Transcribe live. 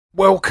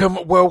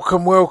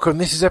Welcome.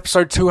 This is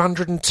episode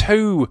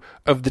 202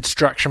 of the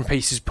Distraction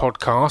Pieces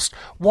podcast.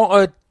 What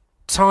a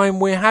time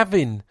we're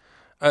having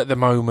at the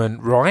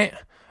moment, right?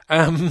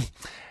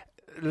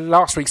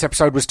 Last week's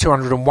episode was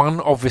 201,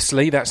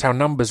 obviously, that's how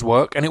numbers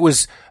work, and it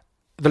was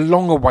the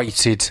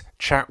long-awaited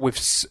chat with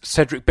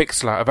Cedric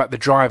Bixler about the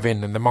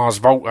drive-in and the Mars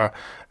Volta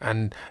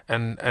and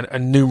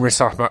numerous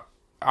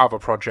other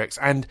projects.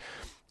 And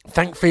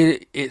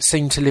thankfully, it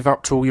seemed to live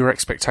up to all your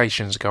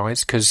expectations,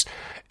 guys, because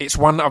it's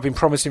one that I've been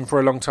promising for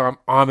a long time.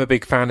 I'm a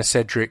big fan of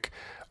Cedric.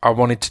 I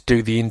wanted to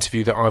do the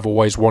interview that I've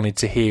always wanted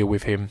to hear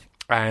with him.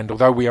 And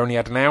although we only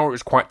had an hour, it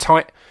was quite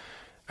tight.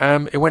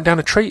 It went down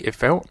a treat, it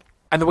felt.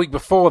 And the week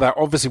before that,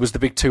 obviously, was the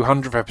big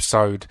 200th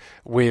episode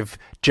with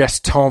Jess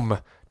Tom,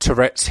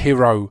 Tourette's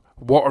hero.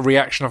 What a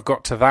reaction I've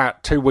got to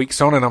that. 2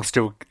 weeks on, and I'm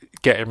still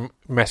getting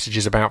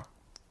messages about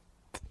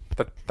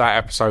that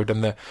episode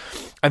and the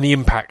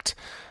impact.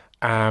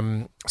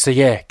 So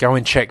yeah, go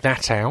and check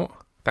that out.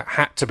 That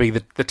had to be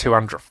the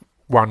 200th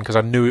one because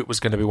I knew it was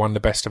going to be one of the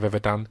best I've ever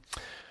done.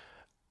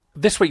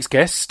 This week's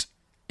guest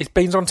is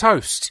Beans on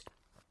Toast.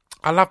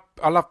 I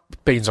love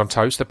beans on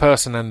toast, the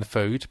person and the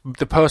food.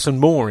 The person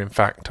more, in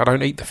fact. I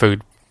don't eat the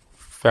food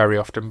very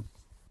often,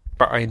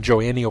 but I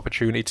enjoy any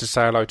opportunity to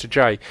say hello to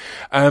Jay.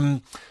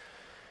 I've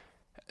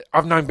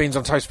known Beans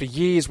on Toast for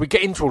years. We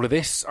get into all of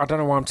this. I don't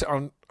know why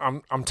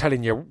I'm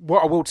telling you.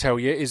 What I will tell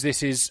you is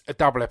this is a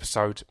double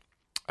episode.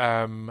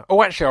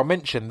 Actually, I'll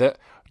mention that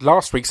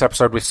last week's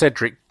episode with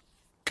Cedric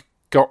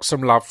got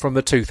some love from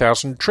the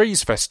 2000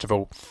 Trees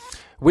Festival,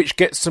 which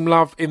gets some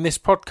love in this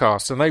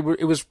podcast, and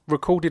it was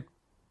recorded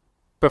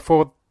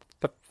before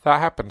that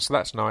happened, so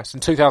that's nice.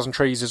 And 2000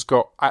 Trees has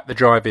got At the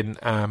Drive-In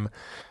and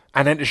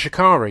Enter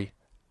Shikari,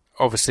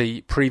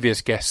 obviously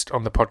previous guest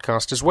on the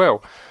podcast as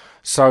well.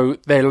 So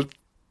their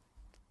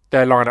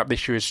lineup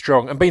this year is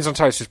strong, and Beans on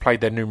Toast has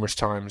played there numerous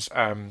times.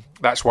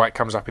 That's why it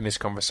comes up in this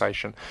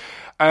conversation.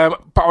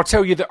 But I'll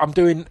tell you that I'm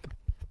doing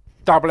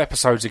double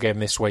episodes again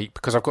this week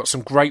because I've got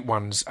some great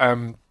ones.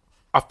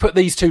 I've put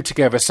these two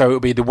together, so it'll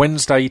be the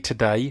Wednesday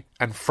today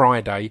and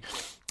Friday,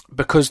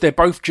 because they're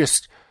both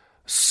just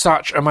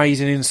such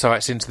amazing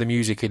insights into the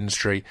music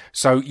industry.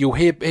 So you'll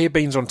hear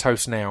Beans on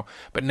Toast now,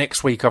 but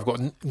next week I've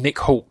got Nick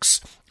Hawkes,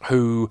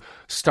 who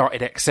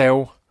started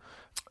XL,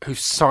 who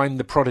signed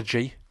The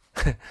Prodigy,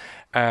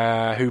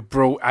 who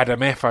brought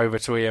Adam F over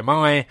to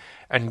EMI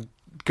and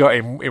got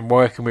him in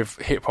working with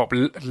hip-hop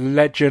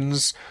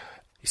legends.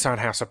 He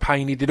signed House of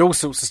Pain. He did all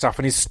sorts of stuff,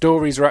 and his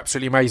stories are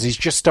absolutely amazing. He's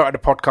just started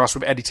a podcast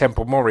with Eddie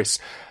Temple Morris,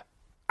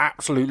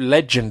 absolute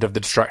legend of the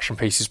Distraction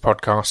Pieces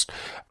podcast.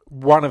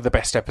 One of the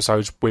best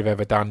episodes we've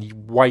ever done,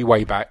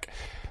 way back.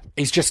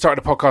 He's just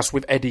started a podcast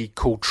with Eddie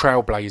called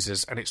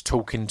Trailblazers, and it's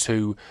talking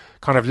to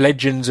kind of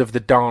legends of the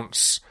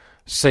dance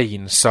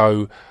scene.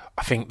 So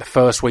I think the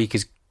first week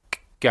is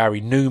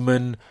Gary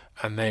Newman,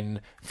 and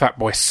then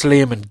Fatboy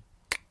Slim and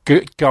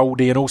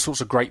Goldie, and all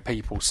sorts of great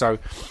people. So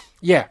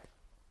yeah,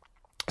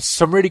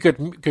 some really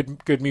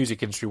good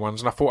music industry ones,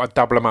 and I thought I'd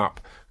double them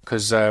up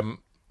because I'm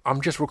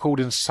just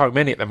recording so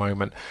many at the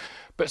moment.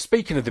 But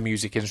speaking of the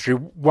music industry,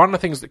 one of the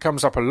things that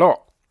comes up a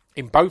lot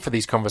in both of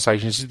these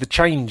conversations is the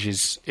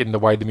changes in the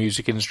way the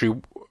music industry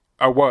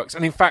works.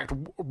 And in fact,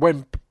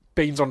 when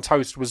Beans on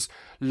Toast was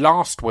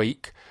last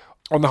week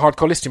on the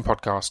Hardcore Listing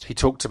podcast, he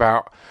talked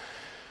about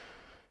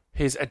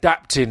his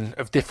adapting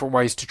of different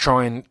ways to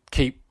try and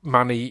keep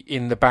money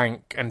in the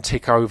bank and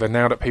tick over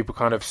now that people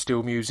kind of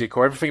steal music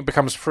or everything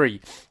becomes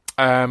free.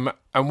 And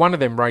one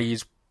of them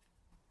ways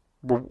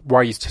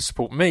to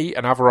support me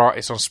and other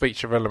artists on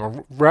Speech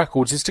Development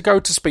Records is to go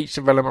to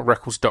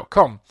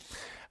speechdevelopmentrecords.com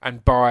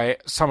and buy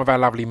some of our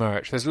lovely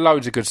merch. There's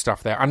loads of good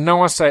stuff there. I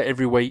know I say it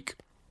every week.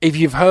 If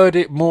you've heard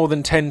it more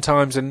than 10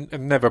 times and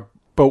never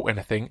bought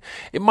anything,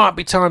 it might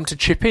be time to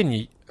chip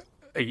in.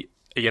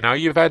 You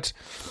know,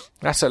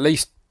 that's at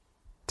least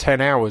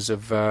 10 hours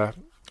of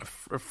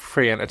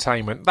free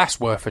entertainment. That's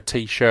worth a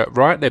t-shirt,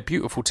 right? They're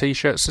beautiful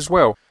t-shirts as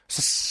well.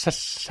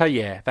 So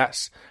yeah,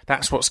 that's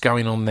what's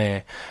going on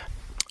there.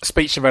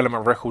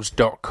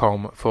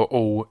 SpeechDevelopmentRecords.com for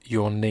all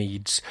your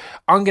needs.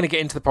 I'm going to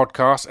get into the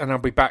podcast, and I'll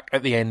be back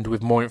at the end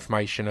with more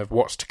information of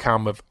what's to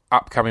come of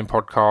upcoming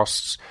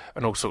podcasts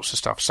and all sorts of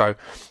stuff. So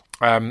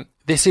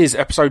this is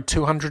episode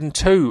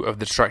 202 of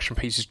the Distraction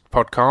Pieces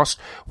podcast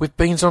with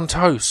Beans on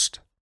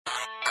Toast.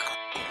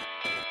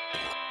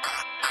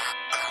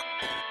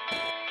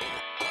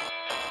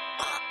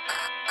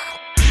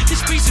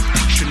 This piece of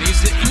fiction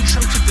is the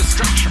intro to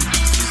Distraction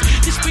Pieces.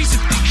 This piece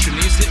of fiction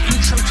is the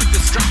intro to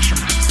Distraction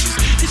Pieces.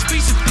 This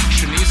piece of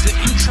fiction is the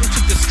intro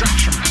to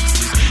Distraction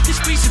Pieces. This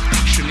piece of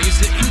fiction is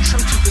the intro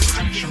to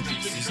Distraction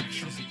Pieces.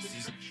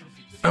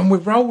 And we're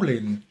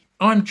rolling.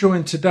 I'm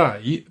joined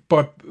today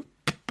by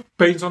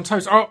Beans on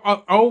Toast.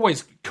 I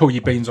always call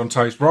you Beans on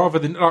Toast rather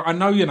than... I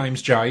know your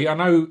name's Jay. I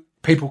know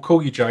people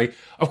call you Jay.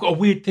 I've got a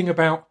weird thing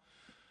about...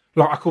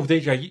 I call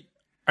DJ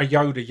a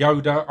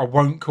Yoda. I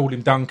won't call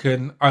him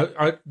Duncan.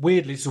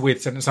 Weirdly, it's a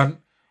weird sentence.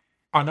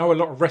 I know a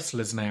lot of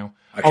wrestlers now.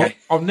 Okay.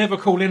 I'll never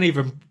call any of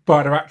them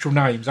by their actual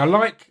names. I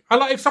like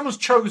if someone's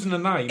chosen a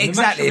name.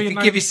 Exactly. If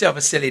you give yourself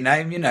a silly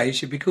name, you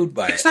should be called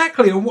by it.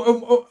 Exactly.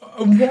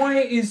 And why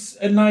is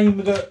a name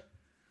that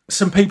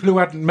some people who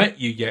hadn't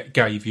met you yet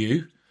gave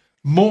you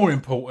more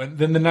important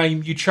than the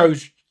name you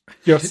chose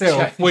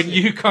yourself when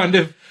you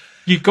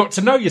you've got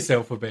to know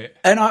yourself a bit?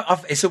 And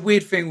it's a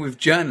weird thing with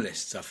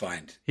journalists, I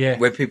find. Yeah.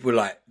 Where people are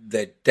like,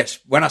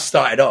 when I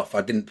started off,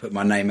 I didn't put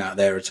my name out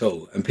there at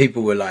all. And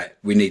people were like,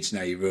 we need to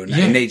know your real name.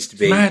 Yeah, it needs to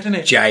be mad, isn't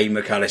it? Jay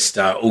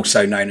McAllister,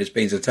 also known as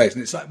Beans on Toast.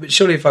 And it's like, but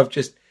surely if I've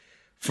just,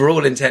 for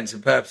all intents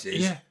and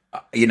purposes,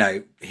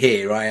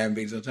 here I am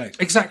Beans on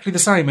Toast. Exactly the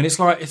same. And it's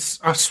like,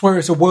 I swear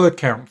it's a word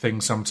count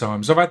thing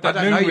sometimes. I've had that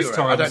numerous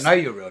times. I don't know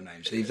your real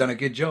name, so you've done a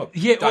good job.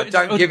 Yeah,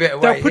 don't give it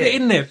away. They'll put it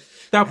in there.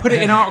 They'll put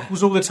it in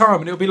articles all the time,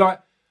 and it'll be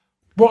like,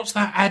 what's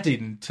that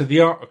adding to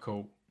the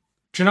article?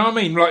 Do you know what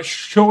I mean? Like,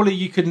 surely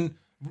you can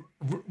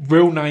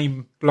real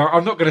name. Like,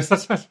 I'm not going to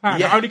say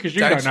that only because you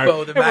don't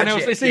know. Everyone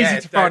else, it's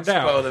easy to find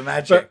out. Spoil the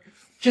magic. But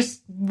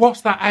just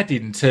what's that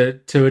adding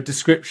to a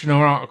description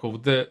or article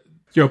that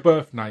your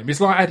birth name? It's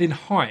like adding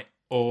height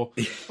or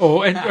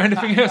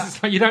anything else.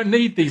 It's like you don't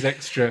need these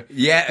extra.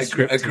 Yeah,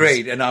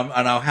 agreed. And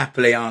I'll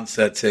happily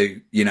answer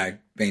to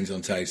Beans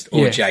on Toast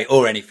or Jay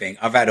or anything.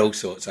 I've had all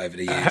sorts over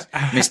the years.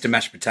 Mr.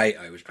 Mashed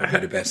Potato was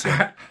probably the best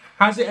one.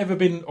 Has it ever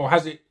been, or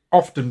has it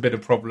often been a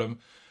problem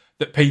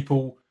that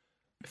people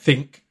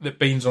think that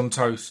Beans on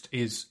Toast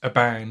is a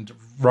band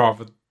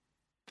rather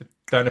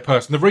than a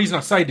person? The reason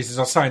I say this is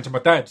I was saying to my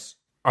dad,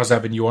 I was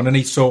having you on, and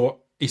he saw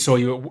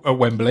you at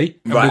Wembley,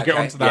 and we'll get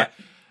onto that.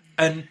 Yeah.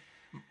 And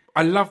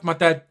I love my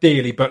dad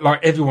dearly, but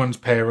like everyone's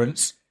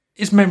parents,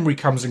 his memory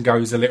comes and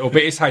goes a little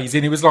bit. It's hazy,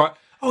 and he was like,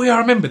 "Oh yeah, I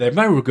remember them.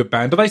 They were a good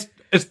band. Are they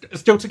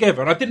still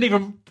together?" And I didn't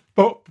even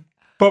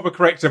bother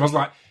correcting him. I was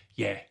like,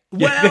 "Yeah."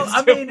 Well,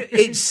 I mean,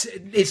 it's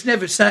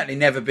certainly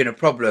never been a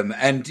problem,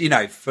 and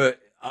for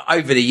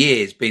over the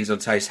years, Beans on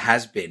Toast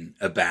has been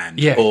a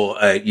band, or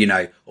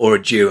or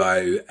a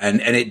duo, and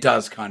it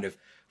does kind of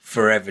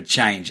forever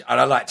change. And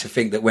I like to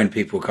think that when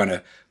people kind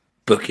of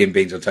book in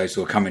Beans on Toast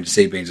or come in to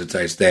see Beans on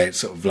Toast, they're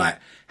sort of like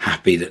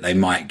happy that they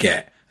might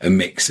get a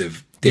mix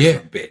of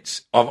different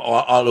bits. I'll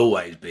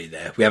always be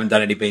there. We haven't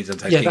done any Beans on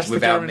Toast gigs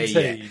without me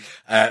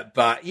yet.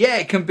 But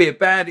it can be a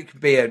band. It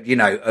can be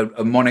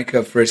a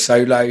moniker for a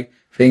solo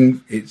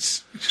thing. It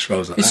just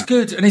rolls like that. It's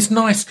good and it's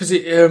nice because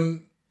it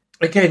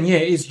again,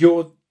 it is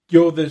you're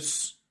the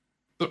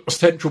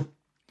central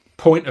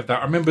point of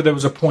that. I remember there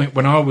was a point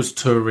when I was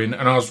touring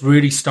and I was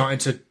really starting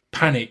to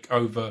panic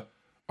over.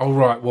 All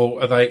right, well,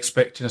 are they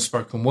expecting a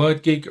spoken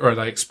word gig or are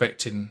they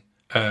expecting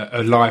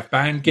a live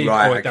band gig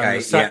or a down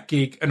the sack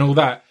gig and all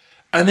that?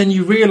 And then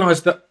you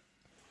realise that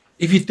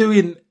if you're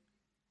doing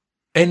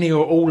any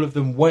or all of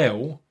them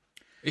well,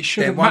 it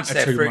shouldn't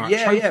matter too much.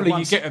 Hopefully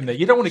you get them there.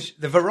 You don't want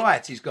to... The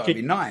variety's got to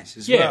be nice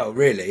as well,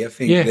 really. I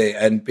think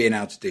and being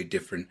able to do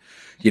different,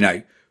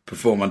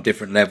 perform on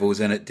different levels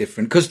and at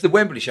different... Because the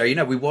Wembley show,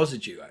 we was a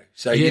duo.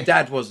 So your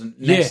dad wasn't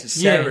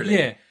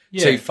necessarily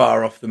too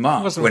far off the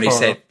mark when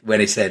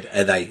he said,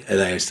 are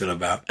they still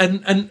about?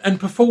 And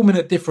performing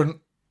at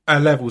different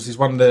levels is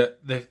one of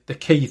the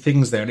key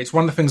things there. And it's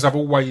one of the things I've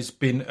always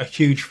been a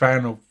huge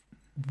fan of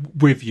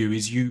with you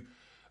is you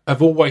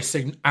have always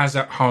seen as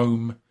at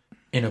home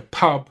in a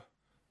pub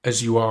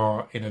as you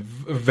are in a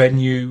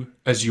venue,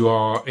 as you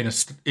are in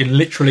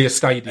literally a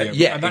stadium.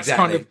 And that's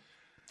exactly.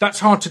 That's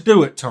hard to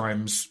do at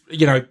times.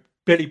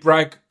 Billy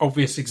Bragg,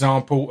 obvious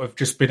example of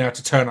just being able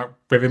to turn up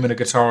with him and a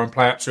guitar and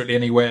play absolutely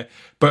anywhere.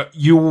 But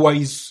you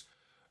always,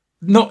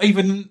 not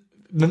even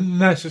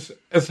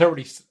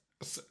necessarily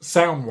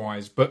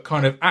sound-wise, but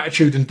kind of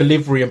attitude and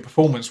delivery and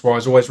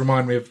performance-wise always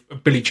remind me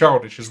of Billy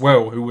Childish as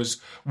well, who was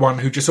one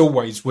who just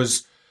always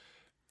was...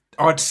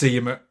 I'd see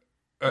him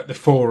at the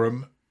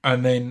Forum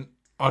and then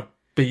I'd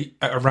be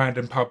at a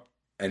random pub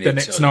the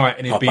next night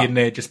and he'd be in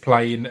there just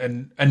playing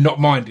and not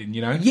minding,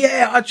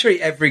 Yeah, I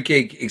treat every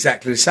gig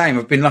exactly the same.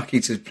 I've been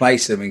lucky to play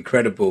some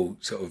incredible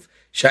sort of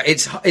show.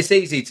 It's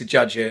easy to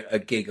judge a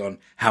gig on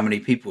how many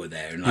people are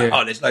there and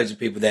there's loads of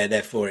people there,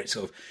 therefore it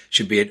sort of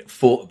should be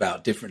thought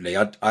about differently.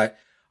 I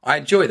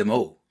enjoy them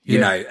all,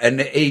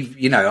 and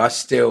I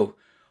still...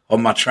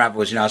 On my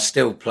travels, I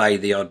still play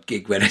the odd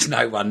gig when there's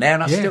no one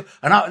there,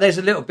 and there's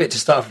a little bit to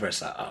start for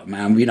us. Like, oh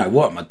man,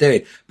 what am I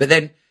doing? But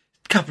then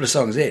a couple of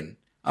songs in,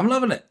 I'm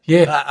loving it.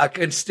 Yeah, I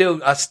still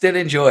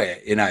enjoy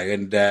it,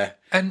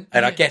 and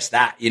I guess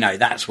that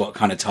that's what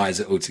kind of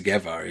ties it all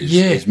together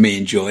is me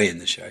enjoying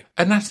the show.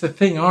 And that's the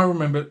thing. I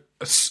remember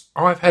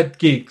I've had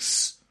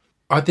gigs.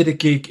 I did a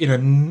gig in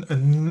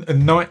a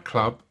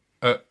nightclub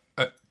at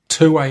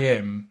 2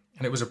 a.m.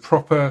 and it was a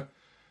proper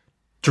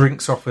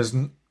drinks offers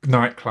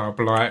nightclub,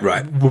 like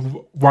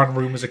one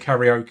room was a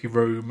karaoke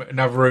room,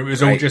 another room it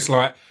was all just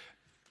like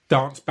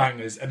dance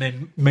bangers, and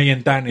then me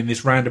and Dan in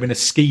this random in a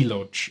ski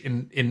lodge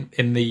in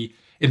the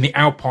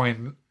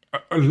Alpine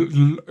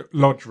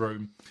lodge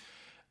room,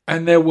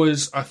 and there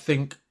was I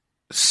think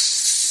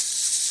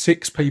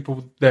 6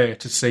 people there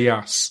to see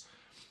us.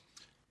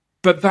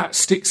 But that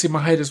sticks in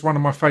my head as one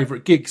of my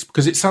favourite gigs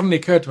because it suddenly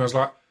occurred to me, I was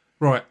like,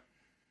 right,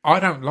 I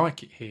don't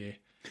like it here.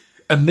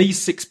 And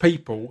these 6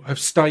 people have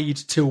stayed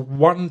till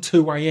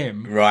 2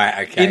 a.m.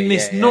 Right, okay. In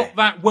this not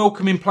that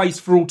welcoming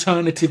place for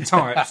alternative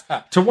types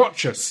to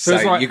watch us. So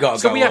it's like, you got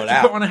to go we have all to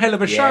out. put on a hell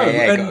of a show.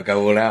 Yeah, you got to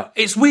go all out.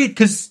 It's weird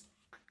because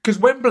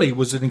Wembley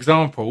was an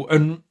example.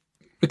 And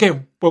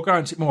again, we'll go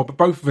into it more, but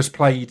both of us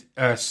played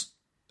as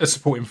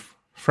supporting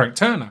Frank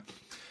Turner.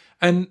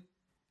 And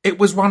it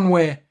was one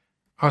where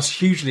I was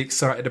hugely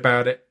excited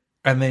about it.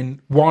 And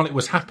then while it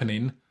was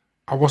happening,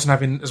 I wasn't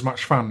having as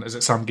much fun as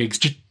at some gigs.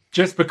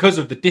 Just because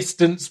of the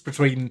distance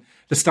between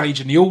the stage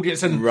and the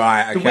audience and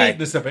the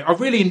weirdness of it.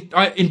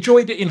 I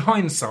enjoyed it in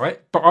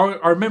hindsight, but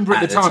I remember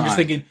at the time just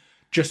thinking,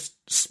 just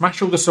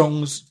smash all the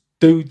songs,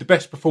 do the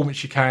best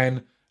performance you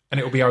can, and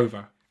it'll be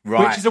over.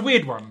 Right. Which is a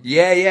weird one.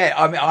 Yeah.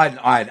 I mean,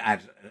 I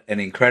had an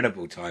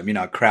incredible time. You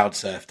know, I crowd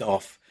surfed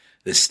off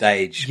the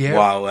stage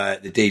while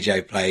the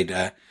DJ played,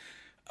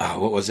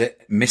 what was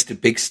it?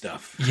 Mr. Big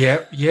Stuff.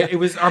 Yeah. It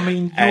was, I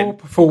mean, your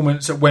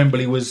performance at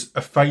Wembley was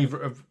a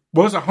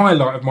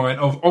highlight of mine.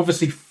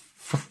 Obviously,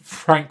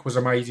 Frank was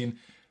amazing.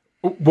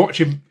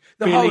 Watching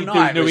the Billy whole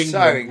night New was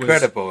England so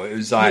incredible. It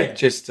was like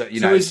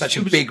such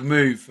a big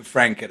move for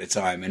Frank at the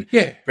time, and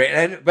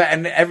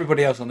and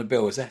everybody else on the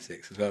bill was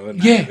Essex as well.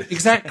 Wasn't it?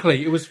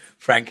 Exactly. It was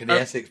Frank and the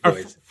Essex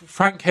boys.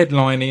 Frank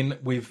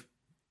headlining with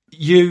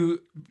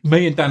you,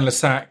 me, and Dan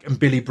Lassac and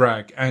Billy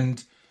Bragg,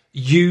 and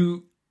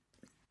you.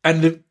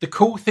 And the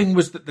cool thing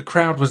was that the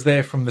crowd was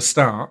there from the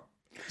start.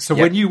 So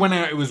when you went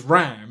out, it was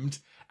rammed.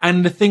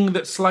 And the thing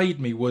that slayed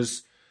me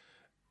was,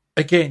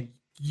 again,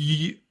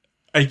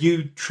 are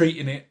you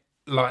treating it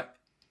like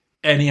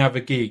any other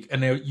gig?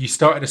 And you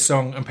started a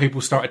song and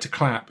people started to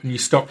clap and you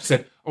stopped and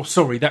said, oh,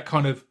 sorry, that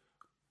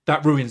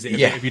ruins it a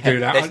bit if you do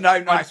that. There's no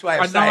nice way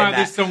of saying that. I know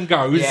how this song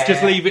goes,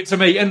 just leave it to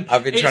me. And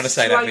I've been trying to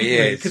say that for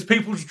years. Because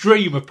people's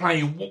dream of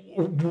playing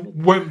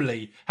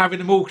Wembley, having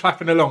them all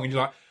clapping along, and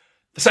you're like,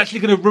 it's actually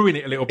going to ruin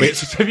it a little bit.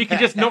 So if you can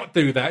just not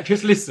do that,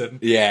 just listen.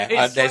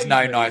 Yeah, there's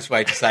no nice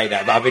way to say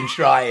that, but I've been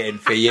trying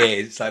for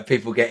years. So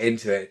people get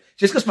into it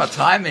just because my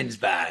timing's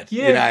bad.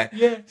 Yeah.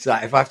 It's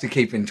like if I have to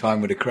keep in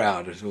time with the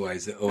crowd, it's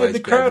always the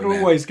crowd are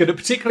always going to,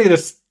 particularly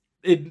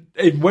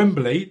in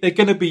Wembley, there's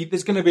going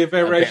to be a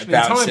variation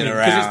in timing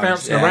because it's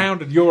bouncing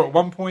around, and you're at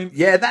one point.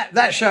 Yeah,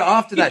 that show,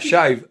 after that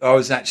show, I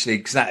was actually,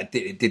 because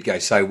it did go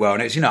so well,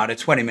 and it was, I had a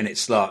 20-minute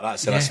slot. Like I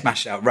said, I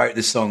smashed it out, wrote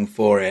the song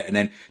for it, and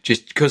then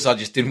just because I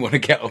just didn't want to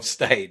get off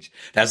stage,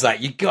 I was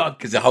like,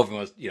 because the whole thing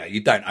was,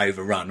 you don't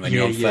overrun when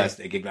you're on first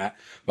at a gig like that.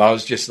 But I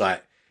was just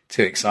like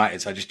too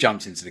excited, so I just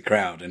jumped into the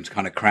crowd and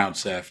kind of crowd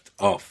surfed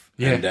off,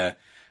 and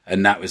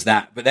that was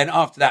that. But then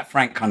after that,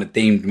 Frank kind of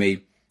deemed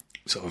me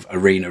sort of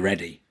arena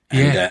ready.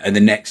 And the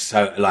next,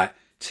 so like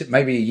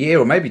maybe a year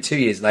or maybe 2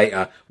 years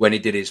later, when he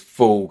did his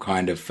full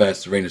kind of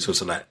first arena tour,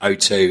 so like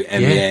O2,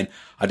 MEN,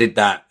 I did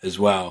that as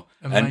well.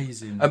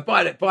 Amazing. And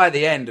by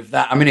the end of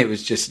that, I mean, it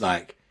was just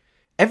like,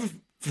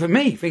 for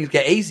me, things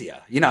get easier.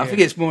 I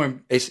think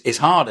it's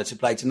harder to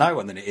play to no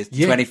one than it is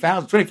to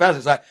 20,000. 20,000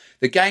 is like,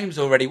 the game's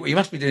already, you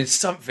must be doing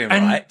something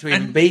right to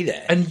even be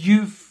there. And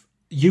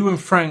you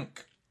and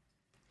Frank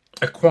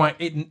are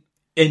quite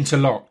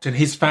interlocked, and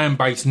his fan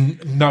base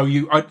know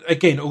you.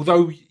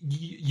 Although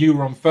you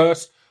were on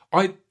first,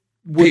 I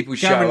would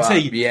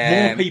guarantee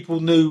more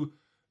people knew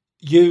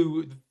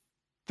you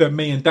than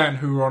me and Dan,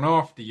 who were on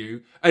after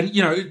you. And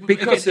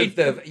because of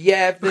the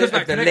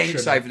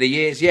links over the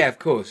years, of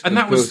course. And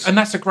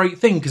that's a great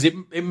thing, because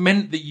it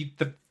meant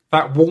that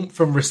that warmth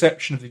and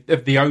reception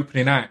of the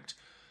opening act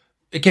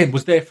again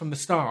was there from the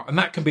start, and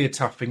that can be a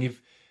tough thing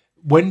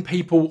when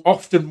people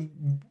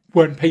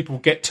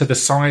get to the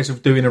size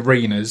of doing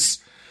arenas,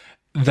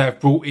 they've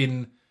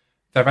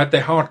had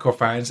their hardcore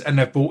fans, and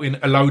they've brought in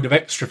a load of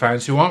extra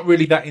fans who aren't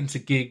really that into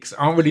gigs,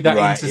 aren't really that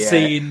into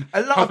seeing.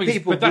 A lot of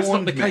people, but that's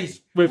not the case.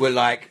 We're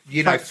like,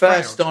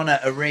 first on at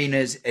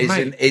arenas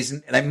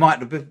isn't. They might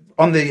have been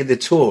on the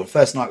tour.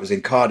 First night was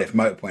in Cardiff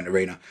Motorpoint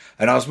Arena,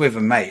 and I was with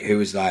a mate who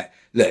was like,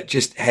 "Look,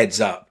 just heads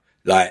up,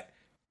 like."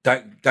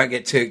 Don't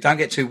get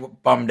too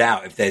bummed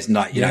out if there's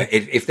not,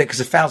 if because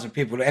 1,000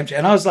 people are empty.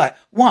 And I was like,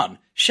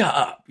 shut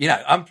up.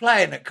 I'm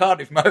playing at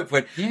Cardiff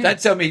Motorpoint. Don't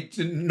tell me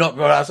to not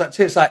go. I was like,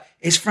 it's like,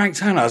 it's Frank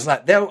Turner. I was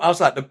like,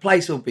 the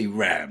place will be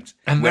rammed.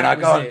 And when I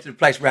got to the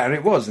place rammed,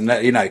 it was. And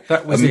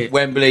that was it.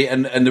 Wembley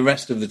and the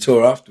rest of the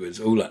tour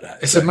afterwards, all like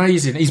that. It's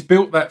amazing. He's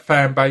built that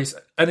fan base.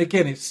 And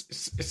again,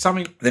 it's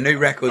something. The new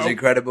record's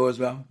incredible as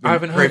well. I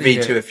haven't heard it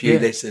yet. To a few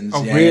listens.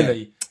 Oh,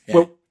 really?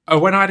 Yeah. Well,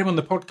 when I had him on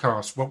the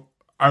podcast, one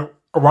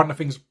of the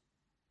things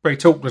we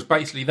talked was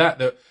basically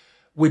that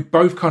we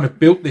both kind of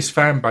built this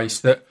fan base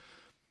that,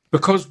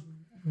 because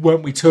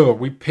when we tour,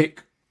 we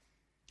pick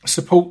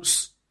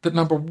supports that,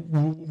 number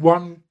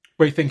one,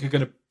 we think are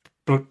going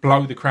to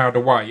blow the crowd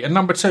away, and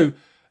number two,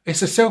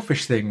 it's a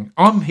selfish thing.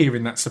 I'm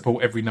hearing that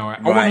support every night.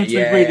 I want them to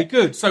be really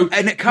good. So,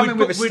 and it coming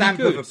with a stamp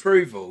of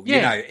approval.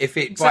 If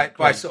it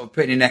by sort of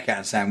putting your neck out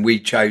and saying we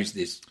chose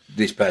this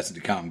person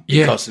to come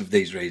because of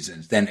these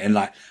reasons, then and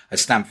like a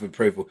stamp of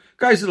approval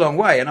goes a long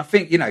way. And I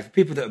think for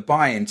people that are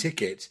buying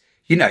tickets,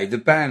 you know, the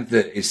band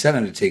that is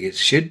selling the tickets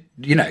should,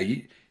 you know,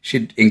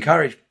 should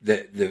encourage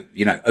the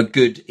you know, a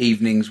good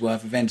evening's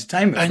worth of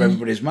entertainment for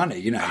everybody's money,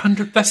 you know.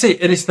 100. That's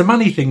it, and it's the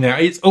money thing now.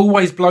 It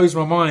always blows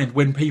my mind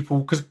when people,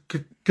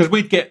 because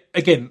we'd get,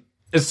 again,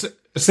 as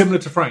similar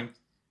to Frank,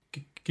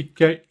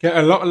 get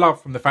a lot of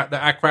love from the fact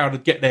that our crowd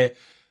would get there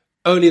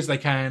early as they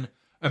can,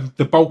 and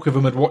the bulk of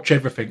them would watch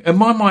everything. And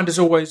my mind is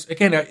always,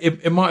 again,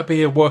 it might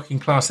be a working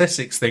class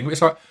Essex thing, but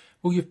it's like,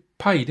 well, you've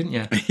paid, didn't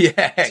you?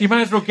 Yeah. So you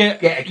may as well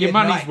get your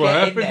money's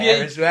worth. Get in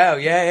there as well,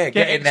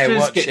 get in there,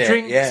 watch get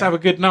drinks, have a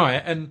good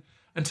night, and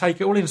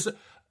take it all in.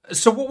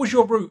 So what was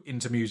your route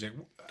into music?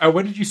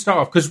 When did you start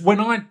off? Because when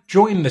I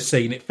joined the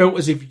scene, it felt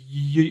as if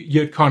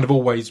you'd kind of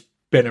always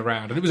been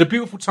around. And it was a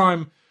beautiful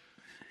time.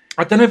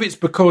 I don't know if it's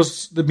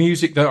because the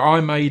music that I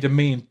made and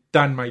me and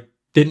Dan made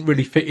didn't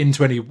really fit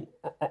into any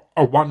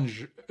one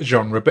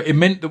genre, but it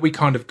meant that we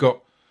kind of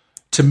got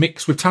to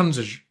mix with tons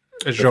of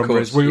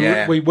genres.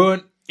 We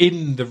weren't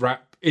in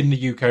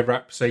the UK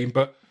rap scene,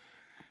 but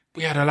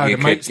we had a load of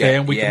mates there,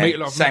 and we could meet a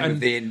lot of same with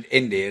the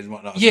indie and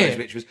whatnot.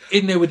 Which was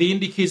in there with the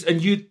indie kids,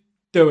 and you'd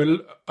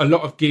do a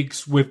lot of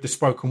gigs with the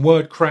spoken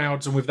word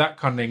crowds and with that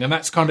kind of thing, and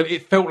that's kind of,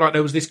 it felt like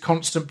there was this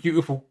constant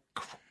beautiful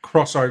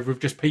crossover of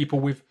just people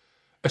with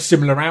a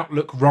similar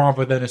outlook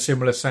rather than a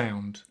similar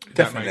sound.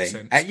 Definitely. That makes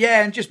sense.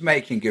 And just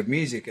making good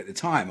music at the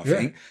time, I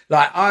think.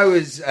 Like, I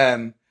was,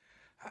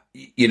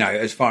 you know,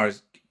 as far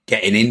as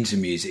getting into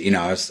music, you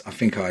know, I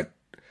think I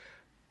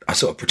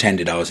sort of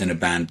pretended I was in a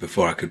band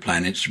before I could play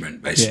an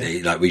instrument, basically.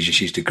 Yeah. Like, we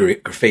just used to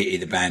graffiti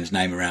the band's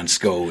name around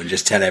school and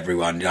just tell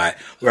everyone, like,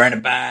 we're in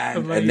a band.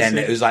 Amazing. And then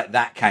it was like,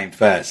 that came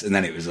first. And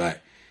then it was like,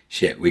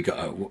 shit, we got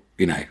to,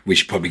 you know, we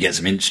should probably get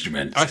some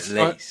instruments at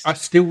least. I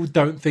still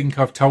don't think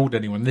I've told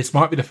anyone. This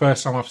might be the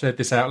first time I've said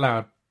this out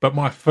loud, but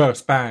my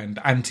first band,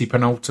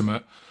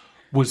 Anti-Penultimate,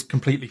 was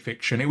completely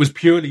fiction. It was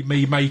purely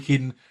me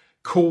making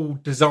cool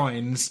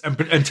designs and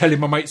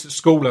telling my mates at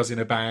school I was in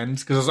a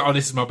band, because I was like, oh,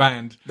 this is my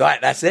band. Right,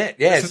 that's it,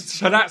 yes.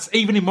 So that's,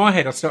 even in my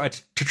head, I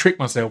started to trick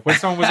myself. When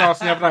someone was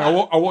asking the other day,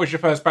 what was your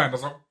first band? I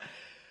was like,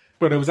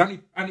 well, there was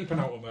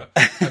Anti-Penultimate,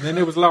 and then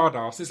there was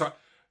Lardass. It's like,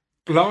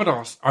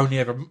 Lardass only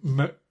ever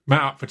met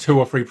up for 2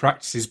 or 3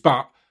 practices,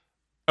 but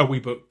we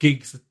booked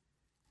gigs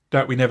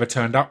that we never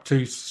turned up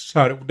to,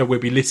 so that we'd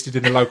be listed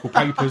in the local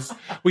papers.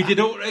 We did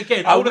all of that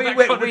kind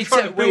of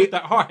trying to build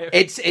that hype.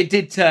 It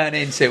did turn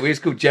into, we was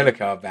called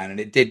Jellicar Band, and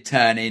it did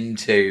turn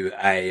into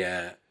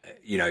a,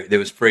 you know, there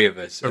was 3 of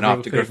us, and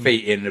after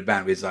graffiti in the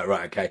band, we was like,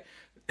 right, okay,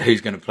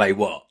 who's going to play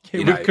what?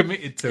 Yeah, we've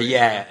committed to it.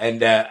 Yeah,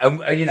 and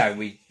you know,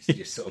 we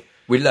just sort of,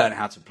 we learned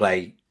how to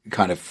play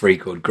kind of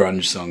 3-chord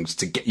grunge songs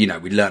to get, you know,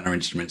 we learnt our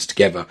instruments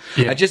together.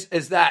 Yeah. And just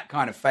as that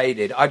kind of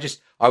faded, I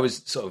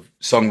was sort of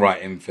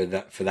songwriting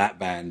for that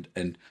band,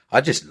 and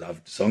I just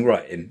loved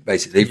songwriting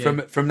basically.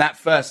 From that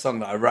first song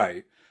that I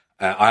wrote,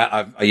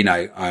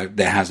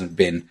 there hasn't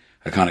been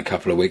a kind of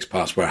couple of weeks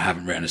past where I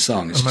haven't written a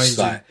song. It's amazing.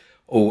 Just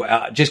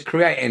like, just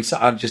creating. So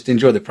I just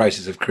enjoy the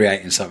process of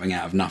creating something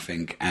out of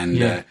nothing,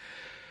 and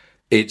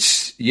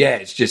it's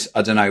just,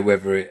 I don't know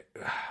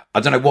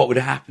what would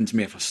have happened to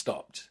me if I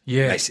stopped,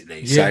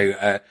 basically.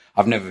 So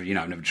I've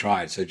never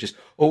tried. So just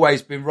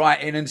always been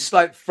writing, and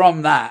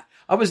from that,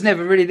 I was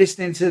never really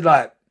listening to,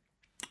 like,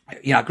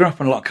 you know, I grew up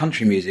on a lot of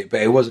country music,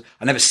 but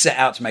I never set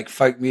out to make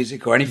folk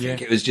music or anything.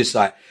 Yeah. It was just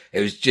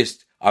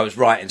I was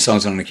writing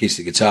songs on an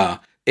acoustic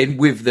guitar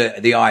with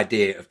the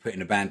idea of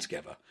putting a band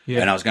together.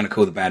 Yeah. And I was going to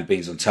call the band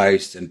Beans on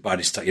Toast. And by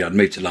this time, you know, I'd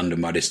moved to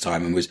London by this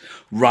time and was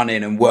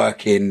running and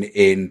working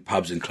in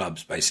pubs and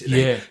clubs,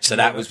 basically. Yeah. So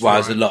that was why I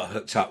was a lot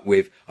hooked up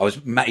with. I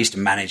used to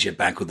manage a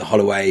band called the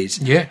Holloways.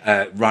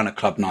 Yeah. Run a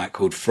club night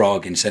called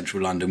Frog in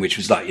central London, which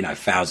was like, you know,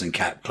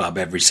 1,000-cap club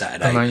every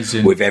Saturday.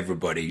 Amazing. With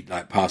everybody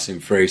like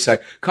passing through. So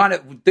kind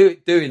of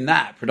doing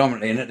that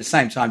predominantly, and at the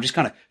same time just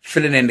kind of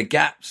filling in the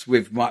gaps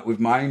with my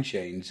own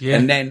tunes. Yeah.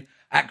 And then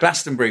at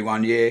Glastonbury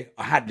one year,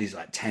 I had these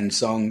like 10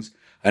 songs.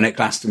 And at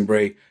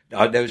Glastonbury,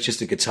 there was just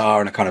a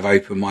guitar and a kind of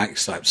open mic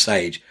type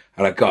stage.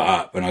 And I got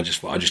up and I just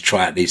thought, I'd just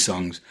try out these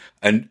songs.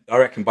 And I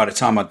reckon by the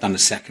time I'd done the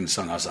second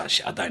song, I was like,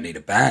 shit, I don't need a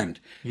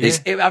band. Yeah.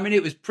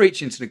 It was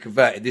preaching to the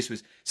converted. This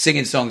was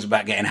singing songs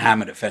about getting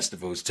hammered at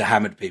festivals to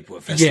hammered people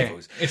at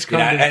festivals. Yeah, it's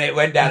kind of, and it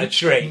went down a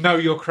tree. Know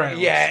your crowd.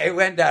 Yeah, it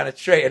went down a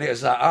tree, and it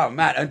was like, oh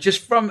man. And just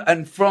from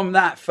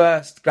that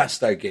first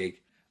Glasto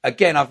gig,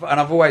 again, I've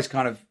always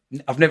kind of,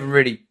 I've never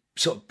really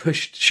sort of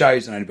pushed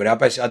shows on anybody.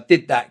 I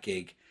did that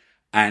gig.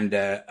 And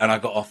I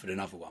got offered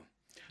another one.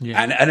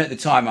 Yeah. And at the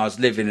time I was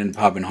living in a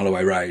pub in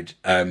Holloway Road,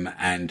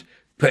 and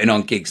putting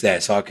on gigs there,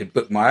 so I could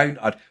book my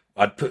own.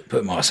 I'd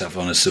put myself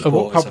on as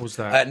support. What pub was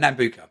that?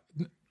 Nambucca.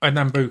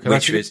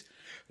 Nambucca.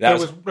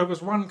 There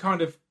was one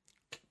kind of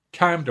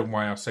Camden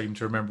way I seem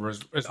to remember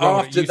as well.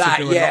 After that,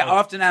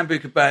 after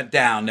Nambucca burnt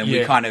down, then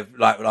we kind of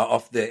like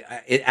off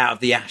out of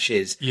the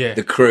ashes. Yeah.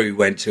 The crew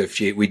went to a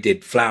few. We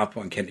did Flower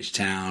Pot in Kentish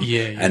Town.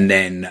 And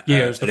then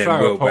it was the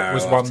Flower Pot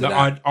was one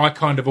that I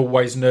kind of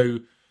always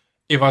knew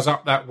if I was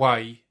up that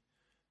way,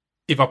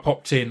 if I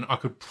popped in, I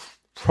could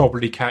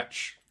probably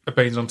catch a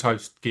Beans on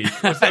Toast gig.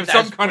 Or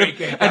some kind of,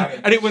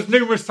 and it was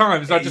numerous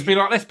times. I'd just be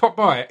like, let's pop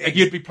by it. And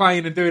you'd be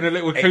playing and doing a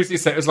little acoustic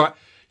set. It was like,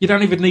 you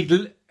don't even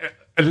need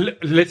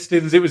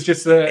listings. It was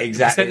just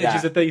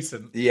percentages are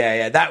decent.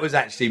 Yeah. That was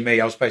actually me.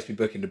 I was supposed to be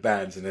booking the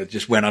bands, and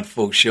just when I'd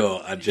fall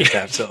short, I'd just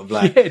have sort of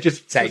like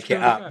just take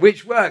it up,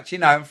 which worked,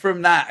 And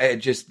from that, it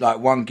just like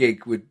one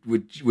gig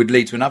would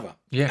lead to another.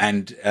 Yeah.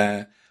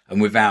 And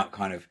without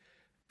kind of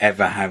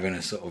ever having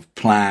a sort of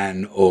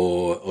plan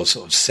or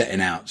sort of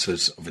setting out to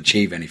sort of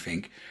achieve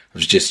anything. I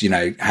was just,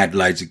 had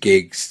loads of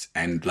gigs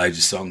and loads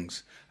of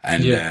songs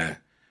and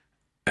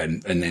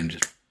then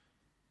just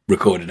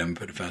recorded them and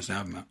put the first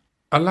album out.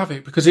 I love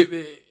it because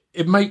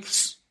it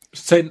makes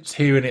sense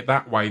hearing it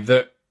that way,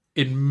 that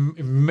in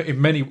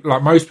many,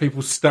 like most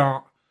people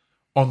start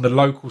on the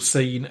local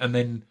scene and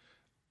then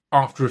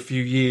after a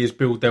few years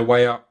build their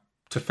way up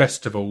to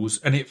festivals,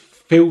 and it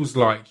feels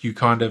like you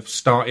kind of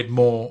started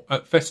more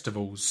at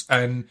festivals,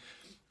 and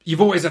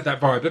you've always had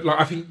that vibe. Like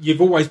I think you've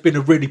always been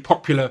a really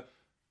popular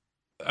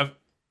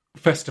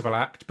festival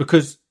act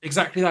because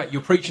exactly that.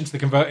 You're preaching to the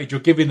converted.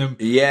 You're giving them.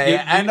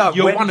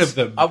 You're one of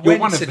them. I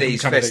went to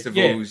these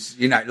festivals.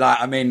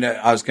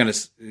 I was going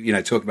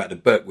to talk about the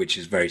book, which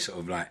is very sort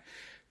of like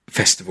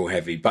festival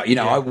heavy. But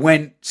I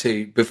went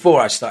to,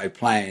 before I started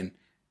playing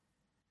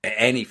at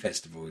any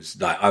festivals,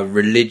 like I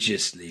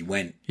religiously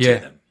went to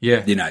them.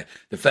 Yeah.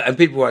 And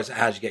people were like,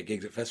 how'd you get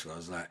gigs at festivals? I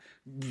was like,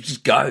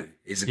 just go.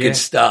 It's a good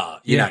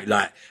start.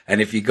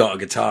 And if you got a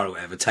guitar or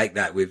whatever, take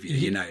that with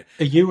you,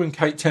 You and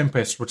Kate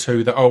Tempest were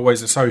two that I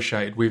always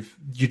associated with.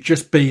 You'd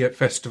just be at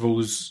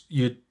festivals,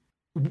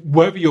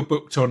 whether you're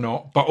booked or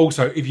not, but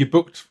also if you're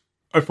booked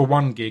for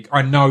one gig,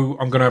 I know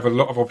I'm going to have a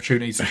lot of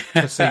opportunities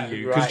to see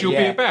you because you'll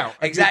be about.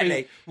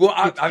 Exactly.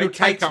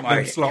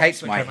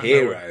 Kate's my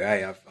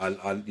hero.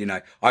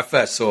 I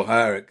first saw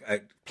her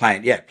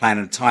playing in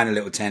a tiny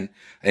little tent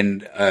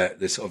in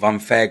the sort of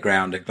unfair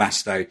ground at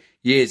Glasgow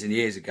years and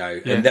years ago.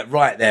 Yeah. And that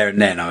right there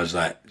and then I was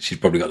like, she's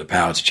probably got the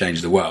power to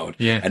change the world.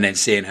 Yeah. And then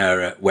seeing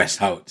her at West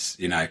Holtz,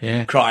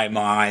 crying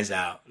my eyes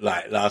out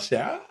like last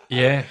year.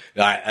 Yeah.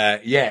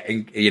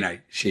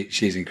 And,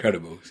 she's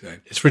incredible. So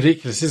it's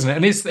ridiculous, isn't it?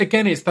 And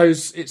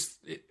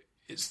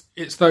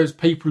it's those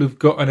people who've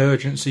got an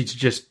urgency to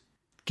just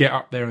get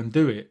up there and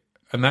do it.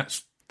 And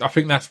I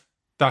think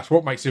that's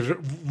what makes it,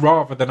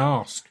 rather than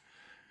ask,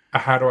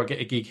 how do I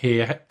get a gig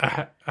here?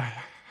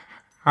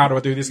 How do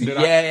I do this and do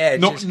that?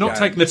 Not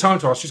taking the time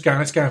to ask, just going,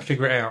 let's go and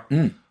figure it out.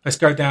 Let's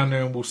go down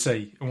there and we'll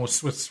see. And we'll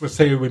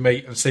see who we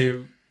meet and see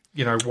who,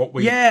 what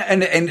we... Yeah,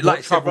 and like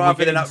I said,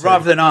 rather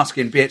than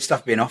asking,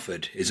 stuff being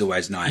offered is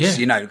always nice,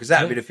 because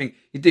that would be the thing.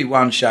 You do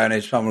one show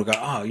and someone will go,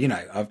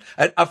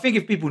 I think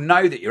if people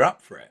know that you're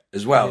up for it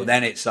as well,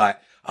 then it's like,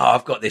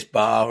 I've got this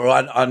bar, or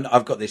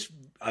I've got this,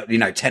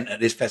 tent at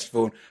this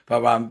festival,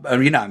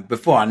 and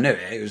before I knew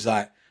it, it was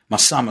like, my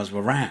summers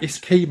were round. It's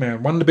key,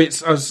 man. One of the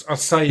bits I was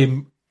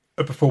saying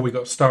before we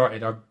got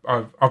started,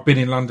 I've been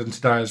in London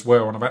today as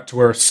well, and I've had to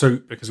wear a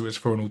suit because it was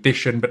for an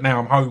audition. But now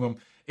I'm home. I'm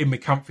in my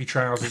comfy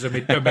trousers and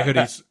my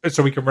hoodies,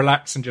 so we can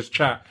relax and just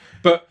chat.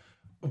 But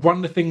one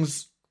of the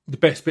things, the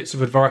best bits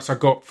of advice I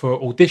got for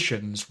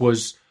auditions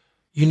was,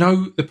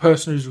 the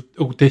person who's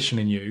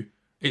auditioning you,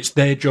 it's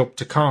their job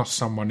to cast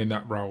someone in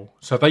that role,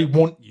 so they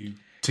want you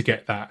to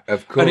get that.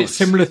 Of course. And it's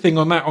similar thing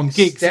on that on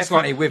gigs. It's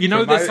like,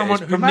 there's someone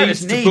who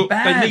needs to book,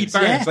 bands. They need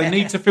bands, they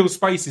need to fill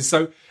spaces.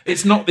 So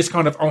it's not this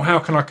kind of, how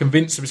can I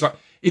convince them? It's like,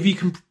 if you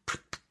can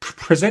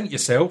present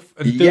yourself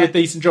and do a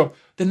decent job,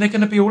 then they're going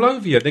to be all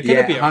over you. They're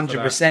going to be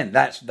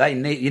 100%.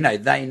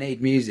 They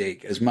need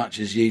music as much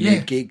as you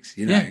need gigs.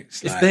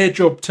 It's their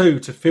job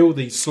too to fill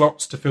these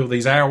slots, to fill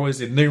these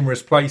hours in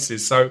numerous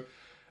places. So,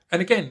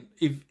 and again,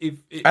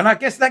 and I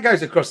guess that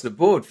goes across the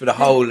board for the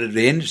whole of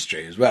the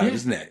industry as well,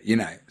 isn't it?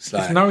 It's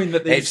like, it's knowing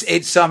that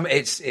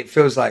it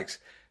feels like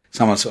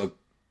someone sort of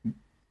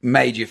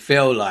made you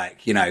feel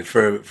like,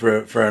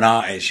 for an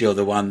artist, you're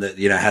the one that,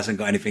 hasn't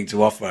got anything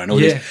to offer,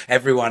 and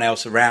everyone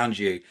else around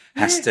you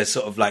has to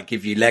sort of like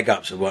give you leg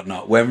ups or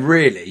whatnot, when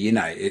really,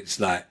 it's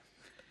like,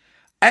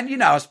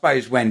 and, I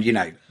suppose when,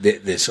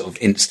 the sort of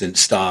instant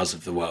stars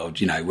of the world,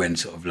 when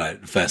sort of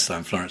like the first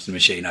time Florence and the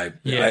Machine,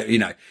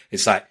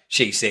 it's like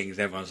she sings,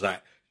 everyone's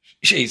like,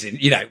 she's in,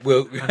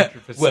 we'll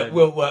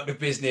work the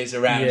business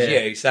around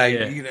you. So,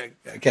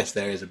 I guess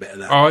there is a bit of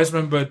that. I always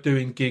remember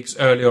doing gigs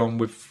early on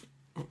with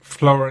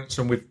Florence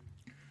and with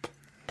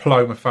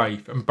Paloma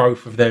Faith, and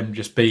both of them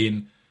just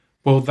being,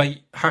 well,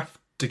 they have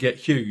to get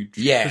huge.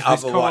 Yeah,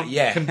 otherwise,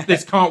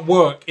 this can't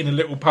work in a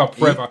little pub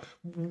forever.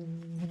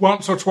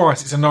 Once or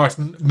twice, it's a nice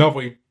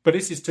novelty, but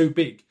this is too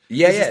big.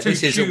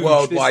 This is a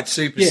worldwide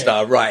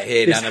superstar right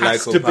here down the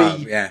local pub.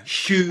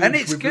 Huge, and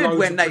it's good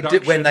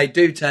when they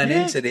do turn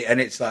into it, and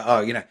it's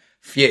like,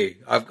 phew.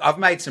 I've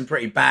made some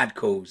pretty bad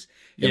calls.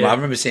 I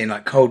remember seeing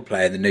like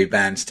Coldplay in the New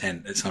Band's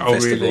tent at some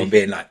festival and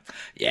being like,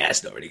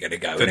 it's not really going to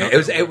go. It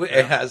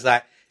was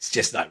like, it's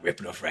just like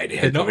ripping off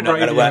Radiohead. Probably not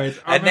going to work.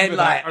 And then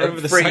like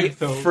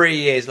 3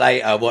 years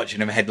later, watching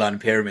them headline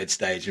Pyramid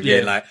stage and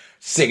being like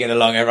singing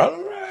along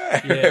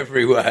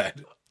every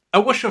word.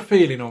 what's your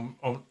feeling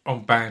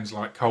on bands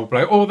like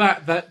Coldplay or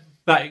that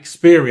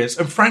experience?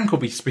 And Frank will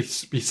be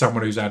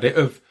someone who's had it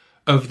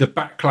of the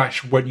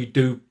backlash when you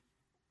do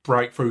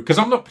break through. Because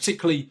I'm not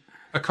particularly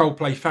a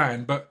Coldplay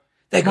fan, but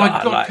my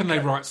God, can they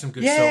write some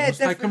good songs?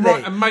 Definitely. They can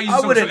write amazing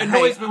songs. It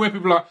annoys me when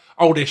people are like,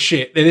 oh, they're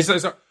shit. It's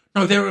like,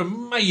 no, they're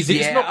amazing.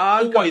 Yeah, it's not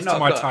always to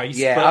my taste.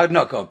 Yeah, but I've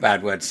not got a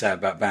bad word to say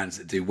about bands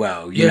that do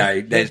well. You know,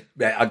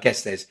 I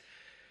guess there's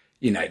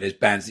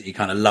bands that you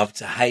kind of love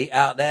to hate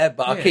out there,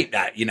 but I'll keep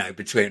that,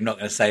 between, I'm not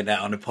going to say that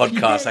on a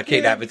podcast. I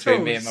keep that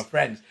between me and my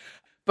friends.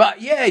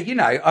 But yeah,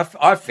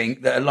 I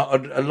think that a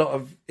lot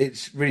of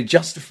it's really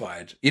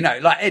justified.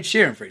 Like Ed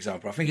Sheeran, for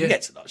example, I think he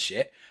gets a lot of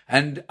shit.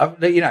 And,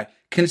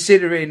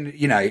 considering,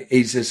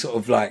 he's a sort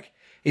of like,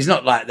 he's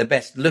not like the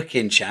best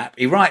looking chap.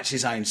 He writes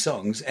his own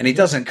songs and he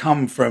doesn't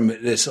come from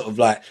the sort of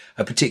like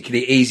a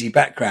particularly easy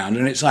background.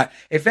 And it's like,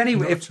 if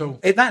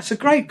that's a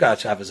great guy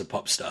to have as a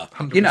pop star,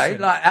 100%.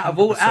 like out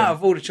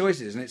of all the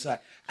choices. And it's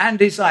like,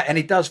 and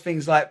he does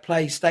things like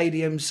play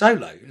stadium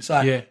solo. It's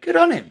like, good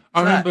on him.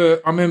 I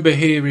remember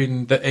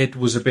hearing that Ed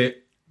was a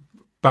bit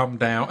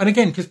bummed out. And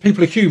again, because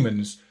people are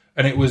humans,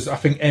 and it was, I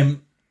think,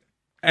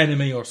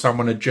 Enemy or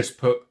someone had just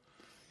put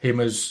him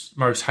as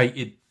most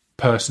hated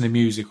person in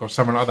music or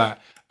something like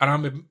that. And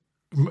I'm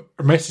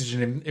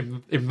messaging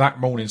him that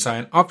morning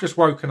saying, I've just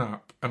woken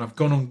up and I've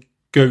gone on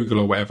Google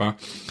or whatever,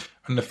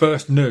 and the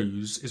first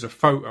news is a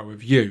photo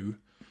of you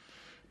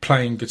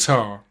playing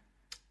guitar.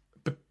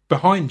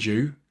 Behind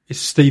you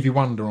is Stevie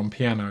Wonder on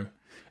piano.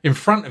 In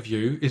front of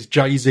you is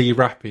Jay-Z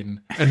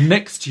rapping. And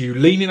next to you,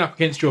 leaning up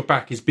against your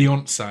back, is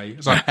Beyonce.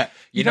 It's like,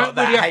 you don't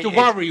really have to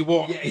worry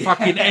what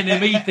fucking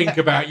Enemy think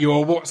about you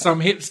or what some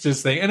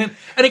hipsters think.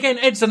 And again,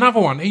 Ed's another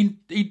one.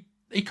 He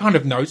kind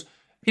of knows.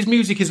 His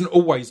music isn't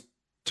always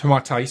to my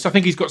taste. I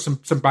think he's got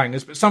some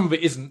bangers, but some of it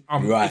isn't. It's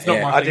not my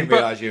thing. I didn't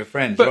realise you were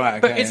friends.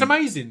 But it's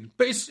amazing.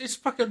 But it's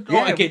fucking...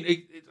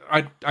 Again,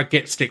 I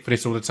get stick for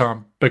this all the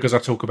time because I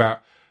talk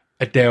about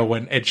Adele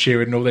and Ed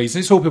Sheeran and all these.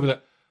 And it's all people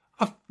that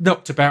I've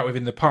knocked about with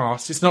in the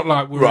past. It's not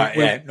like we're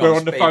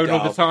on the phone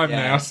all the time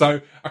now, so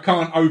I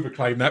can't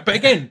overclaim that. But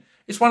again,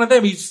 it's one of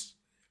them.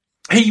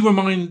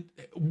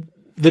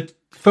 The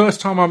first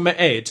time I met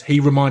Ed,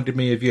 he reminded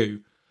me of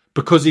you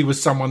because he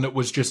was someone that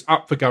was just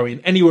up for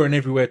going anywhere and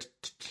everywhere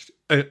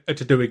to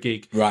do a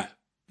gig. Right.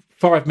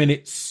 5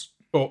 minutes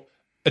or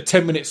a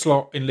 10-minute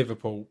slot in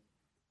Liverpool.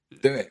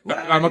 Do it.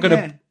 Am I going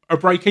to a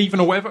break even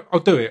or whatever? I'll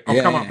do it.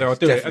 I'll come up there. I'll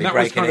do it. And that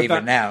was kind of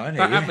that, now, isn't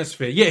that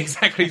atmosphere. Yeah,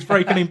 exactly. He's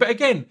breaking in. But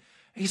again,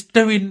 he's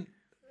doing,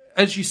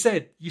 as you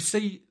said, you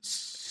see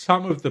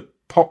some of the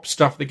pop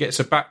stuff that gets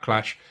a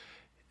backlash.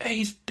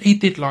 He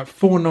did like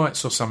 4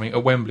 nights or something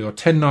at Wembley, or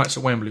 10 nights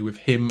at Wembley with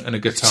him and a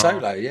guitar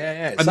solo.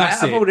 Yeah. And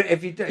that's it. What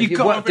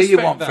do you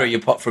want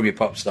from your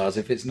pop stars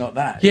if it's not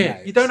that?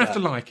 Yeah, you don't have to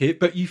like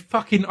it, but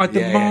I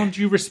demand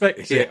you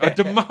respect it. I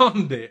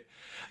demand it.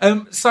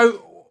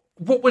 So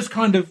what's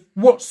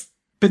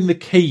been the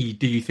key,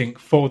 do you think,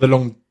 for the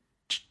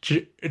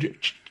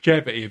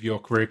longevity of your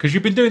career? Because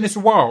you've been doing this a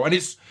while, and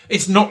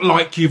it's not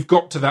like you've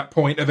got to that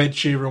point of Ed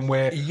Sheeran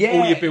where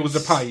all your bills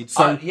are paid.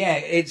 So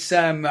it's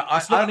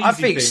I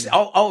think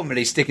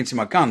ultimately sticking to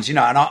my guns, and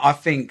I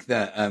think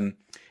that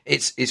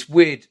it's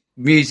weird.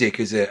 Music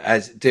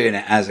as doing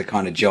it as a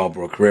kind of job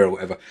or a career or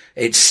whatever.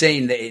 It's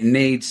seen that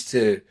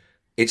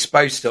it's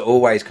supposed to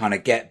always kind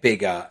of get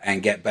bigger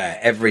and get better.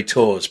 Every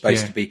tour is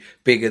supposed to be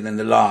bigger than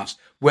the last.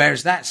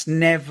 Whereas that's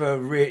never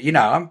really,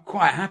 I'm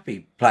quite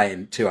happy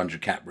playing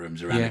 200 cap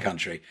rooms around the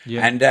country.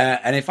 Yeah.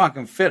 And if I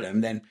can fill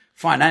them, then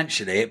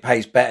financially it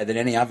pays better than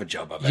any other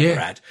job I've ever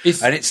had.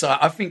 And it's like,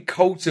 I think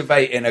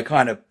cultivating a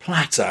kind of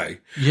plateau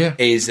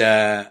is,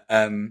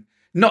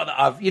 not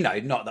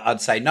that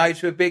I'd say no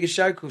to a bigger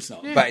show, of course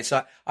not. But it's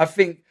like, I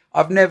think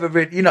I've never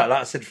really, like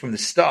I said from the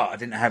start, I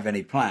didn't have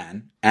any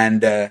plan.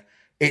 And,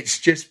 it's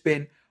just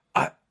been,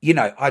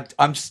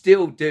 I'm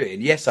still doing,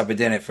 yes, I've been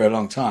doing it for a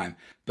long time,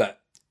 but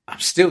I'm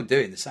still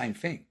doing the same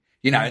thing,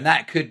 and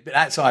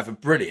that's either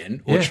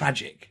brilliant or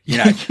tragic,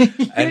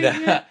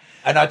 and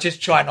I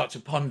just try not to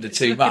ponder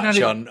too much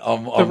on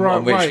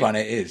which one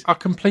it is. I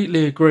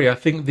completely agree. I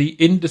think the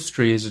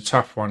industry is a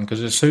tough one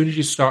because as soon as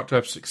you start to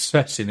have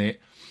success in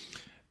it,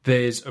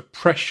 there's a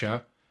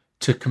pressure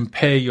to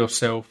compare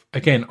yourself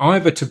again,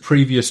 either to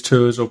previous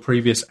tours or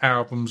previous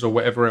albums or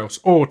whatever else,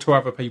 or to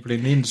other people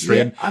in the industry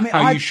and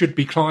you should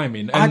be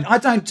climbing. And I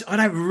don't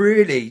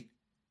really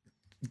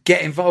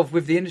get involved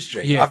with the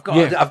industry. Yeah,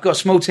 I've got a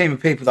small team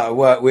of people that I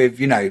work with.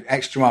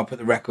 Extra Mile put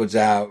the records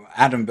out.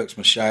 Adam books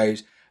my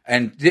shows,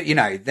 and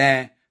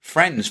they're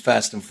friends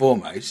first and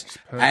foremost.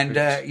 And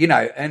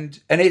and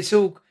it's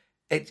all.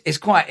 It's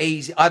quite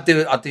easy. I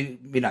do,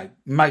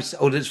 most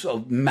all this sort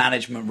of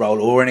management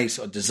role or any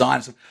sort of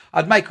design stuff.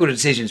 I'd make all the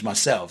decisions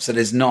myself. So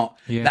there's not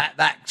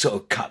that sort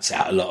of cuts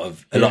out a lot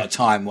of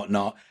time,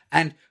 whatnot.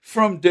 And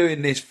from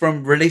doing this,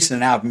 from releasing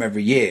an album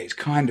every year, it's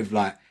kind of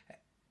like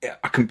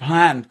I can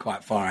plan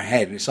quite far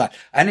ahead. And it's like,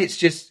 and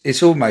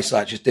it's almost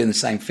like just doing the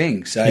same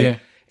thing. So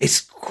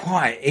it's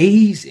quite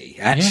easy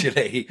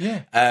actually.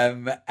 Yeah.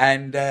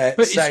 But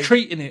it's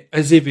treating it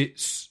as if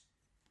it's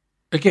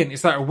again,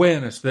 it's that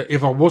awareness that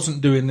if I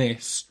wasn't doing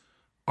this,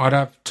 I'd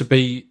have to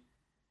be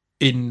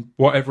in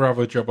whatever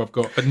other job I've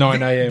got at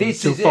 9 a.m.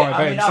 till 5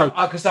 a.m.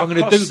 Because I'm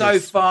going to do so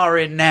far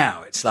in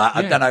now. It's like,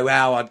 I don't know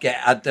how I'd get,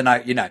 I don't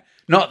know,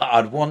 not that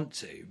I'd want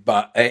to,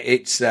 but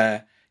it's,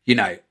 I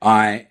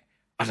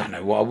don't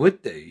know what I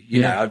would do.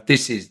 You know,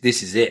 this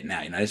is it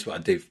now. This is what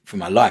I do for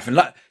my life. And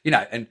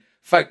and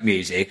folk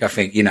music, I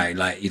think, you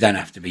don't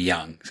have to be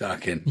young. So I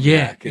can,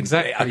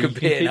 exactly. I can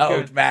be an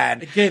old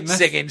man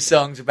singing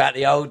songs about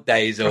the old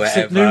days or whatever.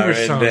 Said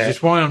numerous times.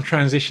 It's why I'm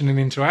transitioning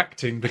into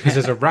acting, because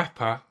as a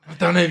rapper, I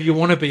don't know if you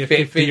want to be a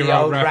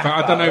 50-year-old rapper.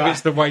 I don't know if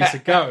it's the way to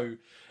go.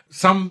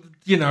 Some,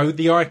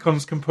 the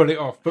icons can pull it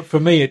off, but for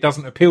me, it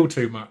doesn't appeal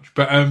too much.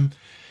 But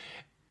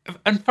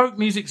and folk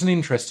music's an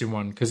interesting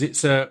one because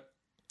it's a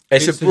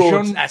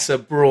broad,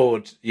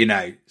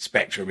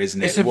 spectrum,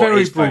 isn't it? It's a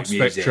very broad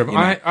spectrum.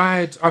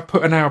 I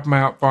put an album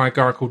out by a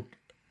guy called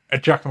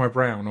Giacomo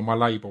Brown on my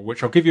label,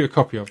 which I'll give you a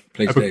copy of.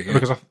 Please do,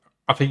 because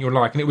I think you'll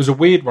like. And it was a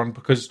weird one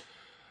because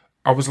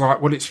I was like,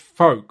 well, it's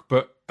folk,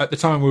 but at the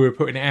time we were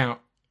putting it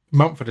out,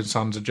 Mumford &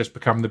 Sons had just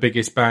become the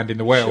biggest band in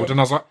the world, and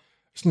I was like,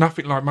 it's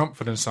nothing like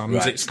Mumford & Sons.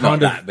 Right. It's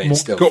kind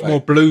of got more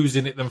blues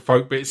in it than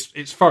folk, but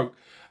it's folk.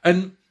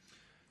 And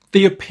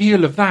the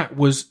appeal of that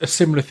was a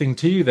similar thing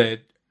to you there.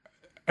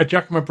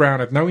 Giacomo Brown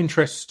had no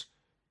interest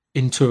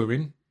in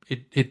touring.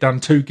 He'd done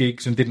 2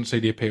 gigs and didn't see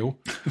the appeal.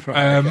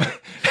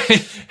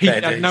 He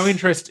had no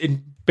interest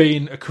in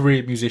being a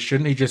career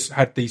musician. He just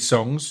had these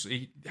songs.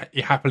 He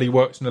happily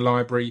works in the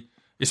library.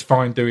 It's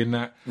fine doing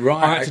that.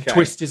 Right, I had to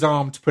twist his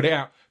arm to put it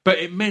out. But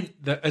it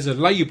meant that as a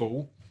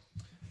label,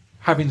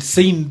 having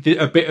seen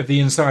a bit of the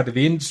inside of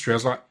the industry, I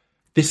was like,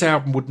 this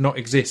album would not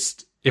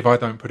exist if I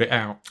don't put it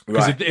out.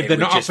 Because if they're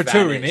not up for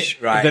touring it, if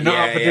they're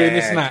not up for doing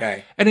this and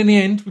that. And in the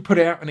end, we put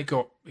it out and it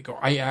got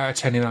 8 out of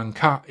 10 in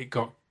Uncut. It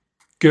got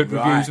good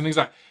reviews and things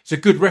like that. It's a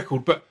good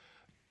record, but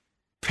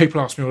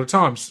people ask me all the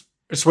time, so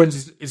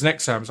when's his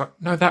next album? I was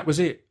like, no, that was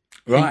it.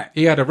 Right.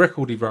 He had a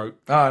record he wrote.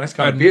 Oh, that's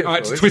kind of beautiful, I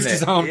had to twist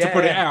his arm to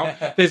put it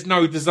out. There's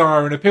no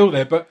desire and appeal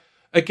there. But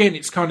again,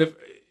 it's kind of,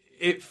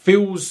 it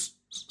feels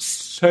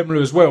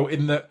similar as well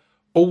in that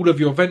all of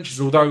your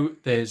ventures, although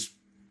there's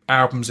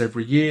albums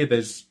every year,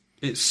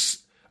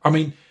 it's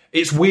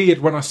weird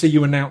when I see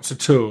you announce a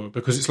tour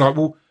because it's like,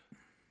 well,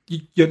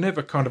 you're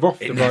never kind of off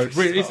the road.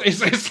 Really.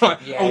 It's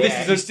like,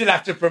 you still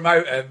have to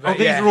promote them.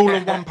 These are all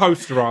on one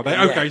poster, are they?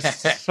 Okay,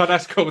 so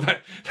that's cool.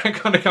 That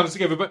kind of comes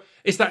together. But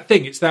it's that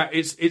thing.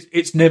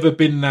 It's never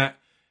been that.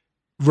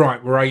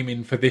 Right, we're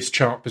aiming for this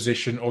chart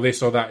position or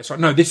this or that. It's like,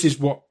 no, this is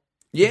what.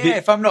 Yeah,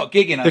 if I'm not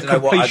gigging, I don't know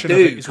what I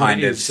do.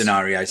 Kind of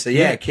scenario. So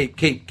keep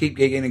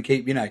gigging and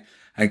keep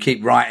and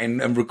keep writing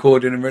and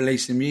recording and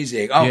releasing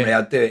music. Ultimately,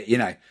 I'll do it.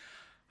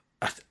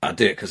 I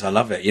do it because I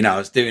love it. I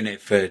was doing it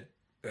for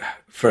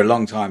a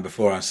long time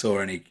before I saw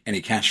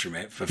any cash from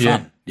it for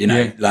fun.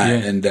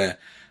 And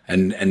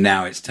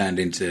now it's turned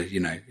into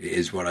it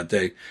is what I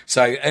do.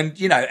 So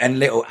and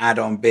little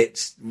add-on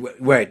bits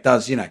where it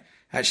does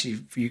actually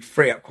you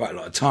free up quite a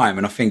lot of time,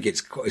 and I think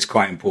it's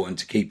quite important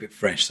to keep it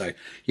fresh. So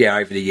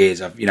over the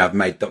years I've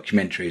made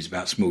documentaries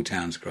about small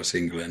towns across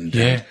England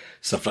and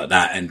stuff like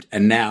that, and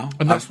now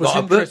that's what's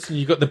interesting.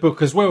 You got the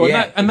book as well,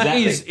 and that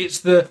is it's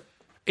the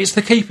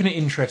keeping it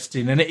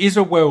interesting, and it is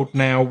a world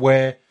now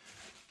where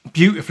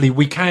beautifully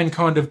we can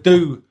kind of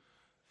do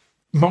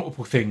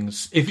multiple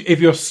things. If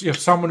you're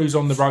someone who's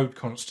on the road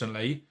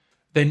constantly,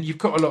 then you've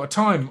got a lot of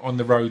time on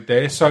the road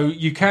there, so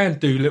you can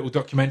do little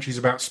documentaries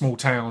about small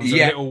towns.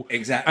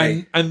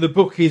 Exactly. And the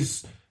book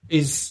is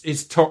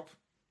top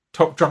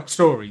drunk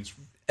stories.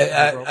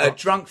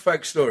 Drunk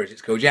folk stories,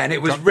 it's called. And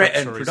it was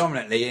written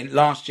predominantly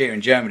last year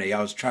in Germany.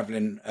 I was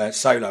travelling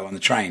solo on the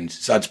trains,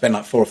 so I'd spend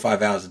like 4 or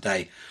 5 hours a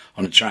day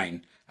on a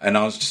train. And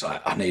I was just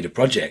like, I need a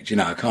project,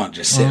 I can't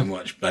just sit and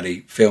watch bloody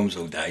films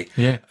all day.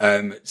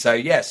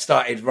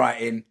 Started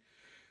writing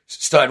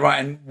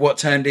what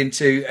turned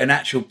into an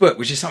actual book,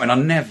 which is something I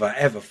never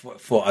ever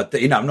thought I'd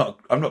do. I'm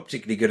not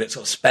particularly good at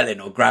sort of spelling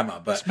or grammar,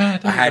 but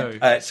I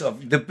had sort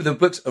of the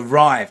books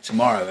arrive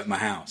tomorrow at my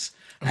house.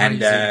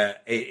 Amazing. And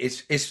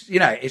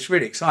it's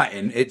really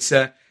exciting. It's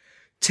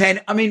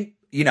 10. I mean,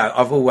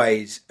 I've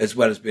always, as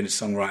well as being a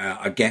songwriter,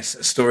 I guess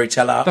a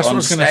storyteller. That's on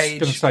what I was going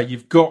to say.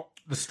 You've got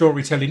the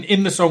storytelling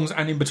in the songs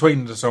and in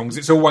between the songs.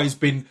 It's always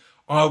been,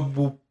 I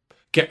will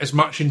get as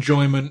much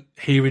enjoyment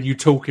hearing you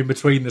talk in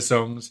between the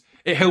songs.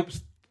 It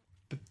helps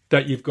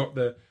that you've got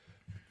the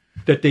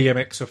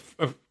DMX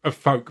of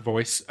folk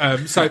voice.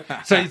 So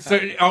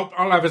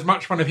I'll have as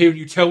much fun of hearing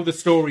you tell the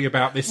story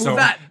about this song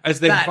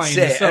as them playing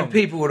the song. And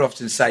people would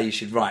often say you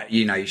should write,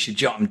 you should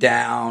jot them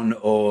down, they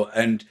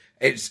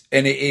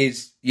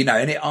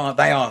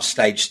are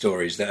stage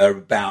stories that are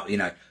about,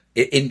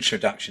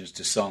 introductions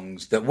to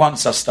songs that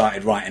once I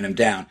started writing them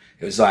down,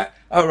 it was like,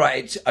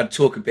 I'd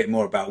talk a bit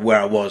more about where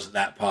I was at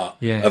that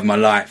part of my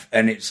life.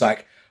 And it's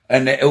like,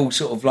 and it all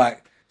sort of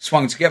like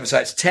swung together. So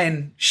it's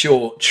 10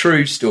 short,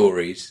 true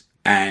stories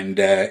And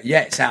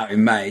it's out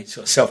in May,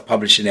 sort of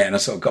self-publishing it, and I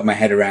sort of got my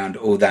head around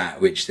all that,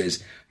 which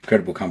there's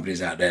incredible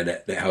companies out there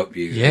that help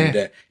you. Yeah. And,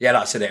 like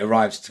I said, it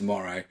arrives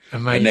tomorrow.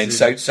 Amazing. And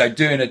then so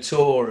doing a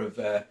tour of...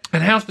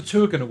 and how's the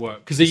tour going to work?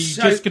 Because are you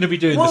just going to be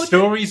doing the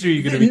stories, or are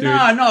you going to be doing...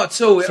 No, not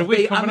at all. It's a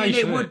weird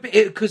combination, it would be...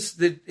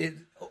 Because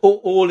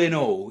all in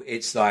all,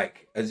 it's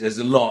like... There's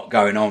a lot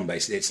going on,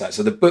 basically. It's like...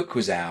 So the book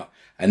was out,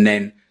 and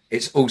then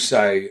it's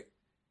also...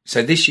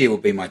 So this year will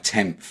be my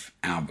 10th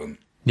album.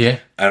 Yeah.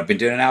 And I've been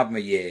doing an album a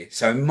year.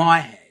 So in my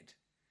head,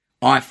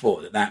 I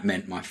thought that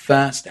meant my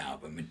first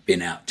album had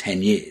been out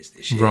 10 years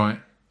this year. Right.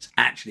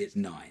 Actually, it's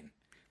 9,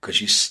 because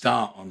you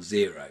start on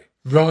 0.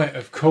 Right,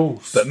 of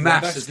course. But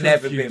maths has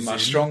never been my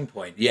strong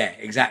point. Yeah,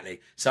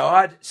 exactly.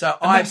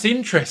 That's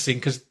interesting,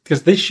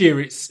 because this year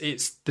it's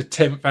the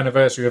 10th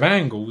anniversary of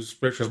Angles,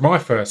 which was my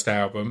first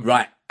album.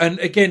 Right. And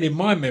again, in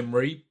my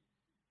memory,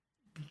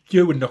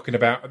 you were knocking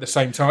about at the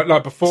same time,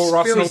 like before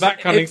us and all that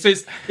kind of thing.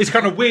 So it's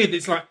kind of weird.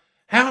 It's like,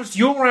 how's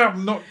your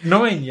album not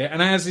 9 yet?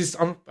 And ours is,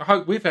 I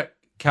hope we've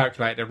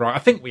calculated right. I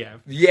think we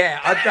have. Yeah,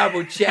 I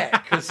double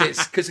check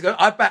because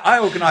I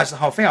organised the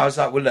whole thing. I was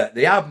like, well, look,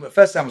 the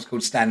first album was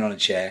called Standing on a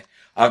Chair.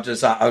 I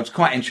was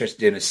quite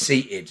interested in a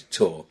seated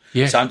tour.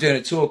 Yeah. So I'm doing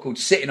a tour called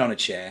Sitting on a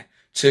Chair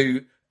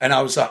and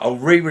I was like, I'll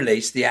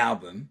re-release the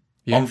album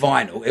on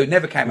vinyl. It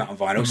never came out on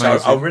vinyl. Amazing.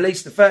 So I'll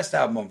release the first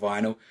album on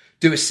vinyl,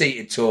 do a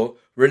seated tour,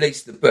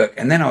 release the book.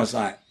 And then I was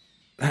like,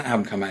 that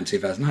album came out in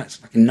 2009. It's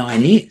fucking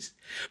 9 years.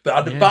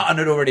 But the button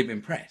had already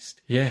been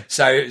pressed. Yeah.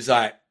 So it was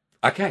like,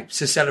 okay,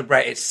 to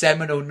celebrate its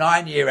seminal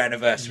 9-year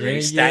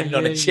anniversary, standing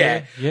on a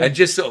chair and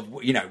just sort of,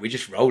 we're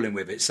just rolling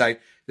with it. So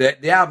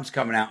the album's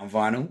coming out on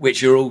vinyl,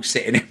 which you're all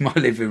sitting in my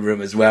living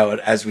room as well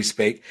as we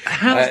speak.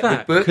 How's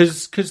that?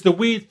 Because the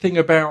weird thing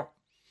about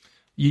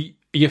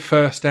your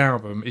first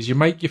album is you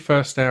make your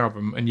first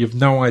album and you've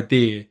no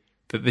idea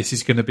that this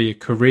is going to be a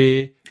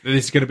career.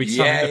 This is going to be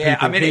something that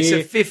people I mean, hear.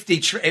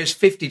 it was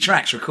 50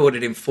 tracks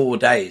recorded in 4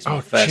 days,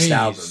 my first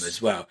album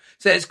as well.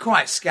 So it's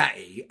quite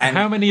scatty. And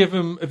how many of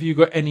them have you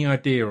got any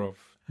idea of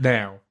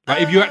now?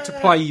 Like, if you had to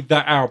play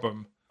that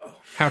album,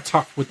 how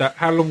tough would that?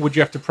 How long would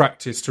you have to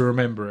practice to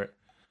remember it?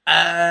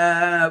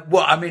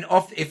 Well, I mean,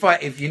 if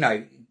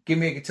give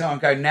me a guitar and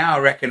go now, I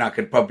reckon I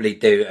could probably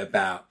do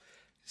about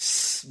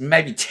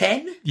maybe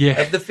 10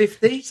 of the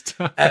 50.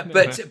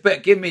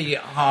 But give me a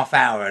half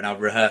hour and I'll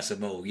rehearse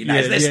them all.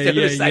 They're still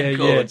the same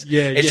chords.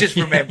 It's just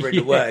remembering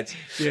the words.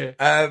 Yeah.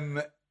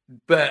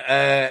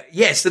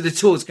 So the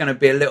tour's going to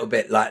be a little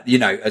bit like,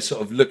 a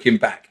sort of looking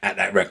back at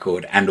that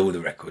record and all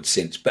the records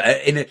since,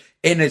 but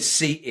in a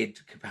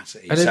seated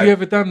capacity. And have you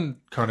ever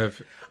done kind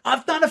of...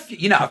 I've done a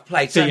few, I've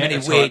played so many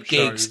weird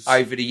gigs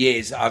over the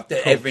years.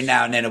 Every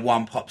now and then a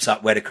one pops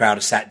up where the crowd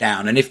has sat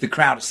down. And if the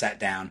crowd has sat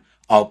down,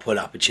 I'll pull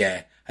up a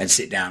chair and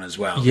sit down as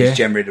well. It's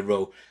generally the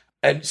rule.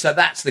 And so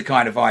that's the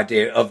kind of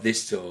idea of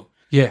this tour.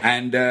 Yeah.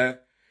 And,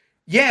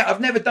 I've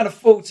never done a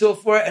full tour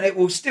for it, and it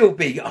will still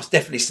be, I'll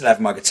definitely still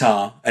have my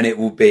guitar, and it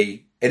will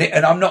be,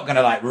 and I'm not going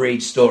to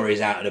read stories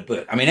out of the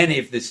book. I mean, any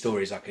of the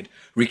stories I could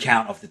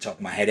recount off the top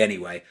of my head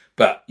anyway,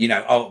 but,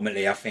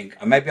 ultimately I think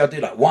maybe I'll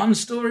do one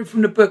story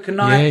from the book a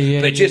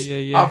night, but just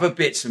other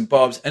bits and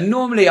bobs. And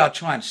normally I'll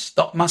try and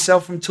stop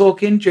myself from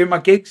talking during my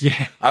gigs,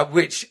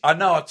 which I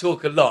know I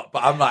talk a lot,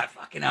 but I'm like,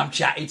 fucking, I'm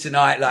chatty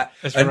tonight,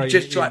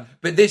 just try.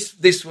 But this,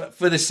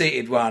 for the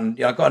seated one,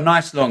 I've got a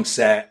nice long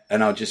set,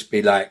 and I'll just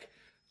be like,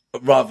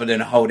 rather than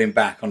holding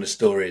back on the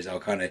stories, I'll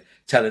kind of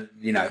tell it,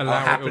 I'll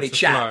happily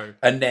chat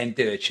and then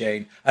do a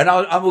tune. And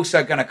I'm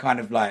also going to kind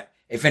of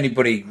if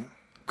anybody,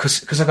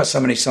 because I've got so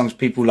many songs,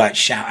 people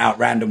shout out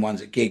random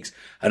ones at gigs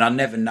and I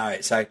never know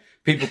it. So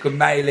people can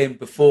mail in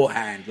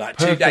beforehand,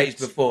 2 days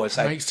before.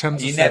 So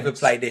you never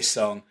play this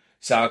song.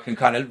 So I can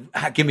kind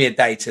of give me a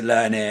day to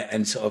learn it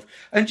and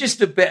and just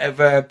a bit of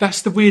a...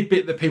 That's the weird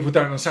bit that people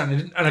don't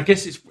understand. And I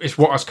guess it's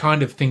what I was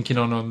kind of thinking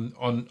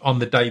on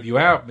the debut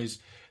album is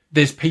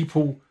there's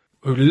people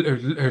who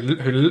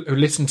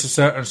listen to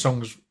certain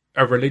songs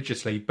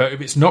religiously, but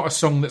if it's not a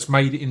song that's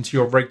made it into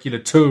your regular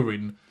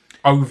touring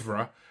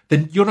over,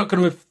 then you're not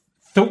going to have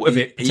thought of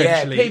it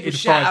potentially people in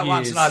shout 5 out years.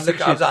 Once and I look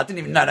at it, I was like, I didn't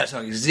even know that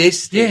song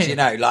existed.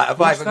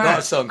 Have I even got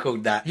a song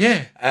called that?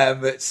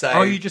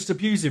 Are you just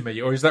abusing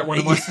me, or is that one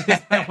of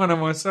my one of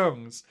my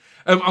songs?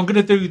 I'm going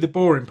to do the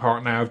boring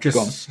part now of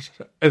just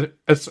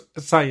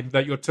saying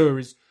that your tour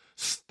is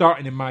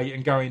starting in May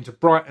and going to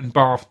Brighton,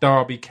 Bath,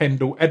 Derby,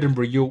 Kendal,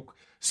 Edinburgh, York,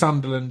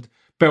 Sunderland,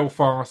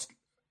 Belfast,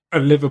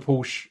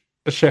 Liverpool,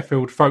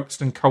 Sheffield,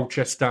 Folkestone,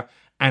 Colchester,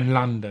 and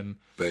London.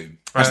 Boom.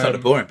 That's not the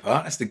boring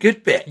part. That's the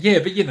good bit. Yeah,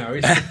 but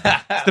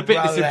it's the bit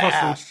that's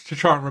impossible to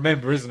try and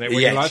remember, isn't it?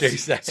 True.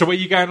 So where are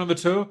you going on the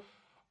tour?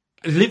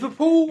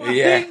 Liverpool, I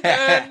think.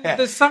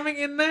 There's something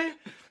in there.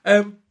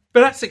 But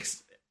that's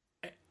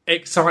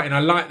exciting. I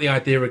like the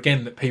idea,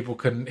 again, that people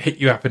can hit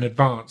you up in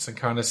advance and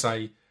kind of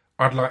say,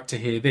 I'd like to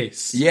hear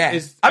this. Yeah.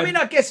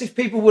 I guess if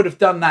people would have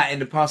done that in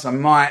the past, I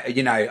might,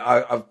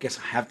 I guess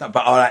I have done, but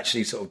I'll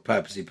actually sort of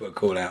purposely put a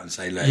call out and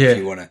say, look, if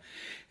you want to,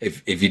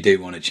 if you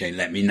do want to tune,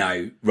 let me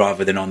know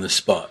rather than on the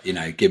spot,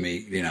 give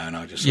me, and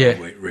I'll just sort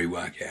of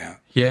rework it out.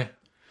 Yeah.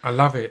 I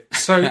love it.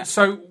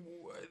 So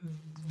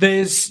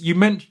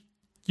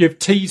you've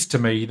teased to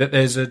me that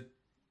there's a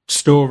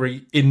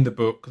story in the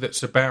book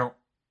that's about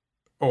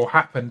or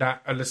happened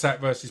at a Lesat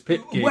versus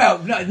Pip gig.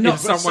 Well, not in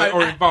some way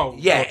or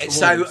involved. Yeah.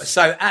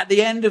 So at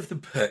the end of the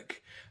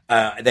book,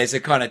 there's a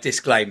kind of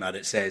disclaimer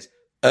that says,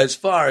 "As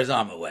far as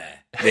I'm aware,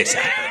 this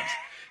happened."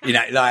 You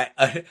know, like,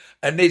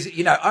 and there's,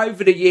 you know,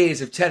 over the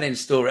years of telling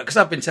stories, because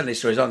I've been telling these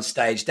stories on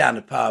stage, down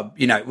the pub,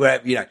 you know,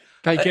 wherever, you know.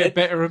 They get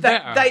better and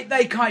better.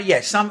 They kind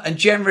of, some, and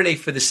generally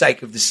for the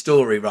sake of the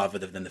story rather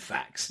than the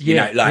facts. You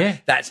know,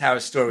 like, that's how a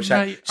story was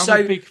shown. Mate,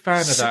 I'm a big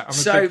fan of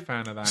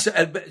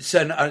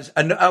that.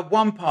 And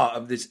one part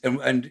of this,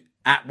 and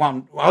at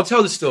one, I'll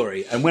tell the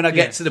story, and when I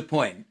get to the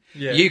point,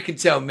 you can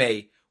tell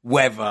me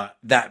whether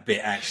that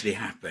bit actually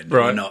happened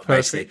or not,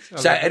 basically.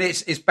 So, and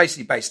it's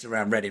basically based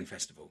around Reading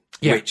Festival,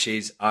 which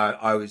is,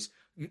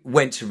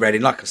 went to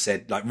Reading, like I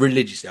said, like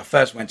religiously. I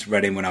first went to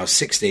Reading when I was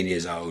 16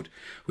 years old,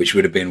 which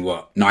would have been,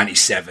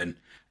 97?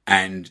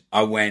 And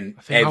I went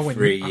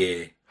every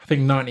year. I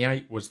think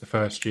 98 was the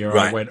first year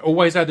I went.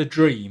 Always had a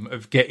dream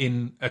of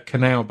getting a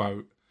canal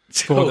boat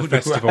for the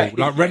festival.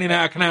 Like renting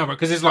out a canal boat,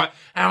 because it's like,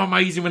 how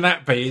amazing would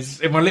that be?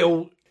 Is in my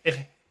little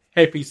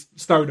happy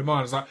stone of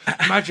mine. It's like,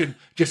 imagine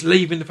just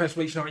leaving the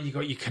festival each night, you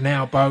got your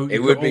canal boat. It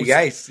would be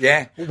ace,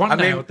 yeah. Well, one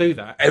day I'll do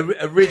that.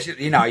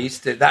 Originally, you know,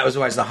 that was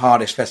always the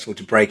hardest festival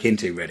to break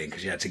into, Reading,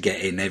 because you had to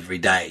get in every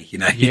day, you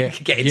know,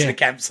 get into the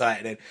campsite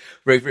and then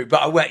roof.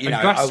 But I went, you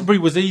know. Glastonbury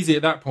was easy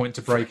at that point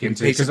to break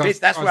into.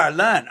 That's where I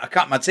learned. I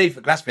cut my teeth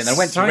at Glastonbury, and I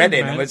went to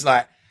Reading and was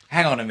like,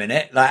 hang on a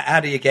minute, like, how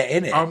do you get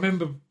in it? I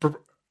remember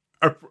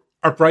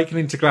breaking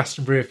into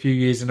Glastonbury a few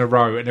years in a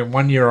row, and then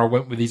one year I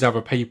went with these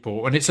other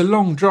people, and it's a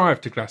long drive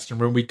to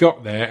Glastonbury, and we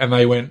got there and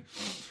they went,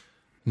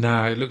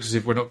 no, it looks as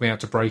if we're not going to be able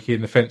to break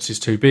in, the fence is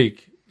too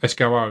big, let's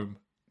go home.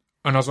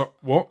 And I was like,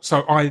 what?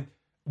 So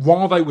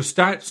while they were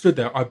stood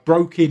there, I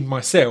broke in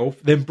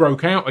myself, then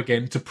broke out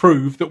again to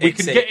prove that we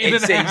can get in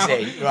and out.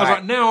 Right. I was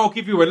like, now I'll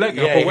give you a leg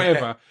up or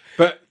whatever.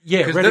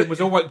 Yeah. But Reading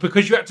was always,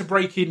 because you had to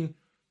break in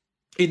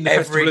the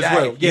every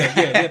festival day. As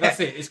well. Yeah, that's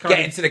it. It's kind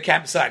get into the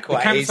campsite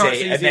quite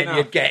easy, and then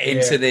you'd get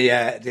into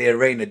the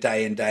arena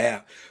day in, day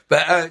out.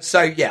 But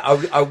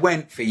I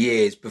went for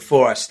years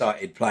before I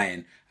started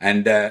playing,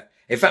 and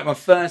in fact, I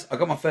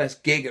got my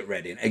first gig at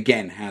Reading.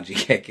 Again, how do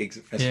you get gigs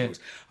at festivals?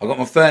 I got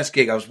my first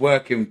gig. I was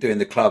doing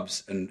the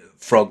clubs, and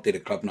Frog did a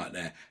club night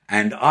there,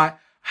 and I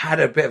had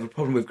a bit of a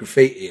problem with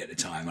graffiti at the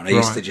time, and I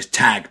used to just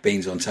tag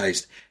Beans on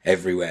Toast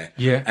everywhere.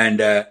 Yeah,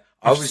 and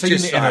I was seen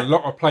just it in a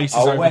lot of places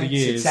over the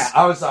years.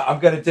 I was like, I'm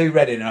going to do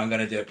Reading, and I'm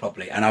going to do it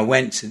properly. And I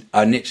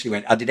literally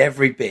went. I did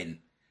every bin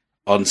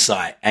on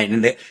site, and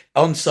in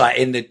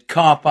the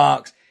car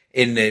parks,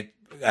 in the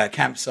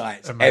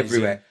campsites,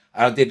 everywhere.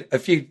 I did a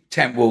few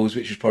tent walls,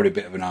 which was probably a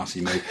bit of an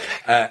arsey move.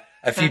 A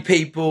few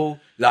people,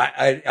 like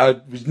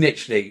I was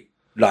literally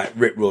like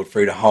rip-roared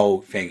through the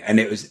whole thing, and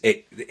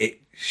it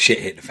shit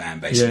hit the fan,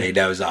 basically. Yeah.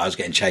 There was I was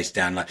getting chased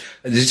down, like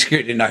the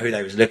security didn't know who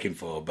they was looking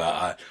for,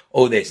 but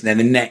all this. And then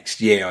the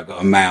next year I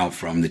got a mail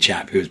from the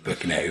chap who was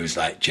booking it, who was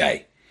like,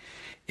 Jay,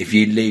 if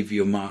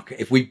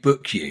we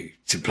book you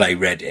to play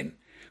Reading,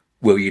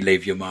 will you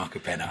leave your marker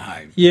pen at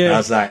home? Yeah. And I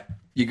was like,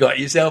 you got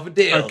yourself a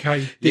deal.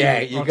 Okay, deal.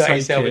 Yeah, you got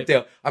yourself a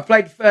deal. I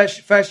played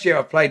first year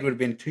I played would have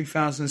been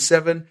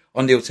 2007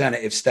 on the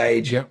alternative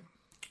stage. Yep.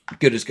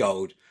 Good as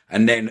gold.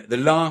 And then the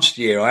last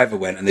year I ever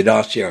went, and the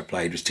last year I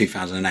played was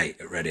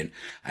 2008 at Reading.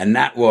 And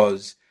that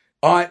was,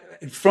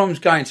 from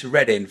going to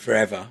Reading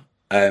forever,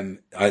 I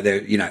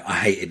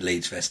hated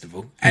Leeds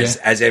Festival,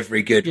 as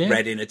every good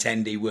Reading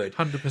attendee would.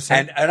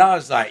 100%. And I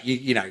was like,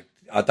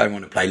 I don't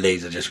want to play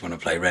Leeds, I just want to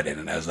play Reading.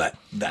 And I was like,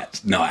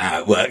 that's not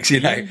how it works,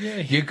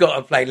 You've got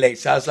to play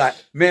Leeds. So I was like,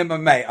 me and my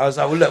mate, I was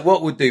like, well, look,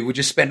 what we'll do, we'll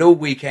just spend all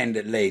weekend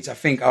at Leeds. I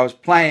think I was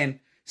playing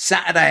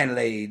Saturday in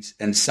Leeds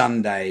and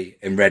Sunday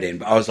in Reading,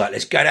 but I was like,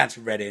 let's go down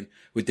to Reading.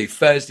 We'll do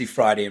Thursday,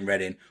 Friday in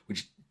Reading. We'll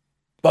just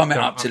bomb it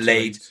up to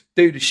Leeds,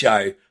 do the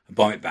show, and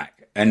bomb it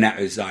back. And that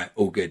was like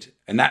all good.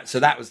 And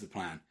that was the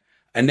plan.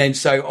 And then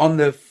so on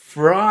the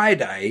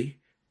Friday,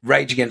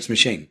 Rage Against the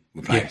Machine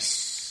were playing.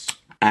 Yes.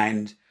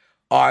 And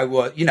I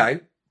was,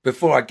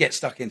 before I get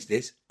stuck into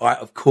this,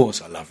 of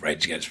course I love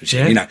Rage Against the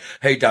Machine. Yeah.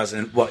 Who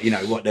doesn't?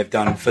 What they've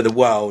done for the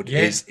world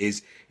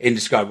is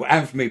indescribable.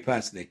 And for me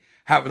personally.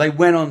 How they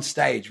went on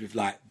stage with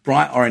like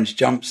bright orange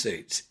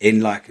jumpsuits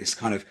in like this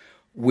kind of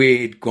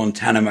weird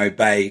Guantanamo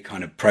Bay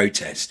kind of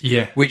protest,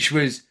 which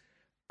was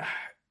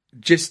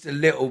just a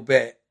little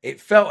bit. It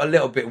felt a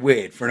little bit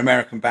weird for an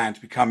American band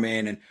to be coming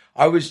in, and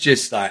I was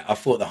just like, I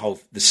thought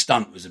the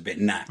stunt was a bit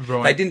naff.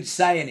 Right. They didn't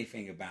say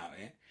anything about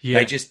it. Yeah.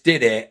 They just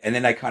did it, and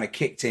then they kind of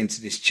kicked into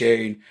this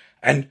tune,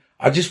 and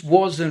I just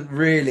wasn't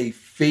really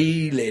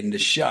feeling the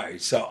show,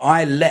 so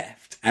I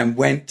left and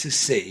went to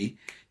see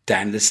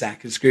Dan Le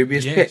Sac and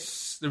Scroobius Pip.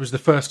 It was the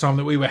first time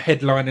that we were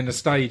headlining a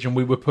stage, and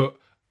we were put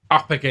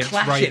up against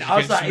clashing. Rage I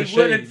was Against like, the he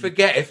wouldn't Machine.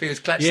 forget if he was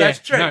clashing. Yeah, So it's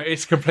true. no,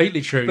 it's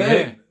completely true. Boom.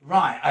 Yeah.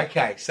 Right.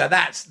 Okay. So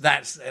that's.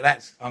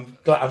 I'm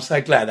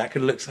so glad that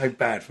could look so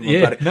bad for my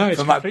Yeah, no, it's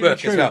for my completely book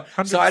true. as well.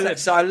 100%.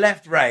 So I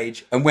left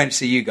Rage and went to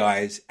see you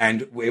guys,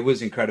 and it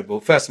was incredible.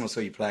 First time I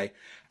saw you play,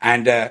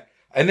 and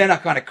then I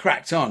kind of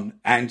cracked on,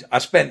 and I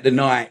spent the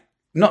night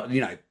not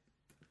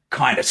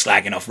kind of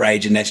slagging off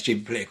Rage and their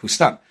stupid political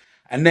stunt.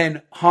 And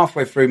then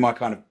halfway through my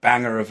kind of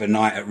banger of a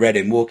night at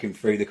Reading, walking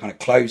through the kind of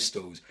closed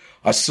stalls,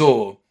 I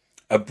saw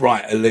a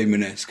bright,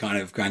 luminous kind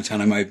of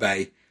Guantanamo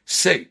Bay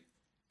suit.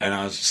 And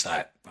I was just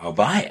like, I'll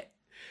buy it.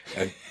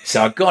 And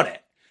so I got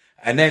it.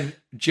 And then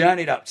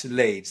journeyed up to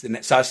Leeds.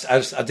 So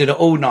I did an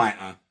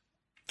all-nighter.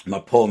 My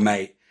poor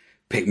mate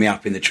picked me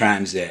up in the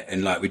transit,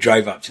 and like we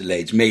drove up to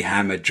Leeds, me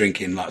hammered,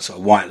 drinking like sort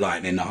of White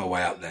Lightning the whole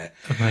way up there.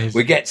 Amazing.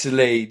 We get to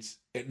Leeds.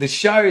 The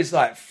show is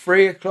like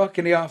 3:00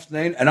 in the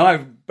afternoon, and I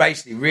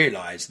basically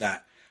realised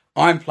that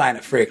I'm playing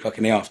at 3:00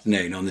 in the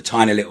afternoon on the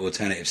tiny little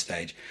alternative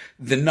stage.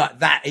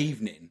 That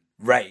evening,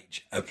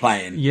 Rage are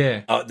playing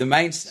at the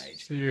main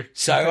stage.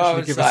 So I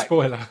was give like, a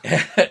spoiler.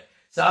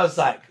 So I was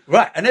like,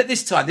 right. And at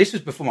this time, this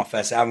was before my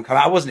first album came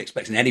out. I wasn't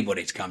expecting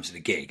anybody to come to the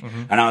gig,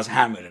 and I was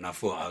hammered, and I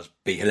thought I was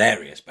be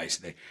hilarious.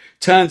 Basically,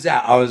 turns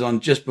out I was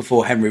on just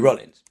before Henry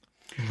Rollins.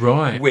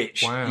 Right.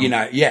 Which,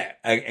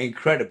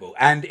 incredible.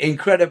 And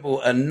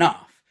incredible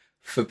enough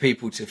for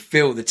people to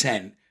fill the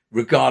tent,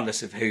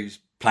 regardless of who's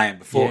playing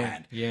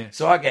beforehand. Yeah.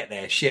 So I get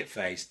there,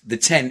 shit-faced. The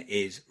tent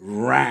is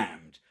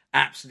rammed.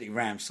 Absolutely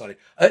rammed solid.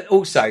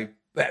 Also,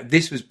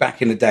 this was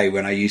back in the day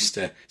when I used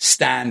to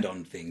stand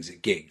on things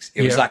at gigs.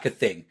 It was like a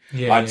thing.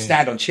 I'd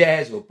stand on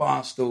chairs or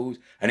bar stools.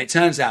 And it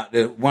turns out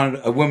that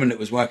a woman that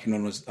was working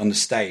on the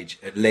stage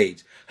at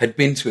Leeds had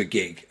been to a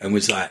gig and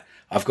was like,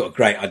 I've got a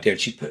great idea. And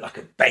she put like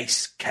a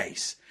bass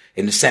case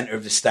in the centre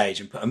of the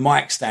stage and put a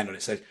mic stand on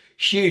it. So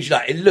huge,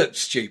 like it looked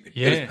stupid.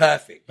 It was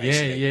perfect,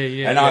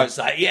 basically. Yeah. And I was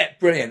like, yeah,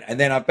 brilliant. And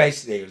then I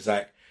basically was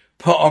like,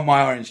 put on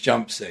my orange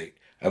jumpsuit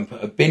and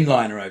put a bin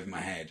liner over my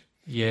head.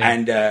 Yeah.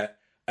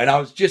 And I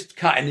was just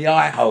cutting the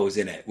eye holes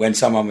in it when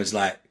someone was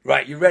like,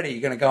 right, you ready?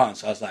 You're going to go on.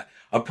 So I was like,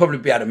 I'll probably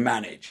be able to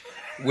manage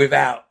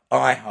without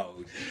eye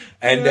holes.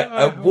 And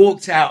I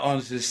walked out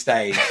onto the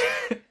stage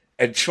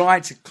and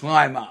tried to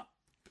climb up.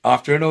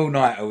 After an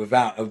all-nighter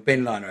without a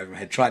bin liner over my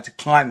head, tried to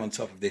climb on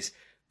top of this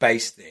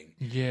bass thing.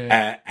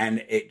 Yeah.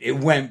 And it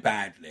went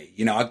badly.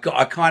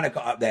 I kind of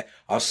got up there.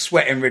 I was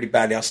sweating really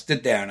badly. I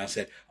stood there and I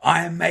said,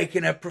 I am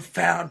making a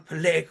profound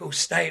political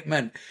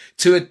statement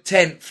to a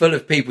tent full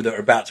of people that are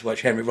about to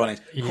watch Henry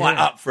Rollins. Quite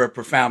up for a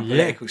profound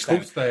political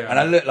statement. And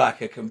I looked like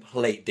a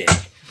complete dick.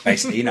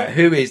 Basically,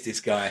 who is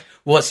this guy?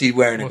 What's he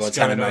wearing a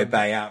Guantanamo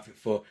Bay outfit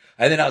for?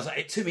 And then I was like,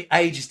 it took me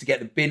ages to get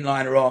the bin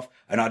liner off,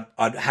 and I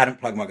hadn't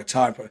plugged my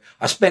guitar in.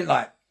 I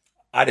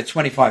had a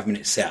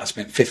 25-minute set. I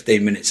spent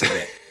 15 minutes of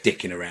it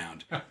dicking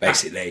around,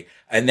 basically.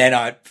 And then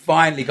I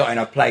finally got in.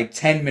 I played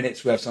 10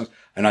 minutes worth of songs,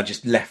 and I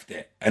just left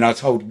it. And I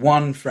told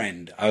one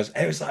friend,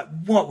 it was like,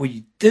 what were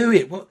you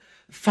doing? What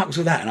the fuck was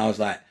all that? And I was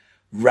like,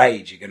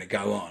 Rage, you're going to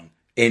go on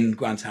in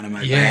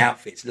Guantanamo Bay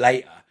outfits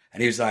later.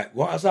 And he was like,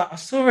 what? I was like, I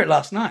saw it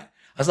last night.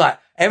 I was like,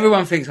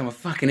 everyone thinks I'm a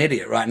fucking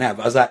idiot right now.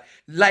 But I was like,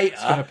 later.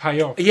 It's going to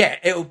pay off. Yeah,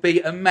 it'll be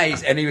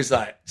amazing. And he was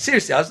like,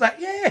 seriously? I was like,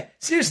 yeah,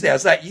 seriously. I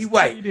was like, you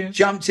wait.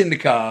 Jumped in the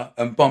car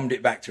and bombed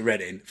it back to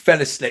Reading.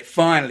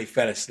 Finally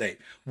fell asleep.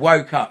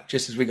 Woke up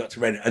just as we got to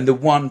Reading. And the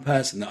one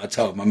person that I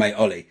told, my mate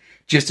Ollie,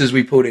 just as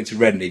we pulled into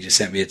Reading, he just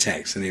sent me a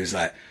text. And he was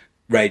like,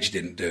 Rage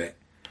didn't do it.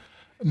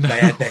 No. They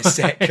had their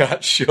set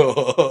cut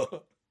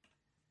short.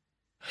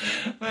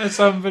 That's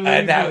unbelievable.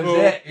 And that was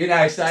it,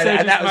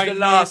 and that was the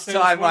last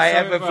time I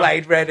ever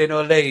played Reading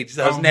or Leeds.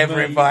 I was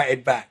never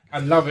invited back. I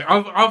love it.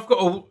 I've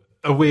got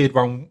a weird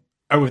one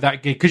with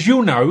that gig, because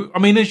I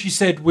mean, as you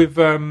said,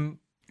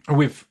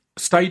 with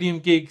stadium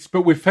gigs,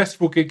 but with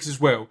festival gigs as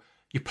well,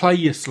 you play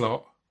your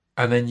slot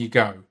and then you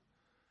go,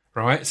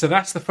 right? So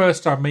that's the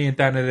first time me and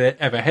Dan had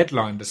ever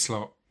headlined a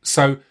slot.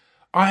 So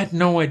I had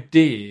no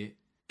idea.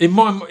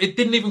 It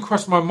didn't even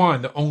cross my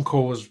mind that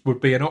encores would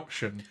be an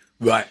option.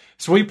 Right.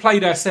 So we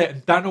played our set,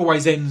 and Dan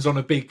always ends on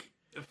a big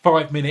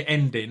 5-minute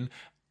ending.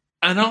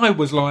 And I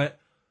was like,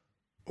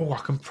 I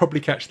can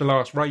probably catch the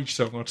last Rage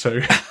song or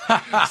two.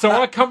 So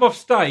I come off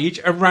stage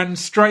and ran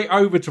straight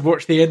over to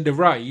watch the end of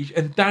Rage.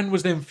 And Dan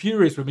was then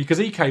furious with me because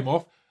he came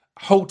off,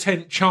 whole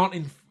tent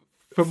chanting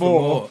for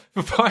more.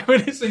 For 5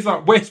 minutes. He's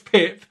like, where's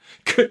Pip?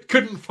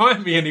 Couldn't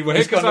find me anywhere.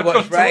 He's gone to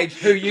watch Rage,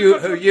 who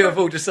you have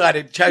all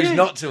decided chose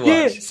not to watch.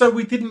 Yeah, so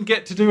we didn't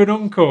get to do an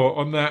encore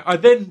on that. I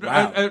then,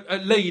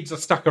 at Leeds, I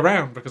stuck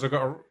around because I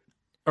got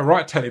a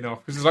right telling off.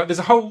 Because it's like, there's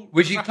a whole...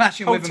 Was you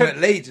clashing with them at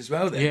Leeds as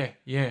well then?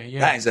 Yeah.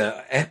 That is an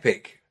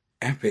epic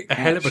a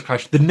hell of a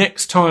clash. The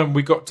next time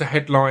we got to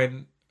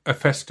headline a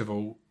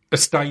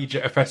stage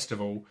at a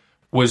festival,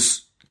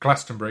 was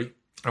Glastonbury.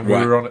 And we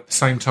were on at the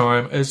same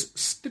time as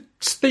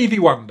Stevie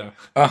Wonder.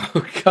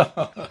 Oh,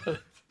 God.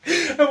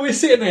 And we're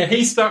sitting there.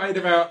 He started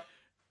about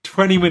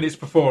 20 minutes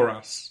before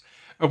us.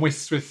 And we're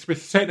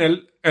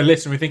sitting a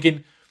listen. We're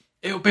thinking,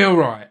 it'll be all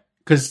right.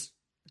 Because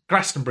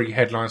Glastonbury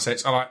headline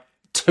sets are like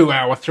 2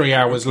 hour, 3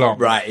 hours long.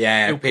 Right,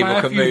 yeah. It'll People play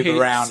a can few move hits,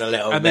 around a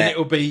little bit. and then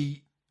it'll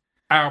be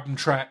album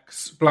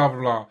tracks, blah, blah,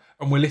 blah.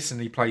 And we're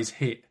listening, he plays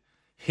hit,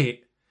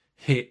 hit,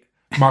 hit,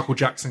 Michael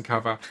Jackson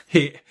cover,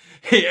 hit,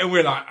 hit, and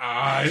we're like,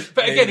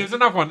 But again, it was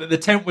another one that the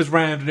tent was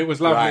round and it was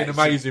lovely and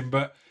amazing,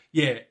 but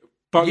yeah.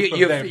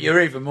 You're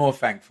even more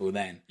thankful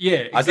then. Yeah,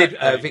 exactly.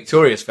 I did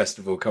Victorious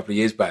Festival a couple of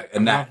years back,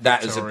 and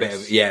that was a bit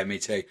of me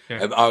too.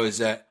 Yeah. I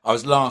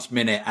was last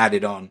minute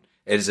added on.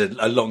 It is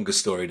a longer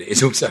story that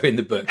is also in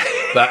the book,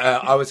 but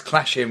I was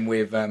clashing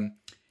with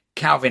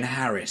Calvin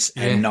Harris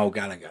and Noel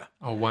Gallagher.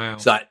 Oh wow!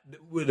 It's like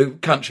the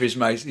country's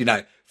most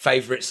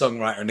favourite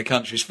songwriter and the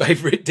country's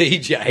favourite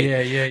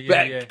DJ.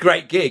 Yeah.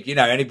 Great gig,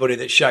 anybody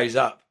that shows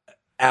up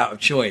out of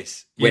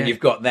choice when you've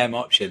got them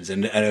options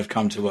and have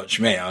come to watch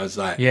me. I was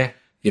like,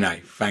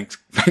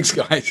 thanks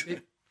guys.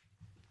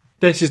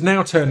 This is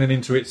now turning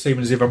into it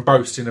seeming as if I'm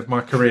boasting of my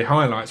career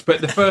highlights.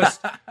 But the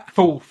first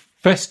full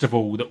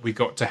festival that we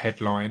got to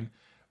headline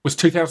was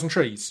 2000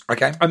 Trees.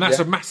 Okay. And that's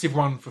a massive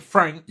one for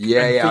Frank.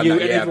 Yeah, and for you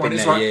and everyone. I've been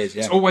It's there like, years,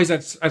 it's always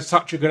had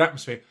such a good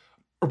atmosphere.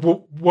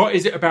 What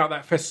is it about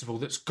that festival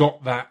that's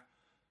got that?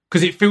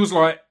 Because it feels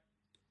like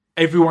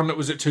everyone that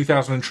was at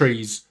 2000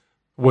 Trees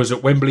was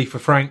at Wembley for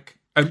Frank.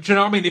 And do you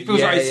know what I mean? It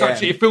feels like it's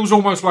such. It feels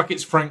almost like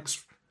it's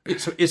Frank's.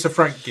 It's a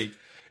Frank gig.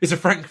 It's a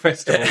Frank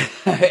festival.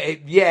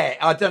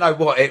 I don't know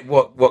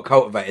what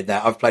cultivated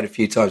that. I've played a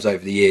few times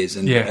over the years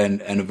and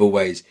have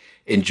always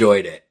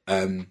enjoyed it.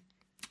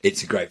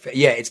 It's a great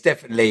it's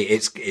definitely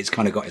it's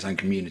kind of got its own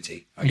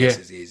community, I guess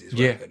is the easiest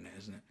way of putting it,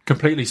 isn't it?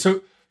 Completely.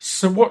 So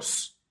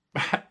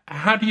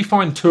how do you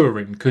find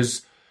touring?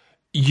 Because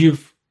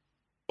you've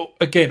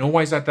again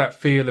always had that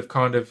feel of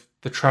kind of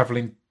the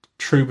travelling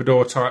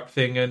troubadour type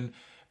thing, and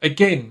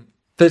again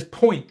there's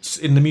points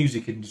in the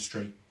music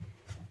industry.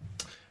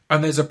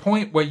 And there's a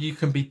point where you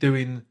can be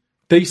doing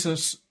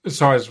decent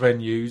sized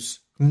venues,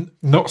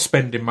 not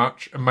spending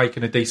much and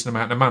making a decent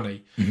amount of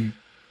money. Mm-hmm.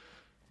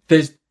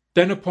 There's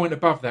then a point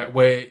above that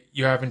where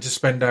you're having to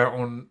spend out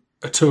on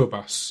a tour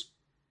bus.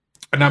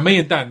 And now me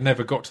and Dad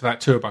never got to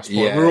that tour bus point.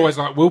 Yeah. We're always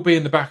like, we'll be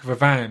in the back of a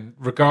van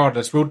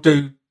regardless. We'll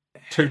do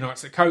 2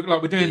 nights at Coke.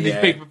 Like we're doing these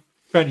big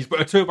venues,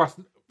 but a tour bus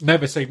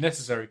never seemed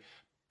necessary.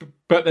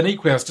 But then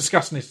equally, I was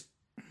discussing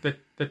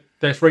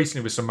this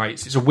recently with some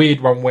mates. It's a weird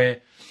one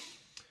where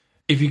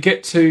if you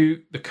get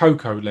to the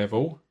Coco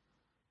level,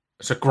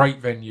 it's a great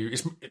venue.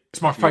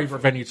 It's my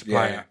favourite venue to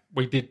play at.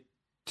 We did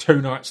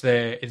 2 nights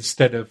there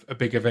instead of a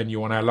bigger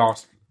venue on our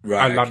last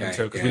London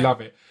tour because we love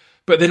it.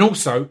 But then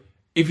also,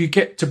 if you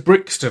get to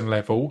Brixton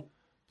level,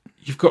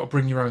 you've got to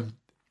bring your own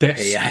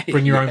desk,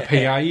 bring your own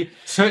PA.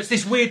 So it's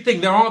this weird thing.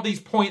 There are these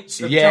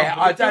points of jump,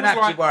 I don't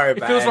have to worry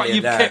about it. It feels like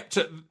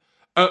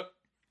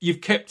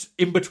you've kept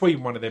in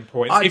between one of them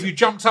points. If you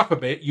jumped up a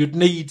bit, you'd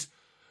need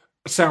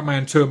a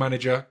soundman, tour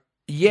manager.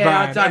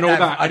 Yeah, I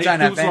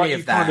don't have any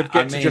of that. Kind of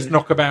get to just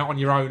knock about on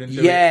your own and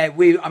do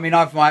it.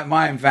 I've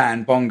my own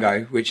van,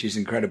 Bongo, which is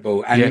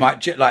incredible, and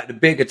like the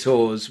bigger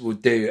tours we'll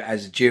do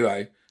as a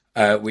duo,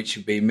 which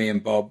would be me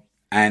and Bob,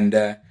 and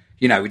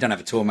we don't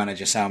have a tour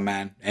manager, sound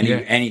man,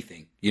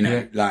 anything,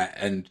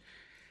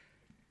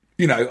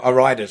 our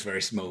rider's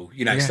very small,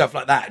 stuff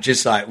like that.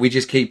 Just like we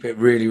just keep it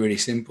really, really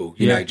simple.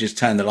 Just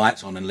turn the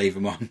lights on and leave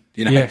them on.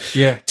 2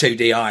 DIs,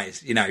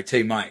 2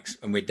 mics,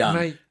 and we're done.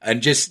 Mate,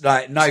 and just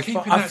like I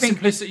think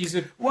simplicity's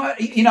and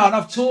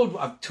I've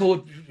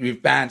toured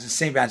with bands and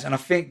seen bands, and I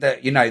think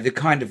that the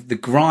kind of the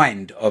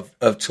grind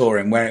of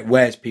touring where it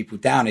wears people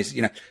down is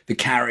the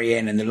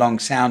carrying and the long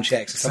sound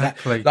checks.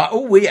 Exactly. Like that. Like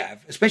all we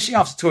have, especially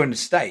after touring the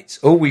States,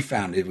 all we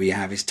found is we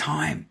have is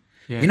time.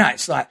 Yeah.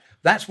 It's like.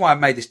 That's why I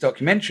made this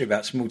documentary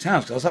about small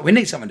towns, because I was like, we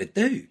need something to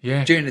do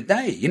during the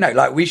day.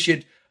 Like we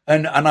should,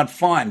 and I'd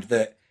find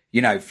that,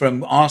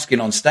 from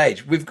asking on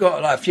stage, we've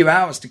got like a few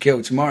hours to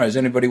kill tomorrow. Does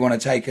anybody want to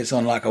take us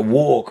on like a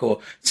walk or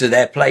to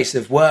their place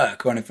of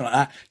work or anything like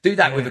that? Do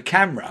that with a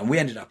camera. And we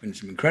ended up in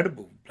some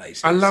incredible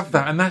places. I love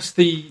that. And that's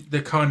the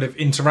kind of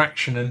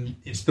interaction. And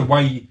it's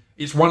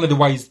one of the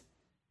ways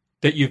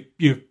that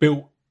you've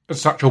built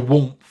such a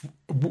warmth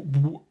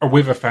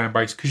with a fan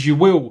base, because you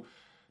will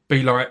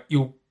be like,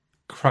 you'll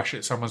crash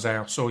at someone's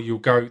house, or you'll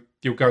go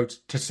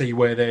to see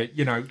where they're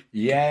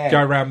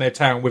go around their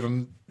town with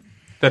them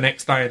the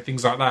next day and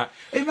things like that.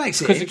 It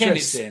makes it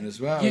interesting as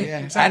well.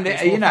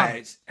 Exactly.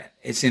 And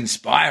it's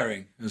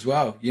inspiring as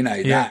well.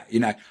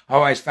 I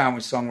always found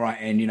with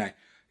songwriting,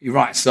 you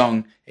write a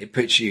song, it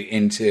puts you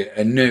into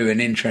a new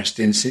and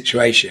interesting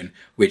situation,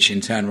 which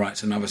in turn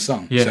writes another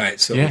song. So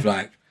it's sort of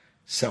like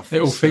it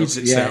all feeds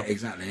itself. Yeah,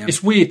 exactly. Yeah.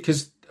 It's weird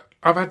because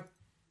I've had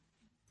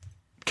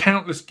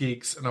countless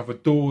gigs and I've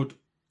adored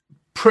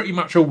pretty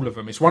much all of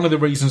them. It's one of the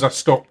reasons I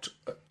stopped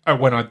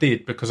when I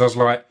did, because I was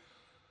like,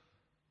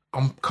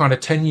 I'm kind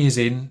of 10 years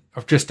in.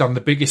 I've just done the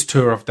biggest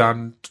tour I've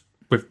done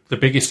with the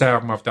biggest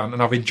album I've done,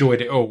 and I've enjoyed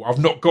it all. I've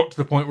not got to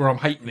the point where I'm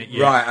hating it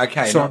yet. Right,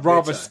 okay. So I'd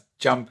rather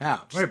jump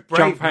out. At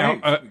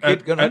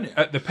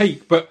the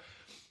peak. But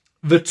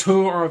the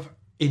tour I've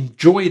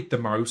enjoyed the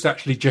most,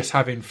 actually just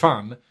having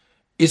fun,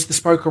 is the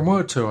spoken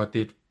word tour I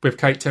did with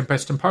Kate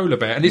Tempest and Polar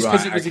Bear. And it's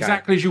because it was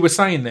exactly as you were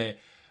saying there.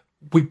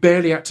 we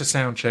barely had to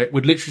sound check.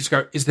 We'd literally just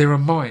go, is there a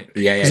mic?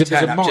 Yeah, yeah. If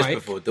there's a Turn up just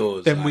before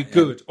doors, then we're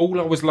good. All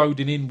I was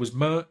loading in was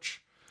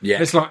merch. Yeah.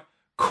 And it's like,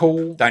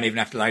 cool. Don't even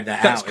have to load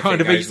that That's out.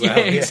 kind if of it goes easy. well.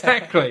 Yeah,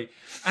 exactly.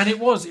 And it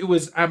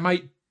was our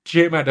mate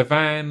Jim had a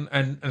van,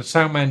 and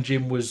Soundman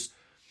Jim was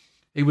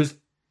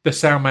the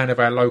soundman of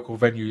our local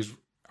venues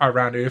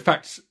around here. In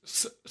fact,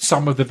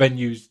 some of the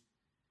venues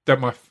that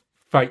my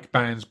fake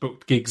bands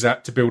booked gigs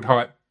at to build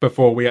hype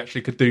before we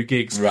actually could do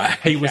gigs, right.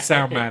 He was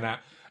soundman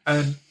at.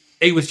 And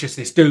he was just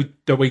this dude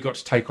that we got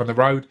to take on the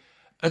road.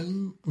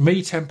 And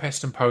me,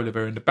 Tempest and Polar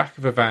Bear in the back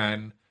of a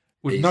van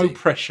with no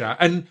pressure.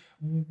 And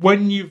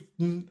when you,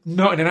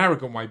 not in an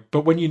arrogant way,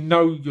 but when you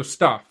know your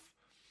stuff,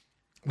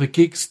 the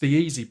gig's the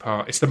easy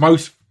part. It's the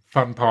most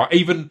fun part.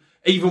 Even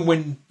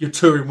when you're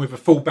touring with a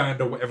full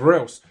band or whatever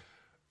else,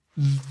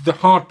 the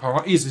hard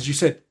part is, as you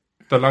said,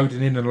 the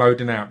loading in and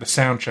loading out, the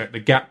sound check, the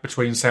gap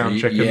between sound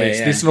check and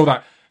this and all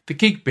that. The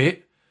gig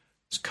bit,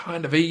 it's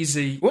kind of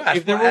easy. Well,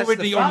 if they're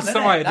already on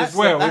side as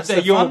well, if they're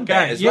your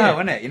gang as well,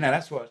 isn't it? You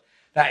know,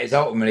 that is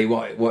ultimately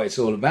what it's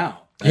all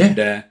about. And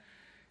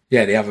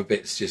the other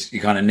bits just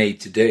you kind of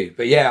need to do.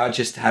 But yeah, I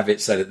just have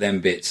it so that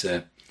them bits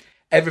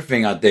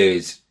everything I do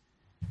is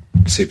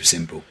super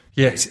simple.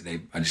 Yeah.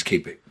 Basically. I just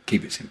keep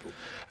it simple.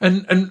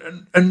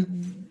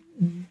 And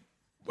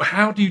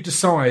how do you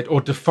decide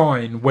or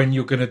define when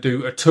you're going to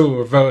do a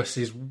tour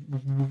versus,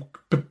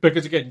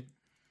 because again,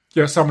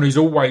 you're someone who's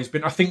always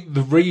been, I think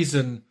the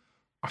reason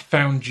I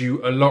found you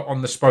a lot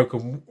on the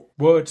spoken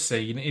word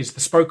scene is the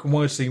spoken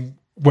word scene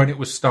when it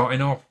was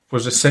starting off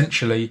was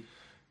essentially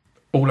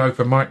all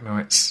over mic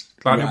nights.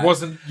 Like it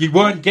wasn't, you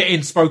weren't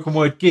getting spoken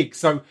word gigs.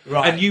 So,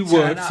 and you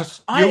were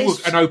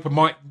an open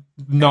mic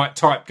night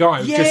type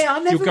guy. Yeah, I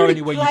never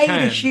really played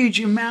a huge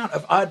amount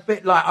of.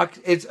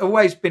 It's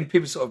always been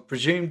people sort of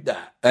presumed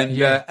that,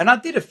 and I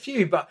did a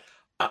few, but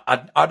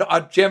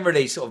I'd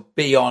generally sort of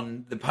be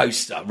on the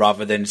poster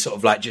rather than sort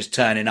of like just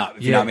turning up.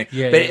 If you know what I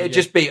mean? But it'd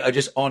just be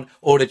just on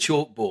or the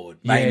chalkboard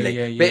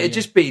mainly. But it'd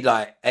just be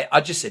like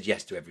I just said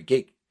yes to every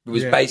gig. It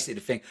was basically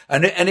the thing,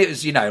 and it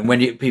was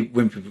when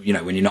people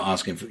when you're not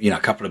asking for a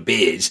couple of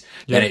beers,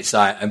 then it's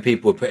like, and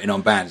people were putting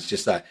on bands,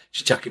 just like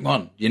just chuck him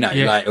on,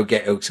 like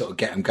it'll sort of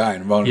get them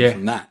going and rolling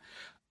from that.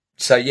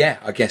 So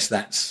I guess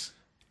that's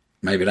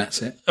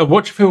it.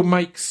 What do you feel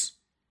makes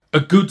a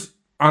good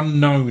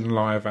unknown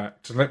live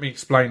act? And let me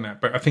explain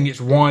that. But I think it's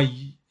why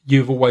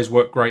you've always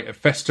worked great at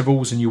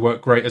festivals and you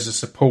work great as a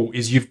support.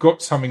 Is you've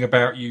got something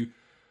about you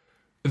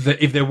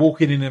that if they're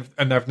walking in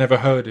and they've never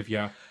heard of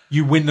you,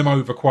 you win them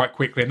over quite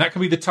quickly. And that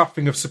can be the tough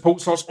thing of support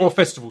slots or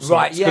festival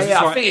slots. Right,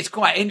 I think it's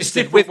quite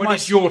interesting.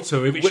 It's your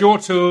tour. If it's your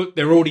tour,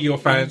 they're already your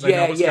fans. They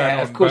know what's going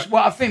on. Of course.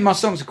 Well, I think my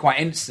songs are quite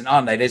instant,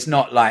 aren't they? It's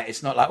not like,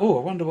 oh,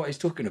 I wonder what he's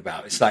talking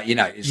about. It's like,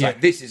 like,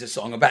 this is a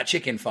song about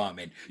chicken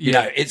farming. You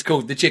know, it's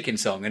called The Chicken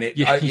Song. And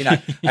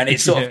and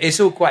it's sort of,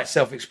 it's all quite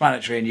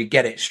self-explanatory and you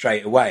get it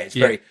straight away. It's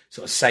very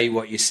sort of say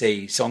what you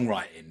see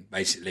songwriting,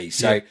 basically.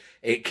 So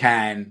it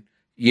can,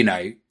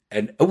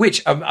 and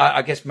which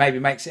I guess maybe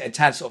makes it a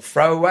tad sort of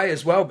throwaway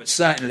as well, but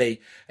certainly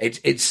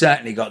it's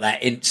certainly got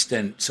that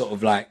instant sort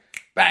of like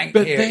bang.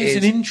 But there's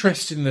an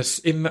interest in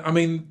this.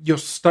 Your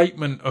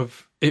statement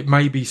of it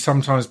maybe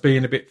sometimes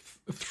being a bit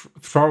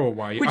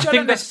throwaway, which I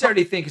don't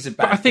necessarily think is a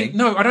bad thing.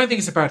 No, I don't think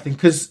it's a bad thing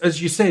because,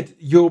 as you said,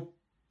 you're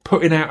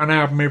putting out an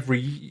album every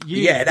year.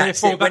 Yeah,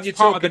 that's Therefore, it. That's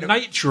part of the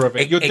nature of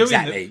it. You're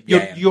doing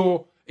it.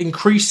 You're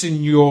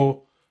increasing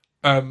your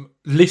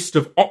list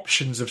of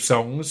options of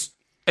songs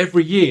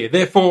every year,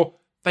 therefore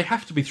they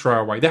have to be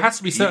throwaway. There has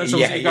to be certain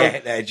songs that you go,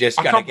 they're just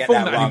going to get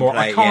that one anymore.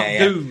 Play. I can't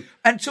do.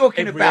 And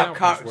talking about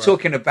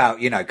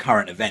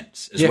current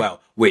events as well,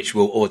 which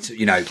will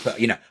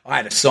I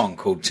had a song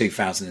called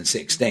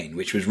 2016,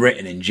 which was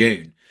written in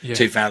June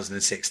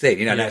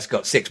 2016. That's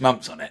got 6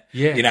 months on it.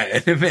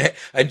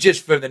 And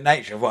just for the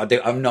nature of what I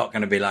do, I'm not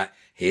going to be like,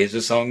 here's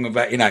a song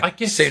about,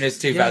 as soon as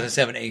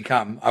 2017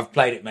 come, I've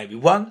played it maybe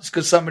once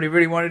because somebody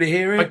really wanted to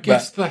hear it. I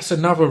guess that's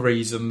another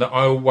reason that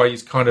I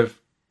always kind of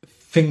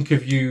think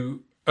of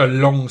you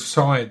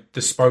alongside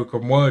the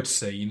spoken word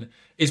scene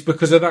is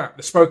because of that.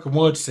 The spoken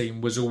word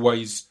scene was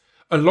always,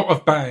 a lot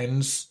of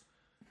bands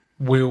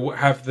will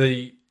have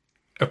the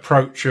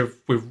approach of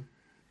we're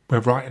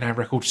writing our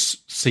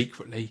records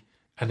secretly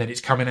and then it's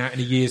coming out in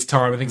a year's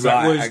time and things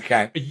like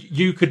that.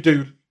 You could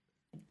do,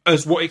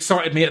 as what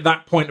excited me at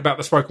that point about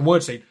the spoken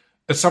word scene,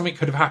 as something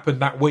could have happened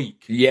that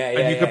week. And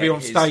you could be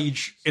on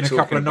stage in a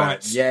couple of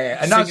nights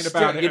and singing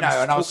about it and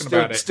I'll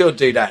about it. Still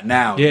do that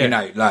now.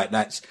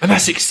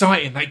 That's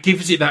exciting. That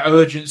gives it that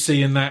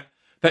urgency and that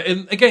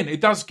and again,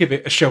 it does give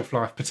it a shelf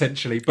life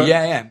potentially, but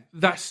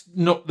that's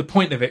not the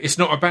point of it. It's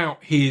not about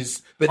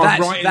his. But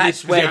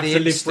that's where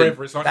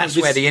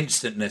the where the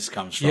instantness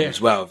comes from as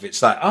well. If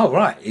it's like, oh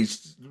right,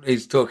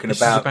 he's talking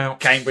about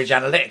Cambridge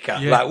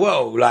Analytica, like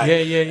whoa,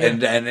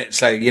 and it's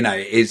so it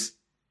is.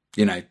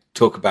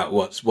 Talk about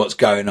what's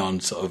going on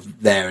sort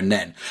of there and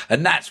then.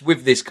 And that's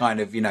with this kind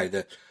of,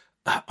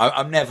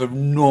 I'm never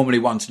normally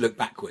one to look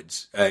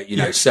backwards,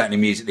 certainly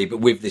musically, but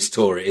with this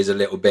tour, it is a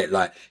little bit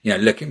like,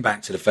 looking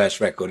back to the first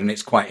record, and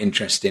it's quite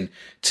interesting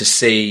to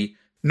see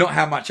not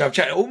how much I've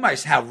changed,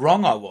 almost how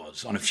wrong I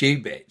was on a few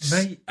bits.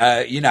 Mate.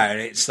 And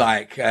it's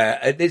like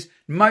there's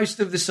most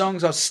of the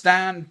songs I'll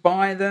stand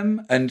by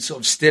them and sort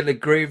of still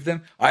agree with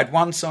them. I had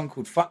one song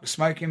called "Fuck the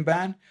Smoking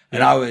Ban,"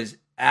 and I was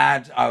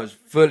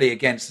fully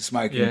against the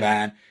smoking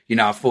ban.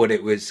 I thought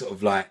it was sort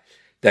of like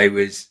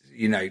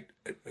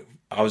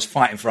I was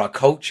fighting for our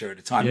culture at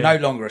the time. No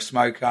longer a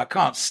smoker. I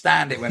can't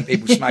stand it when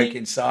people smoke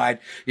inside.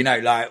 And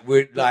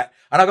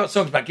I got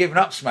songs about giving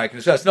up smoking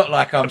as well. It's not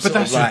like I'm. But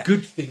that's a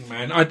good thing,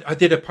 man. I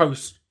did a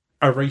post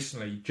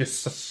recently,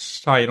 just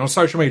saying on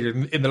social media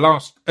in the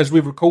last, as we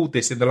record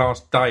this, in the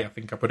last day, I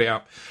think I put it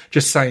up,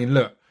 just saying,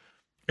 look,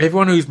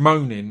 everyone who's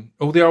moaning,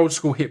 all the old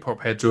school hip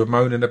hop heads who are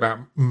moaning about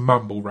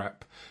mumble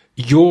rap,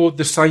 you're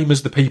the same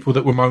as the people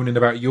that were moaning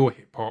about your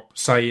hip hop,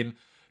 saying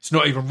it's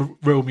not even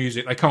real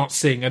music. They can't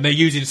sing, and they're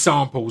using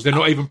samples. They're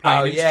not even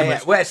playing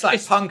instruments. Yeah. Well, it's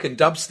like punk and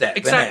dubstep.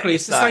 Exactly,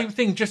 it's the same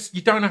thing. Just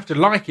you don't have to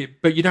like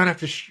it, but you don't have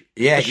to.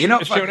 You're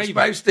not fucking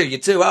supposed to. You're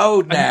too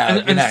old now.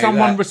 And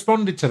someone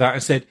responded to that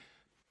and said,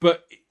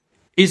 "But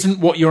isn't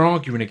what you're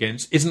arguing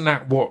against? Isn't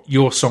that what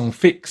your song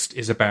Fixed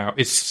is about?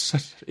 It's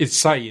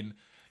saying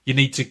you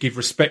need to give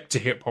respect to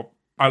hip hop.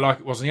 I like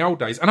it was in the old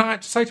days." And I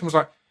had to say to him, I was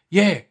like,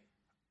 "Yeah."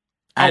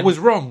 I was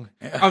wrong.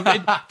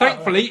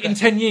 Thankfully, in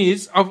 10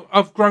 years,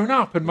 I've grown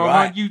up, and my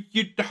mind.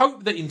 You'd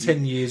hope that in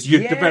 10 years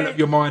you'd develop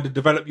your mind and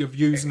develop your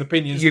views and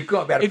opinions. You've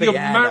got to be able to. If you're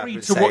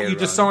married to what you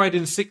decide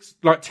in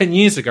 10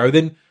 years ago,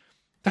 then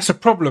that's a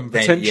problem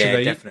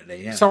potentially. Yeah,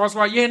 definitely. Yeah. So I was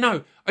like,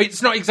 no,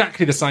 it's not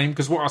exactly the same,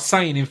 because what I was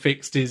saying in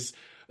Fixed is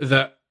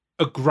that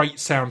a great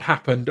sound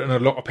happened and a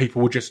lot of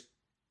people were just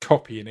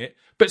copying it,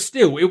 but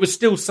still, it was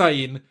still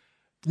saying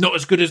not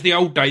as good as the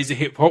old days of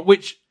hip hop,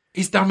 which.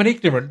 He's dumb and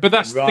ignorant, but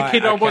that's the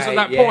kid I was at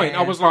that point.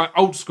 I was like,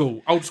 old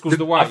school. Old school's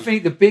the way. I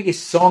think the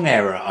biggest song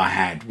error I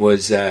had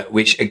was,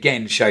 which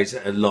again shows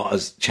that a lot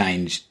has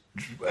changed.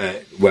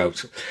 It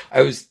was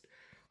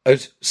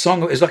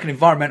like an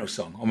environmental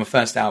song on my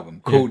first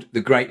album called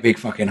 "The Great Big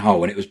Fucking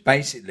Hole," and it was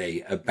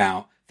basically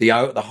about the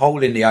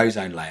hole in the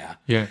ozone layer.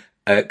 Yeah.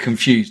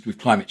 Confused with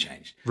climate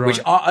change, which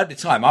at the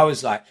time I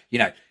was like,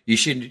 you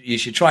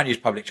should try and use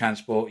public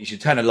transport. You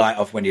should turn a light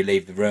off when you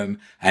leave the room,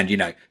 and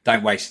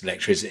don't waste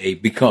electricity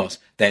because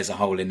there's a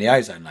hole in the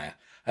ozone layer.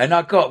 And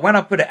when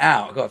I put it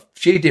out, I got a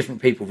few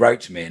different people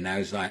wrote to me, and I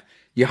was like,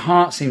 your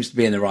heart seems to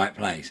be in the right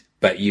place,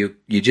 but you're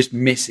just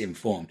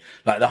misinformed.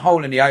 Like the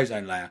hole in the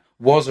ozone layer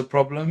was a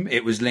problem.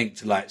 It was linked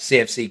to like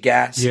CFC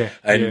gas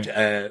and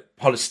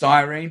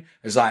polystyrene. It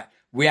was like.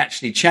 We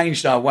actually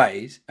changed our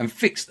ways and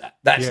fixed that.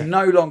 That's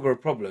no longer a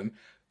problem.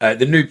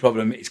 The new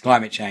problem is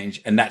climate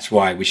change, and that's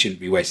why we shouldn't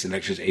be wasting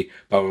electricity,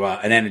 blah, blah, blah,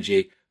 and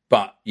energy.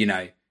 But,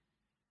 there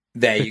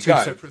you go.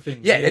 Two separate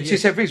things. Yeah, they're two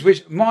separate things,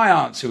 which my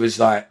answer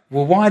was like,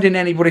 well, why didn't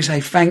anybody say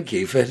thank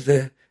you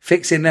for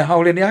fixing the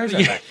hole in the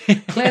ozone?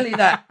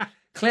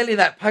 Clearly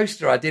that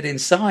poster I did in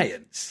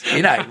Science,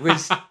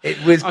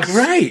 it was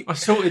great. I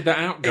sorted that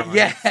out, guys.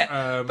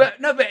 Yeah. But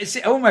it's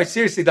almost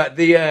seriously like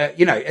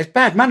it's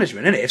bad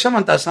management, isn't it? If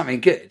someone does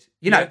something good,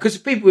 because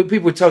people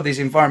were told these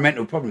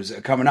environmental problems that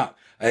are coming up,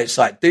 it's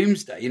like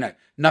doomsday,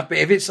 No, but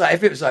if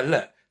it was like,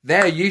 look,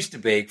 there used to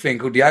be a thing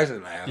called the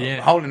ozone layer,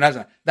 hole in the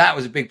ozone. That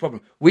was a big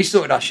problem. We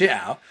sorted our shit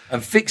out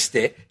and fixed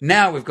it.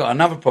 Now we've got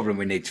another problem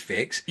we need to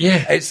fix.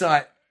 Yeah. It's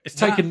like,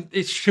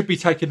 it should be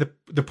taking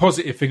the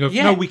positive thing of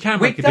no, we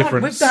can make a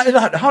difference. We've done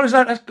like the whole is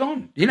like that's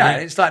gone.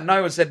 It's like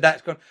no one said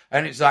that's gone,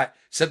 and it's like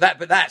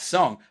but that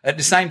song at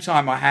the same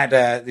time I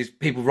had these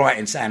people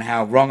writing saying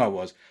how wrong I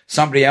was.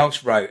 Somebody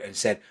else wrote and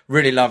said,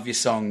 "Really love your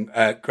song,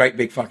 Great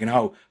Big Fucking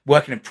Hole."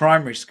 Working in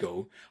primary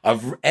school,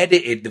 I've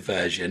edited the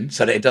version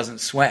so that it doesn't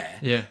swear.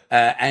 Yeah,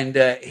 and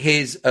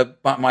here's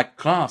my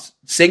class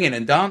singing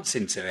and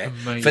dancing to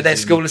it for their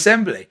school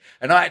assembly,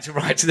 and I had to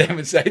write to them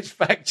and say it's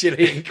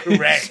factually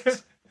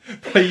incorrect.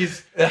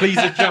 Please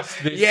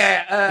adjust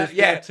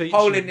this.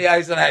 Hole in the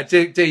ozone layer.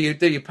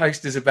 Do your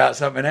posters about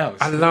something else.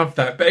 I love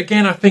that, but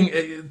again, I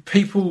think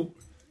people.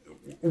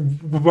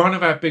 One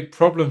of our big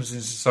problems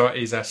in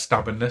society is our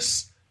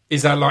stubbornness.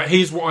 Is our like,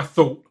 here's what I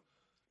thought,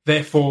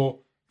 therefore,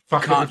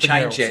 can't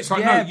change it. It's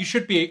like no, you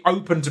should be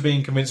open to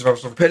being convinced of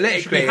something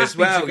politically as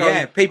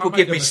well. People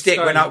give me stick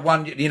when I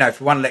won.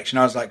 For one election,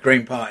 I was like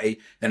Green Party,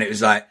 then it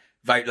was like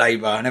vote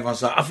Labour, and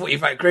everyone's like, I thought you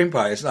voted Green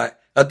Party. It's like.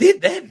 I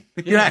did then.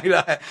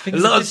 A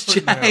lot's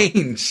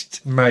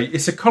changed. Now. Mate,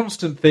 it's a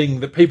constant thing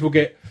that people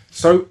get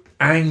so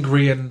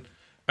angry and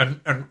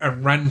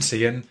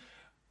ranty. And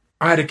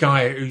I had a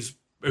guy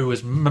who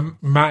was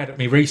mad at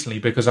me recently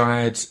because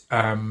I had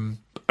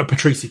a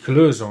Patrice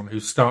Kaluuya on,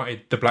 who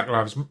started the Black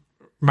Lives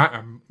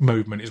Matter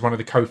movement, is one of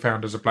the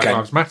co-founders of Black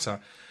Lives Matter.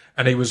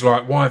 And he was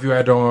like, why have you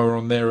had her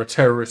on there, a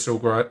terrorist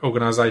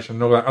organisation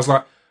and all that? I was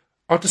like,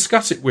 I'll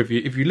discuss it with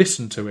you if you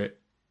listen to it.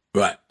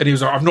 Right. And he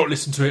was like, I've not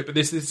listened to it, but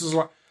this is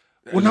like...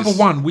 Well, number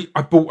one,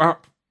 I brought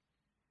up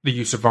the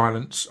use of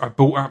violence. I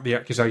brought up the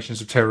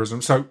accusations of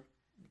terrorism. So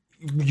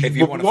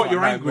what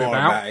you're angry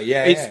about,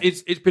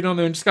 it's been on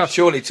there and discussed.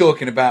 Surely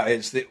talking about it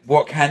is that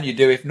what can you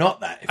do if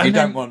not that? If you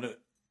don't want to...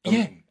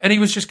 Yeah. And he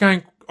was just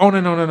going on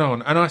and on and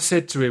on. And I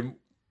said to him,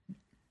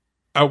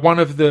 one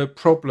of the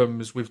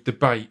problems with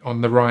debate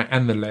on the right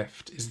and the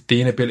left is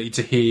the inability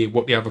to hear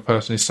what the other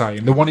person is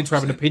saying. They're wanting to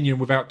have an opinion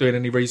without doing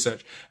any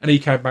research. And he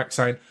came back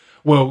saying,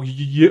 well,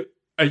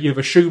 you've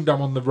assumed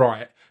I'm on the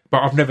right,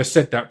 but I've never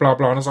said that, blah,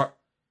 blah. And I was like,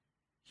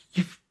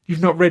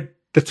 you've not read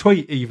the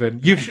tweet even.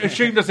 You've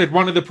assumed I said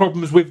one of the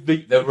problems with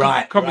the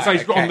right,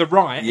 conversation on the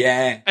right.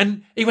 Yeah.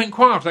 And he went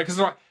quiet after that because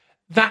like,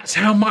 that's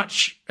how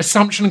much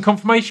assumption and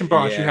confirmation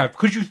bias you have.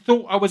 Because you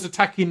thought I was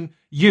attacking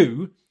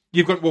you,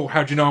 you've gone, well,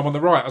 how do you know I'm on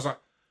the right? I was like,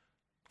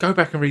 go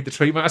back and read the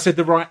tweet, mate. I said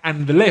the right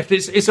and the left.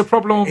 It's a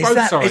problem on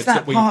both sides. Is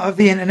that part of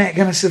the internet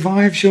going to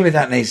survive? Surely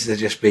that needs to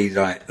just be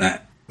like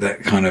that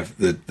kind of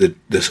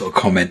the sort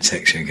of comment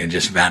section can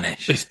just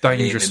vanish. It's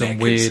dangerous and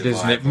weird,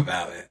 isn't it?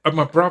 And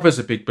my brother's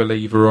a big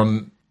believer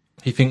on,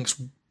 he thinks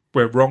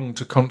we're wrong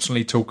to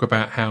constantly talk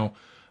about how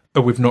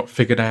we've not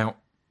figured out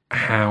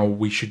how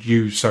we should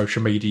use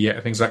social media yet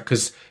and things like that,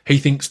 because he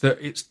thinks that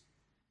it's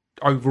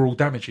overall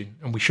damaging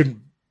and we shouldn't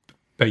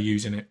be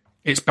using it.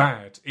 It's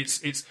bad.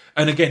 It's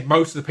and again, a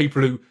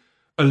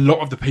lot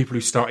of the people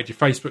who started your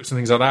Facebooks and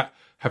things like that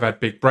have had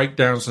big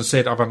breakdowns and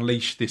said, I've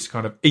unleashed this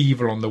kind of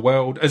evil on the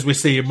world, as we're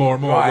seeing more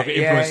and more with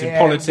influencing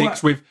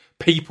politics, with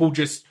people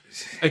just...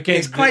 Again,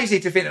 it's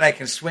crazy to think that they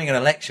can swing an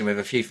election with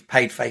a few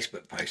paid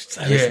Facebook posts,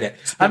 though, isn't it?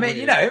 I mean,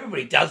 weird.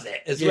 Everybody does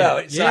it as well.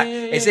 It's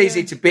it's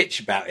easy to bitch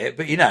about it,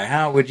 but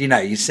how would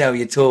you sell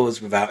your tours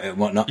without it and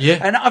whatnot? Yeah.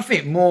 And I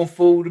think more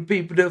fool the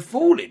people that are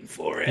falling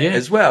for it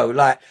as well.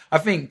 Like, I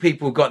think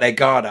people got their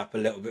guard up a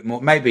little bit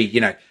more. Maybe,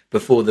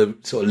 before the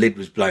sort of lid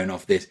was blown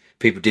off this,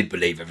 people did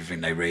believe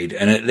everything they read,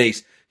 and at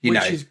least,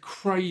 Which is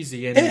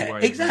crazy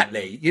anyway. Yeah,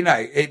 exactly.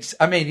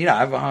 I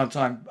have a hard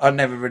time. I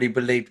never really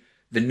believed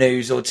the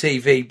news or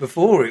TV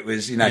before it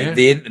was,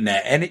 the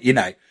internet,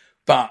 and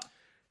but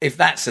if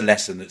that's a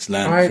lesson that's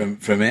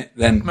learned from it,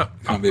 then it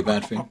can't be a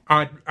bad thing.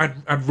 I'd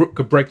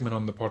Rutger Bregman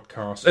on the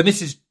podcast, and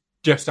this is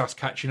just us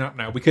catching up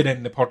now. We could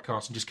end the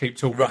podcast and just keep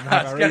talking. Right,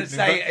 I was going to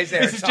say, is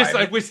there a time? Is just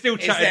like we're still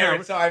chatting. Is there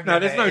a time no,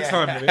 there's no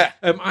time limit.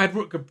 I had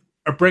Rutger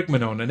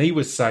Bregman on, and he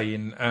was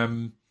saying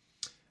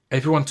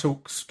everyone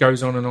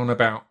goes on and on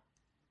about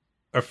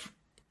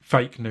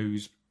fake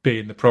news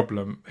being the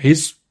problem.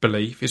 His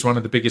belief is one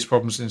of the biggest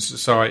problems in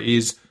society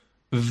is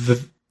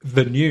the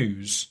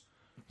news,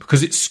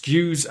 because it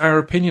skews our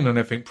opinion on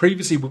everything.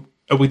 Previously,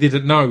 we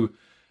didn't know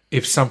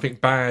if something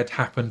bad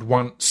happened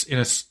once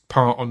in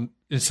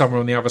somewhere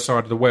on the other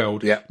side of the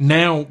world. Yeah.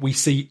 Now we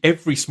see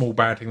every small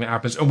bad thing that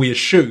happens, and we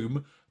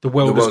assume the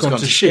world has gone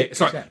to shit.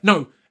 It's like,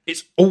 no,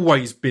 it's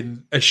always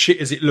been as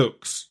shit as it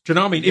looks. Do you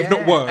know what I mean? If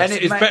not worse,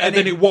 it's better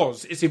than it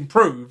was. It's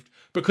improved.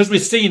 Because we're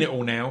seeing it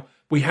all now,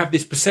 we have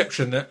this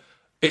perception that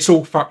it's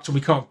all fucked and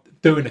we can't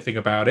do anything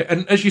about it.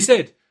 And as you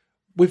said,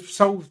 we've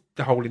solved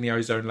the hole in the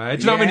ozone layer.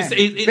 Do you know what I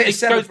mean?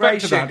 It goes back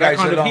to that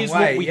kind of, here's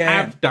what we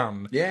have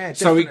done. Yeah,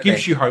 so it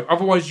gives you hope.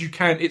 Otherwise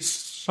it's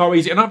so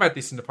easy. And I've had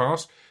this in the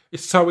past.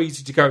 It's so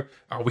easy to go,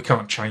 we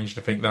can't change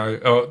anything though.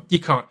 Or you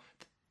can't.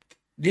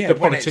 Yeah, the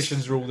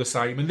politicians are all the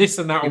same, and this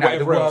and that, or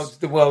whatever else.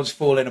 The world's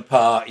falling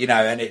apart,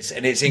 and it's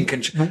in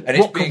control, and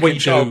it's being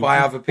controlled by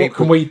other people. What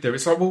can we do?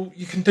 It's like, well,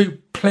 you can do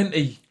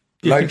plenty.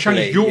 You can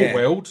change your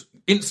world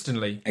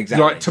instantly.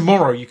 Exactly. Like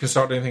tomorrow, you can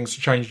start doing things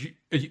to change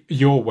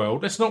your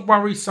world. Let's not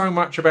worry so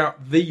much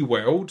about the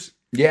world.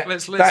 Yeah,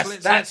 let's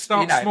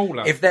start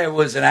smaller. If there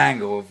was an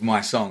angle of my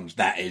songs,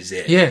 that is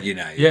it. Yeah,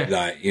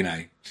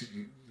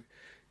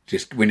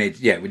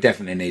 we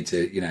definitely need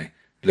to,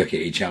 look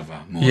at each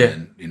other more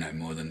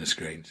than the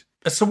screens.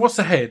 So what's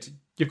ahead?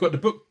 You've got the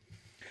book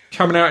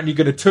coming out, and you've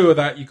got a tour of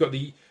that. You've got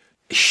the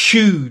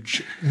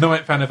huge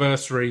 9th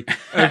anniversary,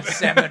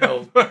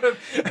 seminal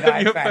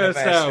your first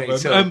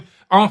album.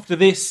 After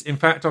this, in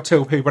fact, I'll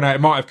tell people now, it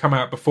might have come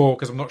out before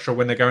because I'm not sure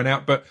when they're going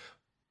out, but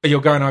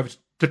you're going over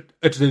to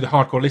do the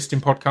Hardcore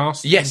Listening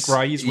podcast. Yes,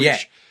 Grays,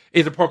 which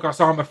is a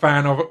podcast I'm a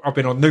fan of. I've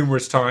been on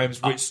numerous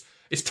times. Which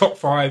it's top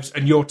fives,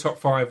 and your top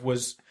 5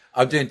 was.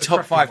 I'm doing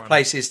top 5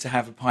 places to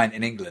have a pint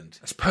in England.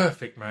 That's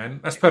perfect, man.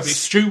 That's perfect.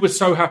 Stu was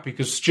so happy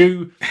because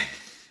Stu,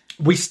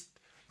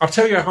 I'll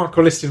tell you how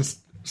Hardcore Listening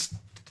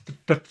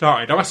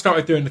started. I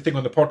started doing the thing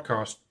on the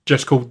podcast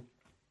just called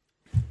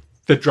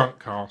The Drunk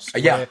Cast.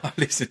 I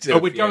listened to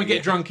it. We'd go and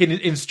get drunk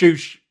in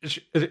Stu's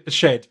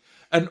shed.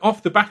 And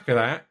off the back of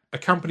that, a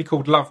company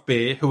called Love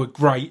Beer, who are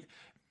great.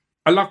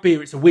 I Love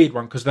Beer, it's a weird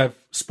one because they've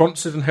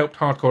sponsored and helped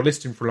Hardcore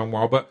Listening for a long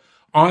while, but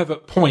I've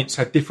at points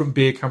had different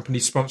beer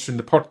companies sponsoring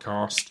the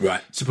podcast. Right.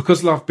 So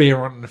because Love Beer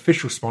aren't an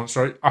official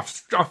sponsor, I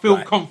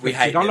feel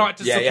conflicted. I like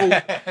to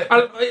support.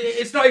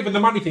 It's not even the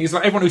money thing. It's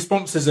like everyone who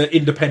sponsors are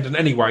independent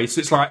anyway.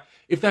 So it's like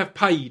if they've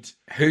paid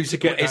to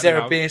get is there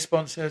a beer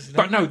sponsor?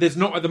 But no, there's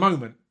not at the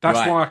moment. That's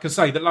why I can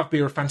say that Love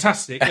Beer are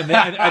fantastic, and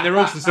they're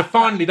also so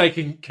finally they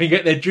can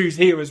get their dues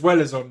here as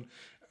well as on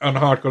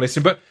Hardcore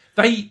Listening. But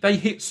they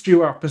hit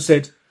Stu up and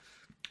said,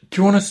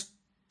 "Do you want us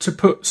to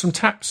put some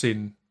taps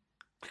in?"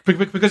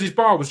 Because his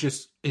bar was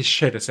just his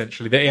shed,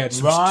 essentially. That he had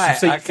some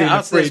seats in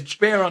the fridge.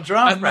 Beer on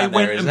draft, and they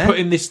went and put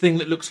in this thing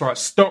that looks like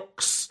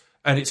stocks,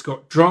 and it's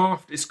got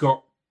draft, it's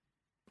got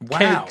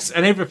kegs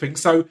and everything.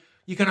 So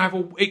you can have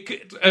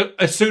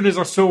as soon as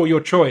I saw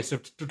your choice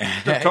of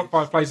the top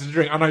 5 places to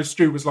drink, I know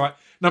Stu was like,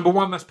 number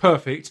 1, that's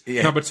perfect.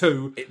 Yeah. Number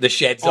 2, the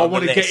Shed's I on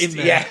want the to get in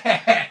there.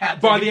 Yeah.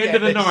 By the end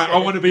of the night, I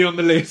want to be on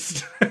the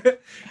list.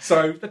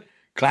 So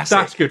classic.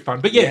 That's good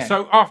fun. But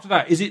so after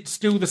that, is it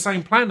still the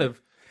same plan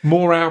of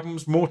more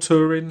albums, more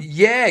touring?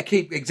 Yeah,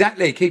 keep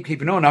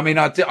keeping on. I mean,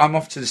 I'm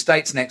off to the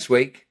States next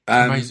week.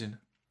 Amazing.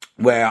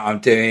 Where I'm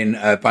doing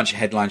a bunch of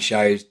headline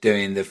shows,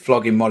 doing the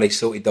Flogging Molly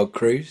Salty Dog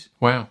Cruise.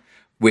 Wow.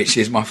 Which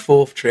is my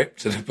 4th trip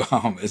to the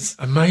Bahamas.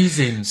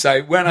 Amazing.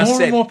 So when more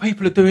and more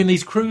people are doing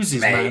these cruises,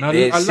 man.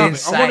 I love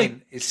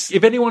insane. it.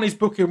 If anyone is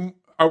booking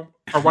one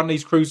of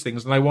these cruise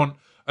things and they want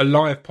a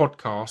live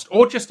podcast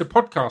or just a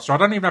podcast, so I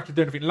don't even have to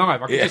do anything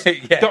live. I can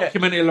just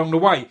document it along the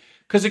way.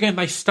 Because again,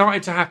 they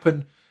started to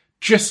happen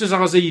just as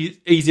I was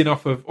easing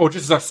off of, or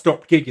just as I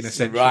stopped gigging,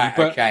 essentially. Right,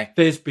 but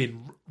there's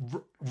been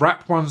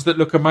rap ones that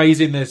look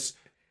amazing. There's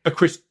a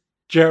Chris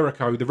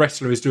Jericho, the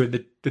wrestler, is doing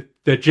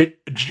the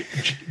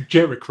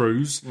Jericho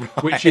Cruise,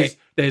 which is,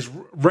 there's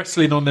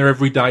wrestling on there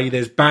every day.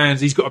 There's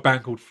bands. He's got a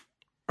band called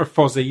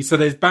Fozzy. So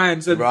there's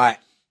bands. And right.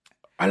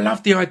 I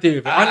love the idea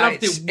of it. I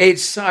loved it.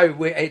 It's so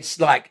weird.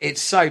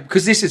 It's so,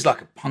 because this is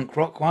like a punk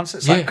rock one. So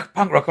it's like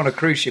punk rock on a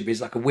cruise ship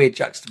is like a weird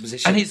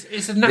juxtaposition. And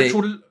it's a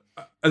natural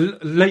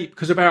leap,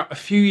 because about a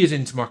few years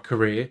into my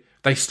career,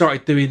 they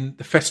started doing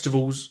the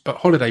festivals at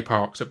holiday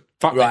parks, at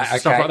Butlins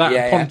and stuff like that,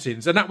 and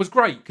Pontins. And that was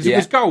great, because it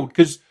was gold,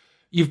 because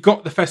you've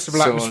got the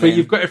festival atmosphere,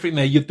 you've got everything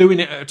there. You're doing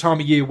it at a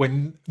time of year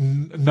when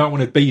no one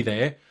would be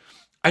there,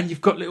 and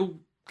you've got little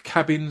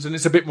cabins, and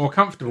it's a bit more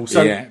comfortable.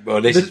 So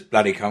this is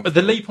bloody comfortable.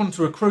 The leap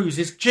onto a cruise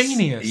is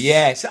genius.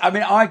 Yes, I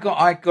mean, I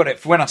got it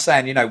for when I was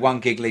saying, one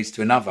gig leads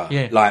to another.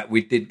 Yeah. Like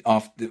we did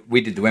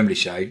the Wembley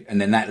show,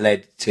 and then that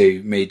led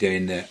to me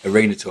doing the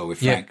arena tour with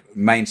Frank.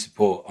 Main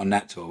support on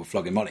that tour with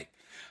Flogging Molly.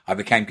 I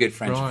became good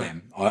friends with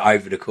them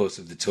over the course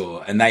of the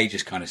tour, and they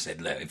just kind of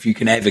said, look, if you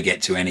can ever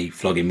get to any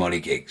Flogging Molly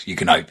gigs, you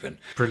can open.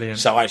 Brilliant.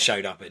 So I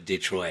showed up at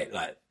Detroit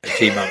like a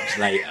few months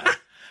later.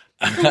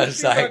 And I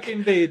was like,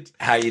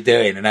 how you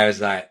doing? And I was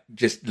like, they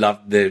just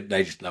loved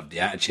the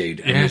attitude.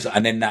 And,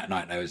 and then that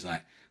night they was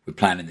like, we're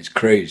planning this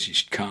cruise, you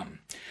should come.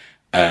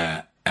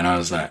 And I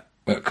was like,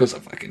 well, of course I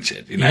fucking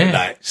should,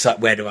 like, so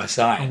where do I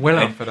sign? I'm well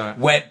up for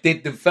that.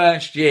 Did the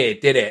first year,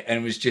 did it, and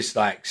it was just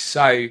like,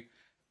 so,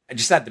 I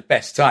just had the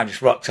best time,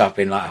 just rocked up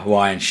in like a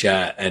Hawaiian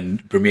shirt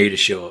and Bermuda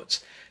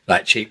shorts,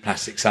 like cheap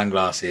plastic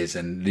sunglasses,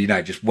 and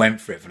just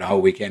went for it for the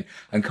whole weekend,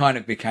 and kind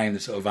of became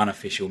the sort of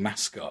unofficial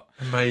mascot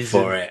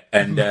for it.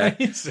 And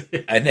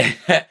and then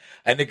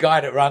and the guy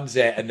that runs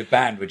it and the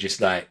band were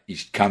just like, you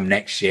should come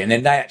next year. And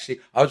then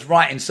I was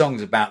writing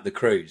songs about the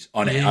cruise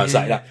on it. I was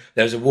like,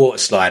 there was a water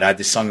slide. I had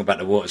this song about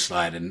the water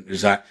slide, and it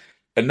was like,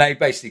 and they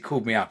basically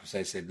called me up and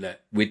they said, look,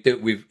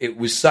 it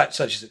was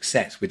such a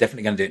success. We're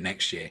definitely going to do it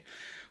next year.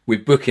 We're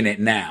booking it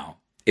now.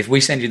 If we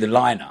send you the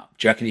lineup,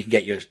 do you reckon you can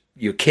get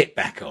your kit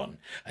back on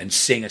and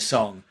sing a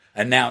song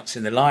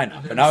announcing the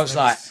lineup? And I was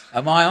like,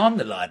 am I on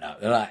the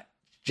lineup? They're like,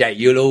 Jay,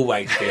 you'll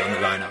always be on the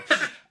lineup.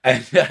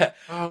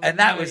 And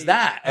that was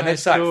that. And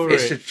it's like,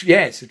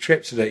 it's a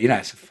trip to the,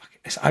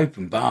 it's an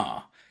open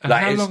bar. And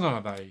like, how long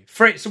are they?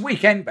 It's a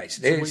weekend,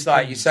 basically. It's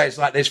like, you say, it's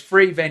like there's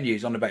 3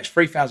 venues on the boat. It's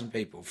 3,000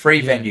 people,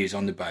 3 venues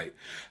on the boat.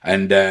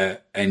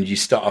 And you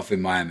start off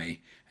in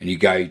Miami and you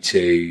go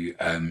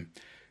to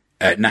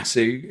Nassau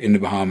in the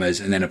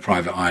Bahamas, and then a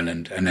private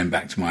island, and then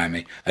back to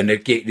Miami. And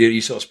you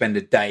sort of spend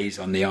the days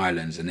on the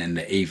islands and then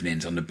the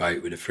evenings on the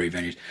boat with the 3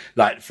 venues.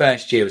 Like the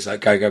first year was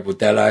like Go-Go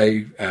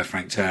Bordello,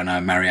 Frank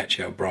Turner, Mariachi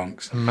El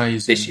Bronx.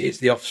 Amazing. This year it's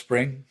The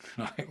Offspring.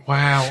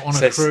 Wow, on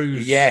a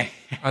cruise. Yeah.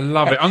 I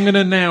love it. I'm going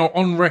to now,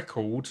 on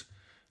record,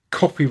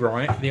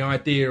 copyright the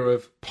idea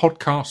of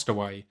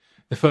Podcastaway,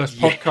 the first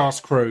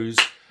podcast cruise.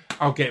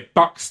 I'll get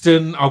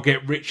Buxton, I'll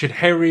get Richard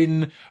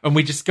Herring, and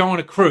we just go on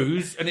a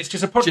cruise, and it's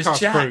just a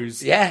podcast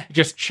cruise. Yeah.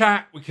 Just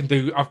chat.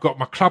 I've got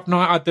my club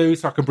night I do,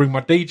 so I can bring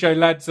my DJ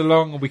lads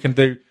along, and we can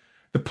do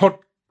the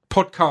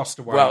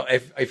Podcastaway. Well,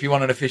 if you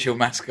want an official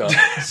mascot.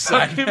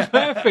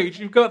 Perfect.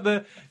 You've got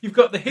the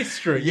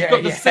history. You've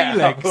got the sea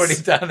legs. I've already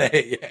done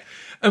it, yeah.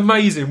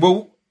 Amazing.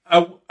 Well,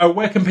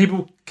 where can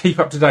people keep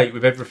up to date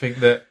with everything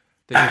that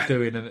you're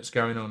doing and that's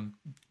going on?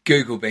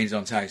 Google Beans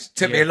on Toast.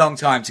 Took me a long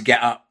time to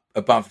get up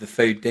above the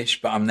food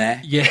dish, but I'm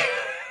there. Yeah.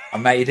 I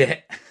made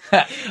it.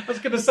 I was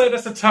going to say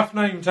that's a tough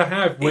name to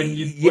have when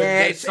you.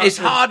 It's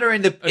harder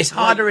in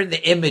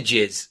the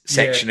images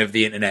section of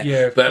the internet.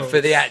 Yeah, but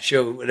for the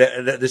actual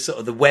the sort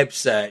of the web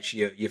search,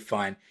 you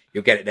find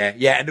you'll get it there.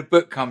 Yeah, and the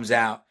book comes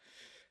out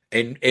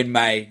in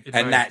May,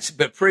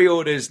 but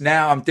pre-orders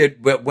now.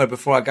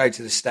 Before I go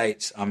to the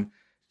States, I'm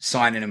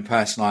signing and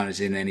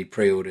personalising any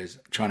pre-orders.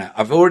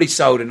 I've already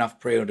sold enough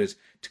pre-orders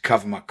to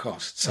cover my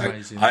costs. So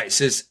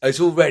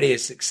it's already a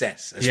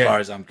success as far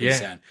as I'm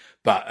concerned.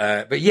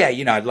 Yeah. But yeah,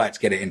 I'd like to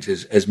get it into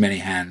as many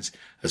hands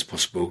as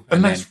possible.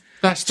 And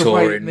that's the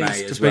way it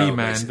needs to be,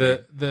 man.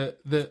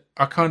 That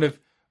I kind of,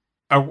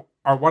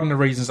 one of the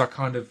reasons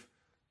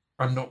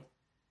I'm not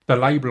the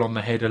label on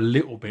the head a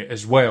little bit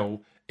as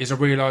well is I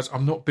realise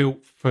I'm not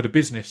built for the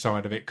business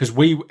side of it, because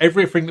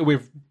everything that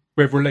we've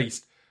we've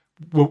released,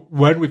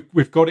 when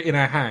we've got it in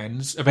our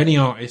hands of any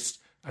artist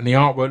and the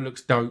artwork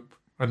looks dope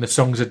and the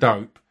songs are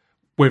dope,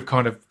 we've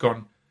kind of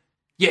gone,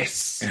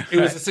 yes, it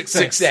was a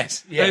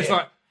success. Yeah, it's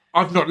like,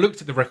 I've not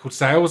looked at the record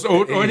sales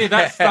or any of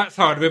that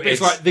side of it, but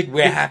it's like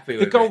we're happy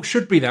with the goal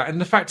should be that.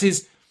 And the fact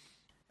is,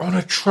 on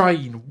a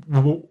train,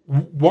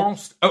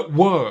 whilst at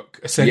work,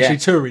 essentially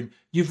touring,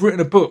 you've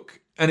written a book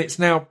and it's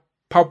now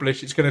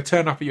published. It's going to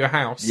turn up at your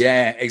house.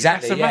 Yeah,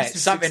 exactly.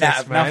 It's something success,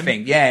 out of man.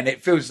 nothing. Yeah, and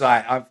it feels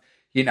like I'm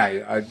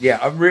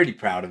really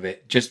proud of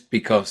it just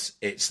because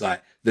it's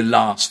like the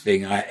last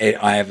thing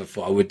I ever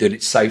thought I would do. And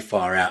it's so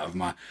far out of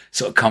my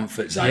sort of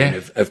comfort zone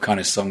of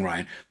kind of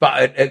songwriting.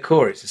 But at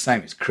core, it's the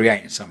same. It's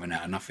creating something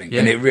out of nothing.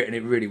 Yeah. And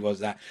it really was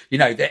that.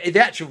 The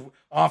actual,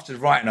 after the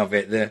writing of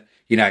it,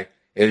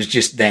 it was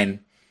just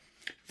then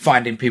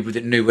finding people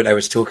that knew what they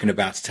was talking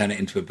about to turn it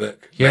into a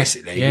book,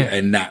 basically. Yeah.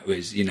 And that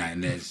was,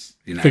 and there's,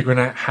 figuring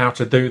out how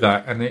to do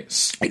that. And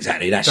it's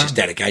exactly, that's done. Just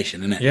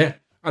dedication, isn't it? Yeah.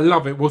 I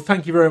love it. Well,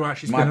 thank you very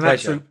much. It's been an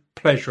absolute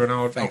pleasure, and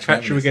I'll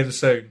catch you again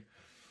soon.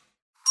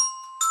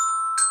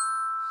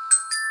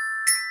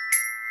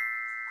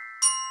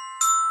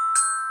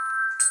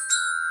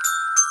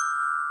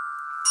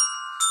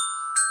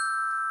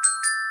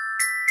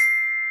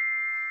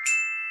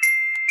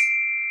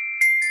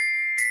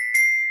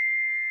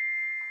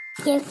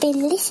 You've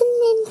been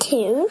listening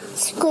to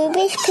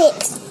Scroobius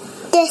Pip's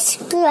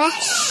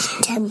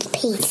Discretion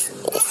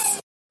Pieces.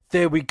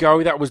 There we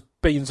go. That was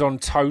Beans on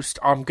Toast.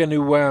 I'm going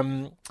to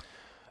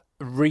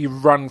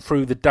rerun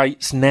through the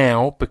dates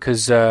now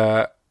because,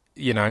 I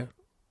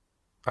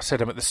said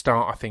them at the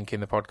start, I think, in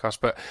the podcast.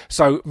 But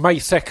so May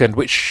 2nd,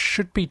 which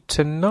should be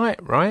tonight,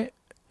 right?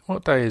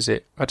 What day is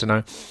it? I don't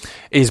know.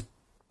 Is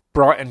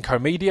Brighton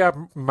Comedia.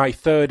 May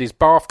 3rd is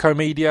Bath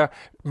Comedia.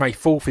 May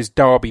 4th is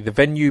Derby, the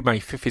venue. May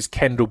 5th is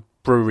Kendal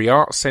Brewery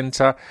Arts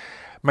Centre.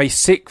 May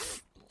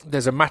 6th,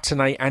 there's a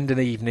matinee and an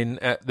evening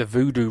at the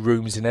Voodoo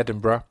Rooms in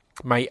Edinburgh.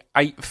 May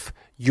 8th,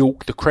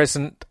 York the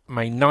Crescent.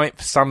 May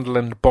 9th,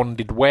 Sunderland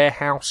Bonded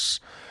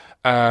Warehouse.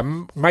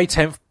 May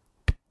 10th,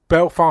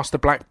 Belfast the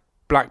Black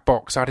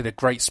Box. I did a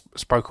great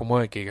spoken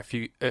word gig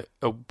a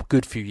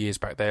good few years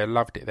back there. I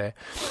loved it there.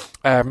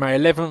 May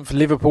 11th,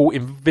 Liverpool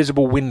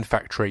Invisible Wind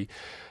Factory.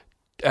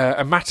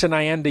 A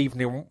matinee and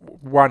evening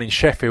one in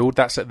Sheffield.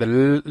 That's at the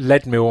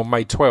Leadmill on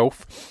May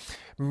 12th.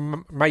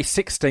 May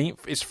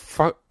 16th is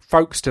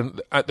Folkestone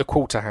at the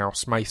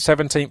Quarterhouse. May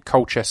 17th,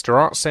 Colchester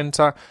Arts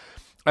Centre.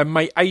 And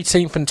May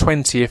 18th and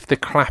 20th, the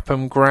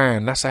Clapham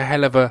Grand. That's a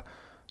hell of a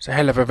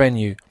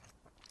venue.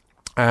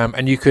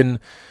 And you can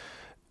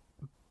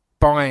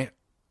buy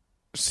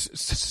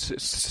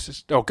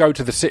or go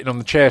to the Sitting on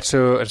the Chair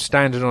tour and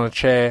Standing on a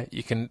Chair.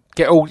 You can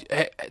get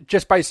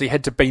just basically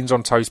head to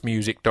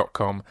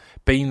beansontostmusic.com,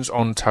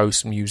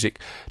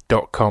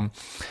 beansontostmusic.com.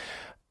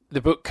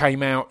 The book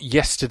came out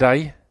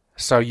yesterday,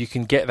 so you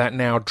can get that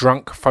now,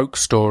 Drunk Folk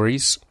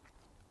Stories.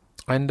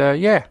 And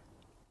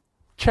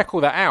check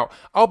all that out.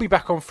 I'll be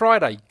back on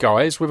Friday,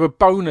 guys, with a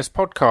bonus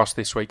podcast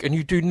this week, and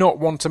you do not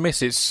want to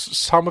miss it.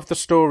 Some of the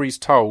stories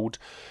told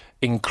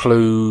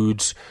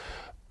include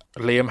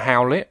Liam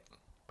Howlett,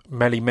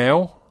 Melly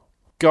Mel,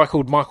 a guy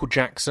called Michael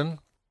Jackson.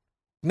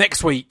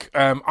 Next week,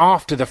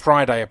 after the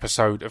Friday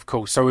episode, of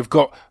course. So we've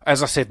got,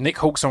 as I said, Nick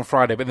Hawkes on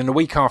Friday, but then the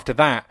week after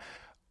that,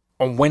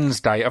 on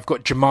Wednesday, I've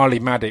got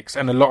Jamali Maddox,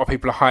 and a lot of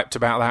people are hyped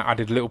about that. I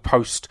did a little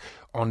post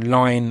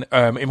online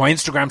in my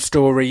Instagram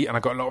story, and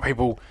I got a lot of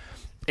people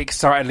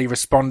excitedly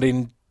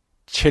responding.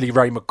 Chili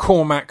Ray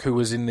McCormack, who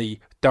was in the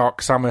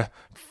Dark Summer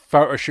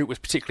photo shoot, was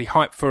particularly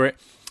hyped for it.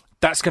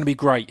 That's going to be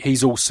great.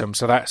 He's awesome.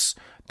 So that's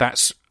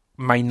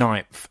May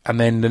 9th. And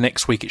then the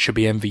next week it should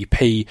be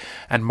MVP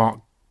and Mark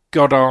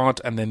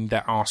Goddard, and then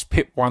that Ask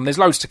Pip one. There's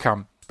loads to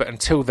come. But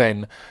until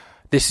then,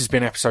 this has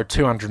been episode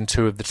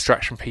 202 of the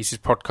Distraction Pieces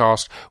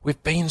podcast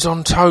with Beans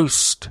on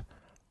Toast.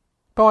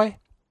 Bye.